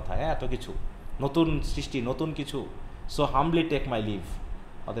কিছু কথা, হ্যাঁ, এত কিছু নতুন সৃষ্টি, নতুন কিছু, সো হামলি টেক মাই লিভ,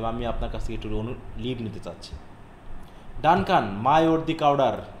 অতএব আমি আপনার কাছ থেকে একটু লিভ নিতে চাচ্ছি। ডানকান, মাই ওর দি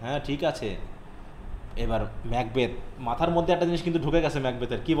কাউডার, হ্যাঁ ঠিক আছে। এবার ম্যাকবেথ, মাথার মধ্যে একটা জিনিস কিন্তু ঢুকে গেছে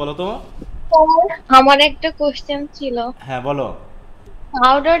ম্যাকবেথের, কি বলো তো? আমার একটা কোশ্চেন ছিল, হ্যাঁ বলো।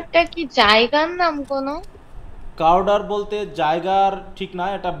 পাউডারটা কি জায়গার নাম কোনো? কাউডার বলতে জায়গার ঠিক না,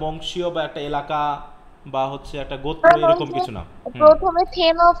 এটা বংশীয় বা একটা এলাকা বা হচ্ছে একটা গোত্র, এরকম কিছু না। প্রথমে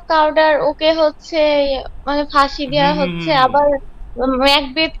থেন অফ কাউডার ওকে হচ্ছে মানে ফাঁসি দেওয়া হচ্ছে, আবার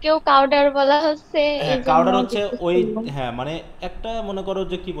ম্যাকবেথ কেও কাউডার বলা হচ্ছে, হ্যাঁ, এই জন্য কাউডার হচ্ছে ওই, জিজ্ঞেস হ্যাঁ মানে একটা মনে করো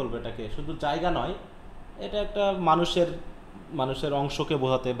যে কি বলবো, এটাকে শুধু জায়গা নয়, এটা একটা মানুষের অংশকে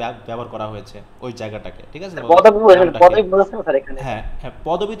বোঝাতে ব্যবহার করা হয়েছে ওই জায়গাটাকে, ঠিক আছে? পদবি পদবি বোঝাচ্ছে না স্যার এখানে? হ্যাঁ হ্যাঁ,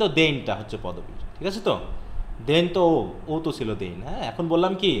 পদবি তো দেইনটা হচ্ছে পদবি, ঠিক আছে তো, দেন তো ও তো ছিল দেইন। হ্যাঁ, এখন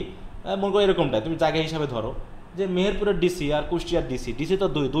বললাম কি, মনে করো এরকমটাই তুমি জায়গা হিসাবে ধরো যে মেহেরপুরের ডিসি আর কুষ্টিয়ার ডিসি তো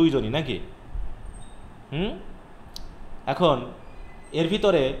দুইজনই নাকি। এখন এর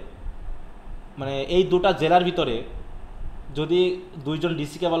ভিতরে মানে এই দুটা জেলার ভিতরে যদি দুইজন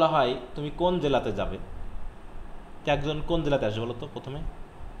ডিসিকে বলা হয় তুমি কোন জেলাতে যাবে, একজন কোন জেলাতে আসবে বলো তো প্রথমে?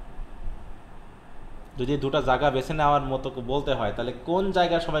 যদি দুটা জায়গা বেছে নেওয়ার মতো বলতে হয়, তাহলে কোন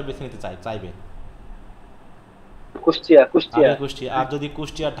জায়গা সবাই বেছে নিতে চাইবে? কুষ্টিয়া। কুষ্টিয়া। আর যদি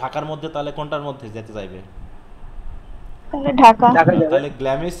কুষ্টিয়া ঢাকার মধ্যে, তাহলে কোনটার মধ্যে যেতে চাইবে? তাহলে ঢাকা। তাহলে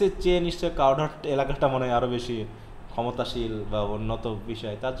গ্ল্যামিসের চেয়ে নিশ্চয় কাউডার এলাকাটা মনে হয় আরো বেশি ক্ষমতাশীল বা উন্নত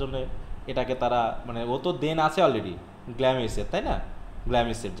বিষয়, তার জন্য এটাকে তারা মানে ও তো দেন আছে অলরেডি গ্ল্যামিসের, তাই না,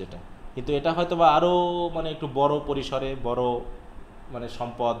 গ্ল্যামিসের যেটা, কিন্তু এটা হয়তো বা আরও মানে একটু বড় পরিসরে, বড় মানে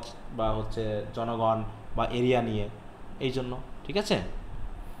সম্পদ বা হচ্ছে জনগণ বা এরিয়া নিয়ে, এই জন্য, ঠিক আছে।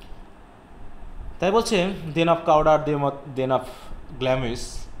 তাই বলছে দেন অফ কাউডার, দেন অফ গ্ল্যামিস।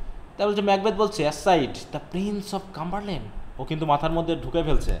 তাই বলছে ম্যাকবেথ বলছে aside the Prince of Cumberland, ও কিন্তু মাথার মধ্যে ঢুকে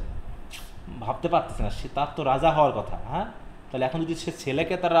ফেলছে, ভাবতে পারতেছে না, সে তার তো রাজা হওয়ার কথা, হ্যাঁ, তাহলে এখন যদি সে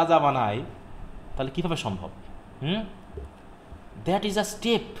ছেলেকে তার রাজা বানায় তাহলে কীভাবে সম্ভব? That is a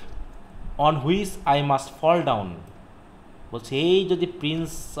step on which I must fall down. বলছে এই যদি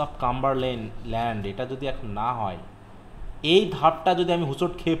প্রিন্স অফ কাম্বারল্যান্ড এটা যদি এখন না হয়, এই ধাপটা যদি আমি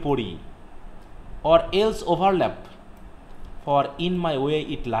হুঁচট খেয়ে পড়ি, or else overlap, for in my way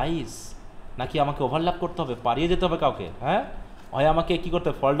it lies, নাকি আমাকে ওভারল্যাপ করতে হবে, পারিয়ে যেতে হবে কাউকে, হ্যাঁ, হয় আমাকে কী করতে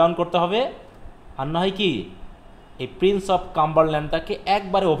হবে, ফল ডাউন করতে হবে, আর না হয় কি এই প্রিন্স অফ কাম্বারল্যান্ডটাকে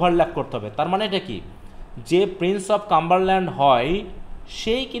একবারে ওভারল্যাপ করতে হবে। তার মানে এটা কি, যে প্রিন্স অফ কাম্বারল্যান্ড হয়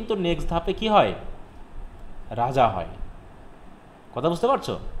সেই কিন্তু নেক্সট ধাপে কি হয়, রাজা হয়। কথা বুঝতে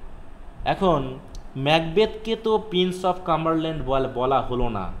পারছো? এখন ম্যাকবেথকে তো প্রিন্স অফ কাম্বারল্যান্ড বলা হলো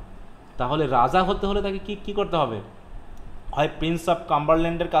না, তাহলে রাজা হতে হলে তাকে কি করতে হবে, হয় প্রিন্স অফ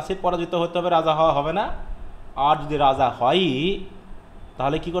কাম্বারল্যান্ডের কাছে পরাজিত হতে হবে, রাজা হওয়া হবে না, আর যদি রাজা হয়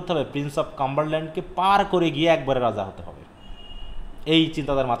তাহলে কি করতে হবে, প্রিন্স অফ কাম্বারল্যান্ডকে পার করে গিয়ে একবারে রাজা হতে হবে। এই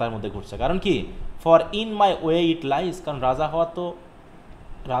চিন্তা তার মাথার মধ্যে ঘুরছে। কারণ কি, for in my way it lines, কারণ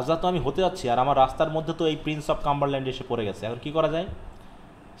রাজা তো আমি হতে যাচ্ছি, আর আমার রাস্তার মধ্যে তো এই প্রিন্স অফ কাম্বারল্যান্ড এসে পড়ে গেছে। এখন কী করা যায়?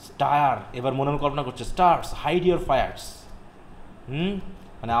 স্টার এবার মনে মনে কল্পনা করছে, স্টার্স হাইড ইউর ফায়ার্স।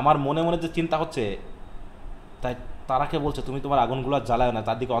 মানে আমার মনে মনে যে চিন্তা হচ্ছে, তাই তারাকে বলছে তুমি তোমার আগুনগুলো জ্বালায় না,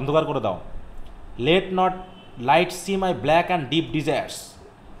 তার দিকে অন্ধকার করে দাও। Let not light C my black and deep desires,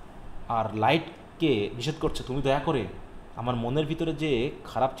 আর লাইটকে নিষেধ করছে তুমি দয়া করে আমার মনের ভিতরে যে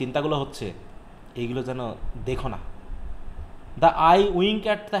খারাপ চিন্তাগুলো হচ্ছে এইগুলো যেন দেখো না। The I Wynk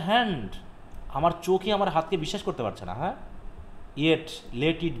at the hand, আমার চোখই আমার হাতকে বিশ্বাস করতে পারছে না। হ্যাঁ, yet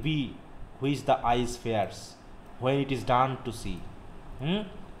let it be which the eyes fairs when it is done to C.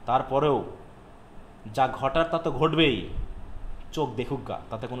 তারপরেও যা ঘটার তা তো ঘটবেই, চোখ দেখুক গা,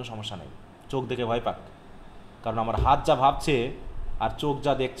 তাতে কোনো সমস্যা নেই, চোখ দেখে ভয় পাক। কারণ আমার হাত যা ভাবছে আর চোখ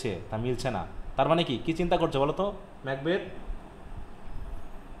যা দেখছে তা মিলছে না। তার মানে কি চিন্তা করছে বলো তো ম্যাকবেথ?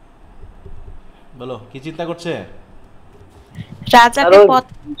 বলো কি চিন্তা করছে? রাজাকে পথ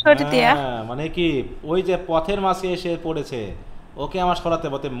সরিয়ে দেয়া। মানে কি, ওই যে পথের মাঝে এসে পড়েছে, ওকে আমার সরাতে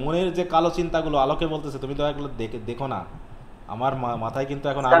বলতে মনের যে কালো চিন্তাগুলো আলোকে বলতেছে তুমি তো এগুলো দেখো না, আমার মাথায় কিন্তু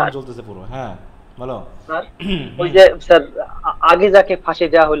এখন আগুন জ্বলতেছে পুরো। হ্যাঁ বলো। স্যার ওই যে স্যার আগে যাকে ফাঁসি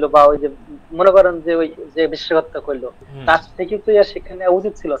দেওয়া হইলো, বা ওই যে মনে করেন যে ওই যে বিশ্বাসঘাতকতা করলো, তার থেকে তো সেখানে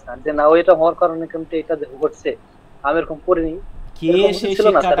উচিত ছিল স্যার যে না ওইটা হওয়ার কারণে কিন্তু এটা যে ঘটছে আমি এরকম করিনি। কে সেই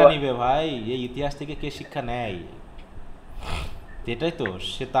শিক্ষাটা নিবে ভাই? এই ইতিহাস থেকে কে শিক্ষা নেয়? এটাই তো,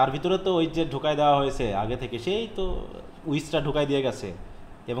 সে তার ভিতরে তো ওই যে ঢুকাই দেওয়া হয়েছে আগে থেকে, সেই তো উইসটা ঢুকাই দিয়ে গেছে,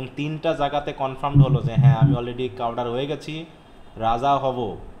 এবং 3টা জায়গাতে কনফার্ম হলো যে হ্যাঁ আমি অলরেডি কাউডার হয়ে গেছি, রাজা হব।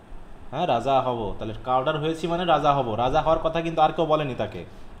 হ্যাঁ রাজা হব, তাহলে কাউডার হয়েছি মানে রাজা হব। রাজা হওয়ার কথা কিন্তু আর কেউ বলেনি তাকে,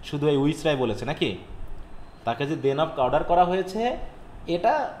 শুধু এই উইসরাই বলেছে নাকি? তাকে যে দেন অফ কাউডার করা হয়েছে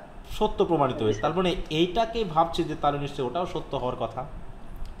এটা সত্য প্রমাণিত হয়েছে, তার মানে এইটাকে ভাবছে যে তার নিশ্চয়ই ওটাও সত্য হওয়ার কথা।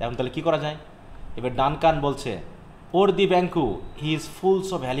 এখন তাহলে কী করা যায়? এবার ডানকান বলছে, ওর দি ব্যাঙ্কু he is full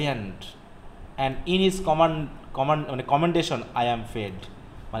so valiant and in his মানে কমেন্ডেশন আই অ্যাম ফেড।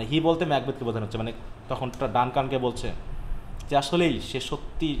 মানে হি বলতে ম্যাকবেথকে বোঝানো হচ্ছে, মানে তখন ডানকানকে বলছে যে আসলেই সে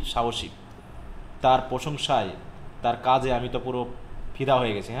সত্যি সাহসী, তার প্রশংসায় তার কাজে আমি তো পুরো ফিদা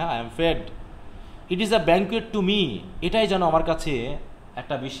হয়ে গেছি। হ্যাঁ, I am fade, it is a banquet to me, এটাই যেন আমার কাছে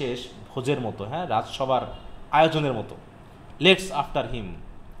একটা বিশেষ ভোজের মতো, হ্যাঁ রাজসভার আয়োজনের মতো। Let's after him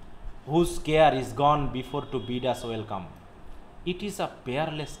whose care is gone before two bid us welcome, it is a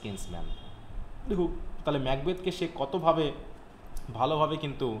peerless কিন্সম্যান। দেখুক তাহলে ম্যাকবেথকে সে কতভাবে ভালোভাবে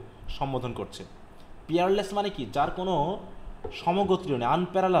কিন্তু সম্বোধন করছে। পেয়ারলেস মানে কি, যার কোনো সমগোত্রীয় নেই,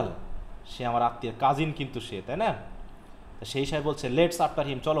 আনপ্যারালাল, সে আমার আত্মীয় কাজিন কিন্তু সে, তাই না? সেই হিসাবে বলছে লেটস আফটার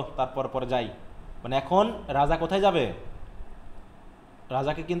হিম, চলো তারপর পরে যাই। মানে এখন রাজা কোথায় যাবে?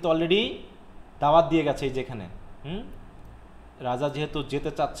 রাজাকে কিন্তু অলরেডি দাওয়াত দিয়ে গেছে এই যেখানে। রাজা যেহেতু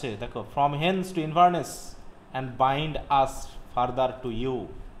যেতে চাচ্ছে, দেখো, from Haynes two ইনভারনেস and bind us further to you.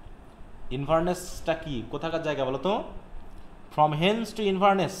 ইনভারনেসটা কি, কোথাকার জায়গা বলো তো? ফ্রম হেন্স টু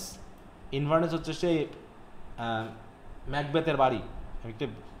ইনভারনেস, ইনভারনেস হচ্ছে সেই ম্যাকবেথের বাড়ি।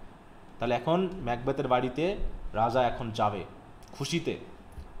 তাহলে এখন ম্যাকবেথের বাড়িতে রাজা এখন যাবে খুশিতে,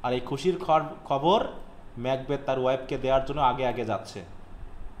 আর এই খুশির খবর ম্যাকবেথ তার ওয়াইফকে দেওয়ার জন্য আগে আগে যাচ্ছে।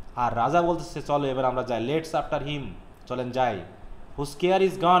 আর রাজা বলতেছে চলো এবার আমরা যাই, লেটস আফটার হিম, চলেন যাই। Whose care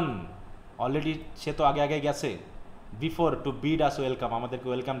is gone, already সে তো আগে আগে গেছে। বিফোর টু বিড আস ওয়েলকাম, আমাদেরকে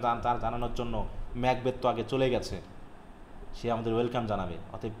ওয়েলকাম জানানোর জন্য ম্যাকবেথ তো আগে চলে গেছে, সে আমাদের ওয়েলকাম জানাবে।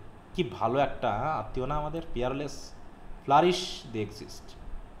 অতএব কি ভালো একটা আত্মীয় না আমাদের, পিয়ারলেস, ফ্লারিশ দে এক্সিস্ট।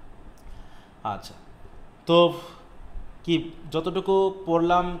 আচ্ছা, তো কি যতটুকু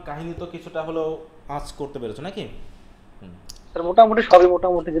পড়লাম কাহিনী তো কিছুটা হলো আঁচ করতে পেরেছো নাকি? স্যার মোটামুটি সবই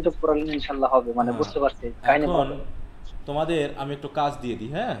মোটামুটি যেটা পড়ালেন ইনশাআল্লাহ হবে, মানে বুঝতে পারছি কাহিনী। এখন তোমাদের আমি একটু কাজ দিয়ে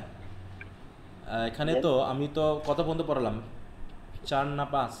দিই। হ্যাঁ, এখানে তো আমি তো কত পর্যন্ত পড়ালাম, 4 না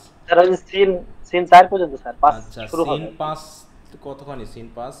 5? স্যার ওই সিন 4 পর্যন্ত স্যার, 5 আচ্ছা, শুরু হবে। সিন 5 কতখানি? সিন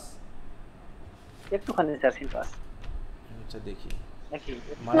 5 একটুখানি স্যার, সিন 5। আচ্ছা দেখি নাকি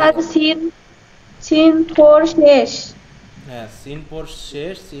স্যার সিন 4 শেষ। হ্যাঁ, সিন 4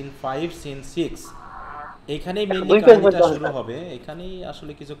 শেষ, সিন 5, সিন 6, এইখানেই মেইনলি কাহিনীটা শুরু হবে। এখানেই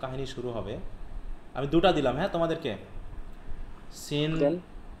আসলে কিছু কাহিনী শুরু হবে। আমি 2টা দিলাম হ্যাঁ তোমাদেরকে, সিন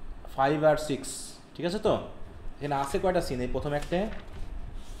 5 আর 6, ঠিক আছে? তো এখানে আছে কয়টা সিন? এই প্রথম একটা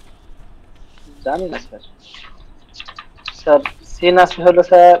জানি না স্যার। স্যার সিন আছে হলো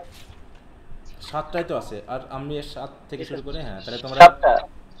স্যার 7টাই তো আছে, আর আমি 7 থেকে শুরু করে। হ্যাঁ, তাহলে তোমরা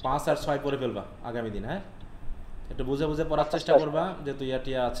 5 আর 6 পড়ে ফেলবা আগামী দিন। হ্যাঁ, একটু বুঝে বুঝে পড়ার চেষ্টা করবা, যেহেতু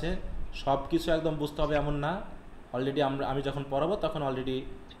ইয়াটিয়া আছে। সব কিছু একদম বুঝতে হবে এমন না। অলরেডি আমি যখন পড়াবো তখন অলরেডি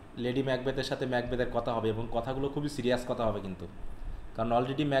লেডি ম্যাকবেথের সাথে ম্যাকবেথের কথা হবে, এবং কথাগুলো খুবই সিরিয়াস কথা হবে কিন্তু। কারণ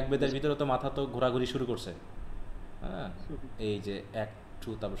অলরেডি ম্যাকবেথের ভিতরে তো মাথা তো ঘোরাঘুরি শুরু করছে। হ্যাঁ, এই যে অ্যাক্ট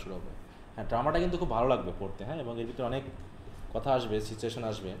 2 তারপর শুরু হবে। হ্যাঁ, ড্রামাটা কিন্তু খুব ভালো লাগবে পড়তে। হ্যাঁ, এবং এর ভিতরে অনেক কথা আসবে, সিচুয়েশন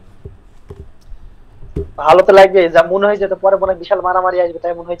আসবে। ভালো তো লাগবে, যা মনে হয়েছে তো পরে মনে হয় বিশাল মারামারি আসবে,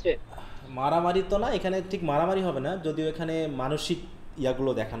 তাই মনে হয়েছে। মারামারি তো না, এখানে ঠিক মারামারি হবে না, যদিও এখানে মানসিক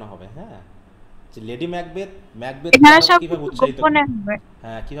ইয়াগুলো দেখানো হবে। হ্যাঁ, যে লেডি ম্যাকবেথ, ম্যাকবেথকে এখানে আরো সব কিভাবে কিছু উৎসাহিত, গোপনে হবে।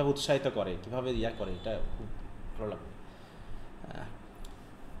 হ্যাঁ কিভাবে উৎসাহিত করে, কিভাবে ইয়া করে, এটা খুব ভালো লাগবে। হ্যাঁ,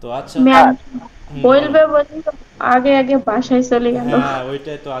 তো আচ্ছা, ম্যাম বলো। বলবে বলি তো আগে আগে বাসায় চলে গেল। হ্যাঁ,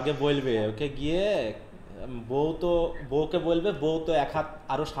 ওইটাই তো, আগে বলবে ওকে গিয়ে, বউ তো, বউকে বলবে, বউ তো এক হাত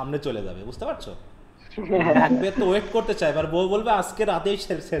আরো সামনে চলে যাবে, বুঝতে পারছো? ম্যাকবেথ তো ওয়েট করতে চায়, এবার বউ বলবে আজকে রাতেই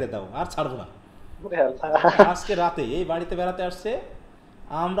ছেড়ে দাও, আর ছাড়বো না। আজকে রাতে এই বাড়িতে বেড়াতে আসছে,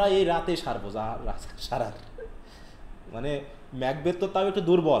 আমরা এই রাতে সারবো, সারার মানে ম্যাকবেথ তো তাও একটু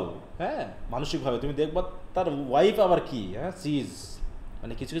দুর্বল, হ্যাঁ মানসিকভাবে। তুমি দেখবা তার ওয়াইফ আবার কি, হ্যাঁ চিজ,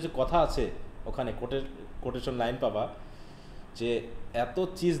 মানে কিছু কিছু কথা আছে ওখানে, কোটেশন লাইন পাবা যে এত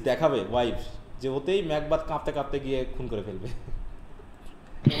চিজ দেখাবে ওয়াইফ, যে ওতেই ম্যাকবাথ কাঁপতে কাঁপতে গিয়ে খুন করে ফেলবে।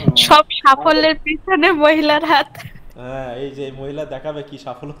 সব সাফল্যের পিছনে মহিলার হাত। হ্যাঁ, এই যে মহিলা দেখাবে কি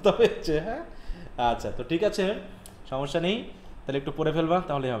সফলতা হয়েছে। হ্যাঁ, আচ্ছা, তো ঠিক আছে, সমস্যা নেই, তাহলে একটু পড়ে ফেলবা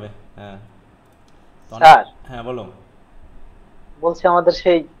তাহলেই হবে। হ্যাঁ, তো স্যার হ্যাঁ বলো। বলছে আমাদের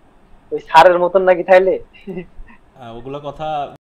সেই ওই স্যারের মতন নাকি তাইলে। ওগুলো কথা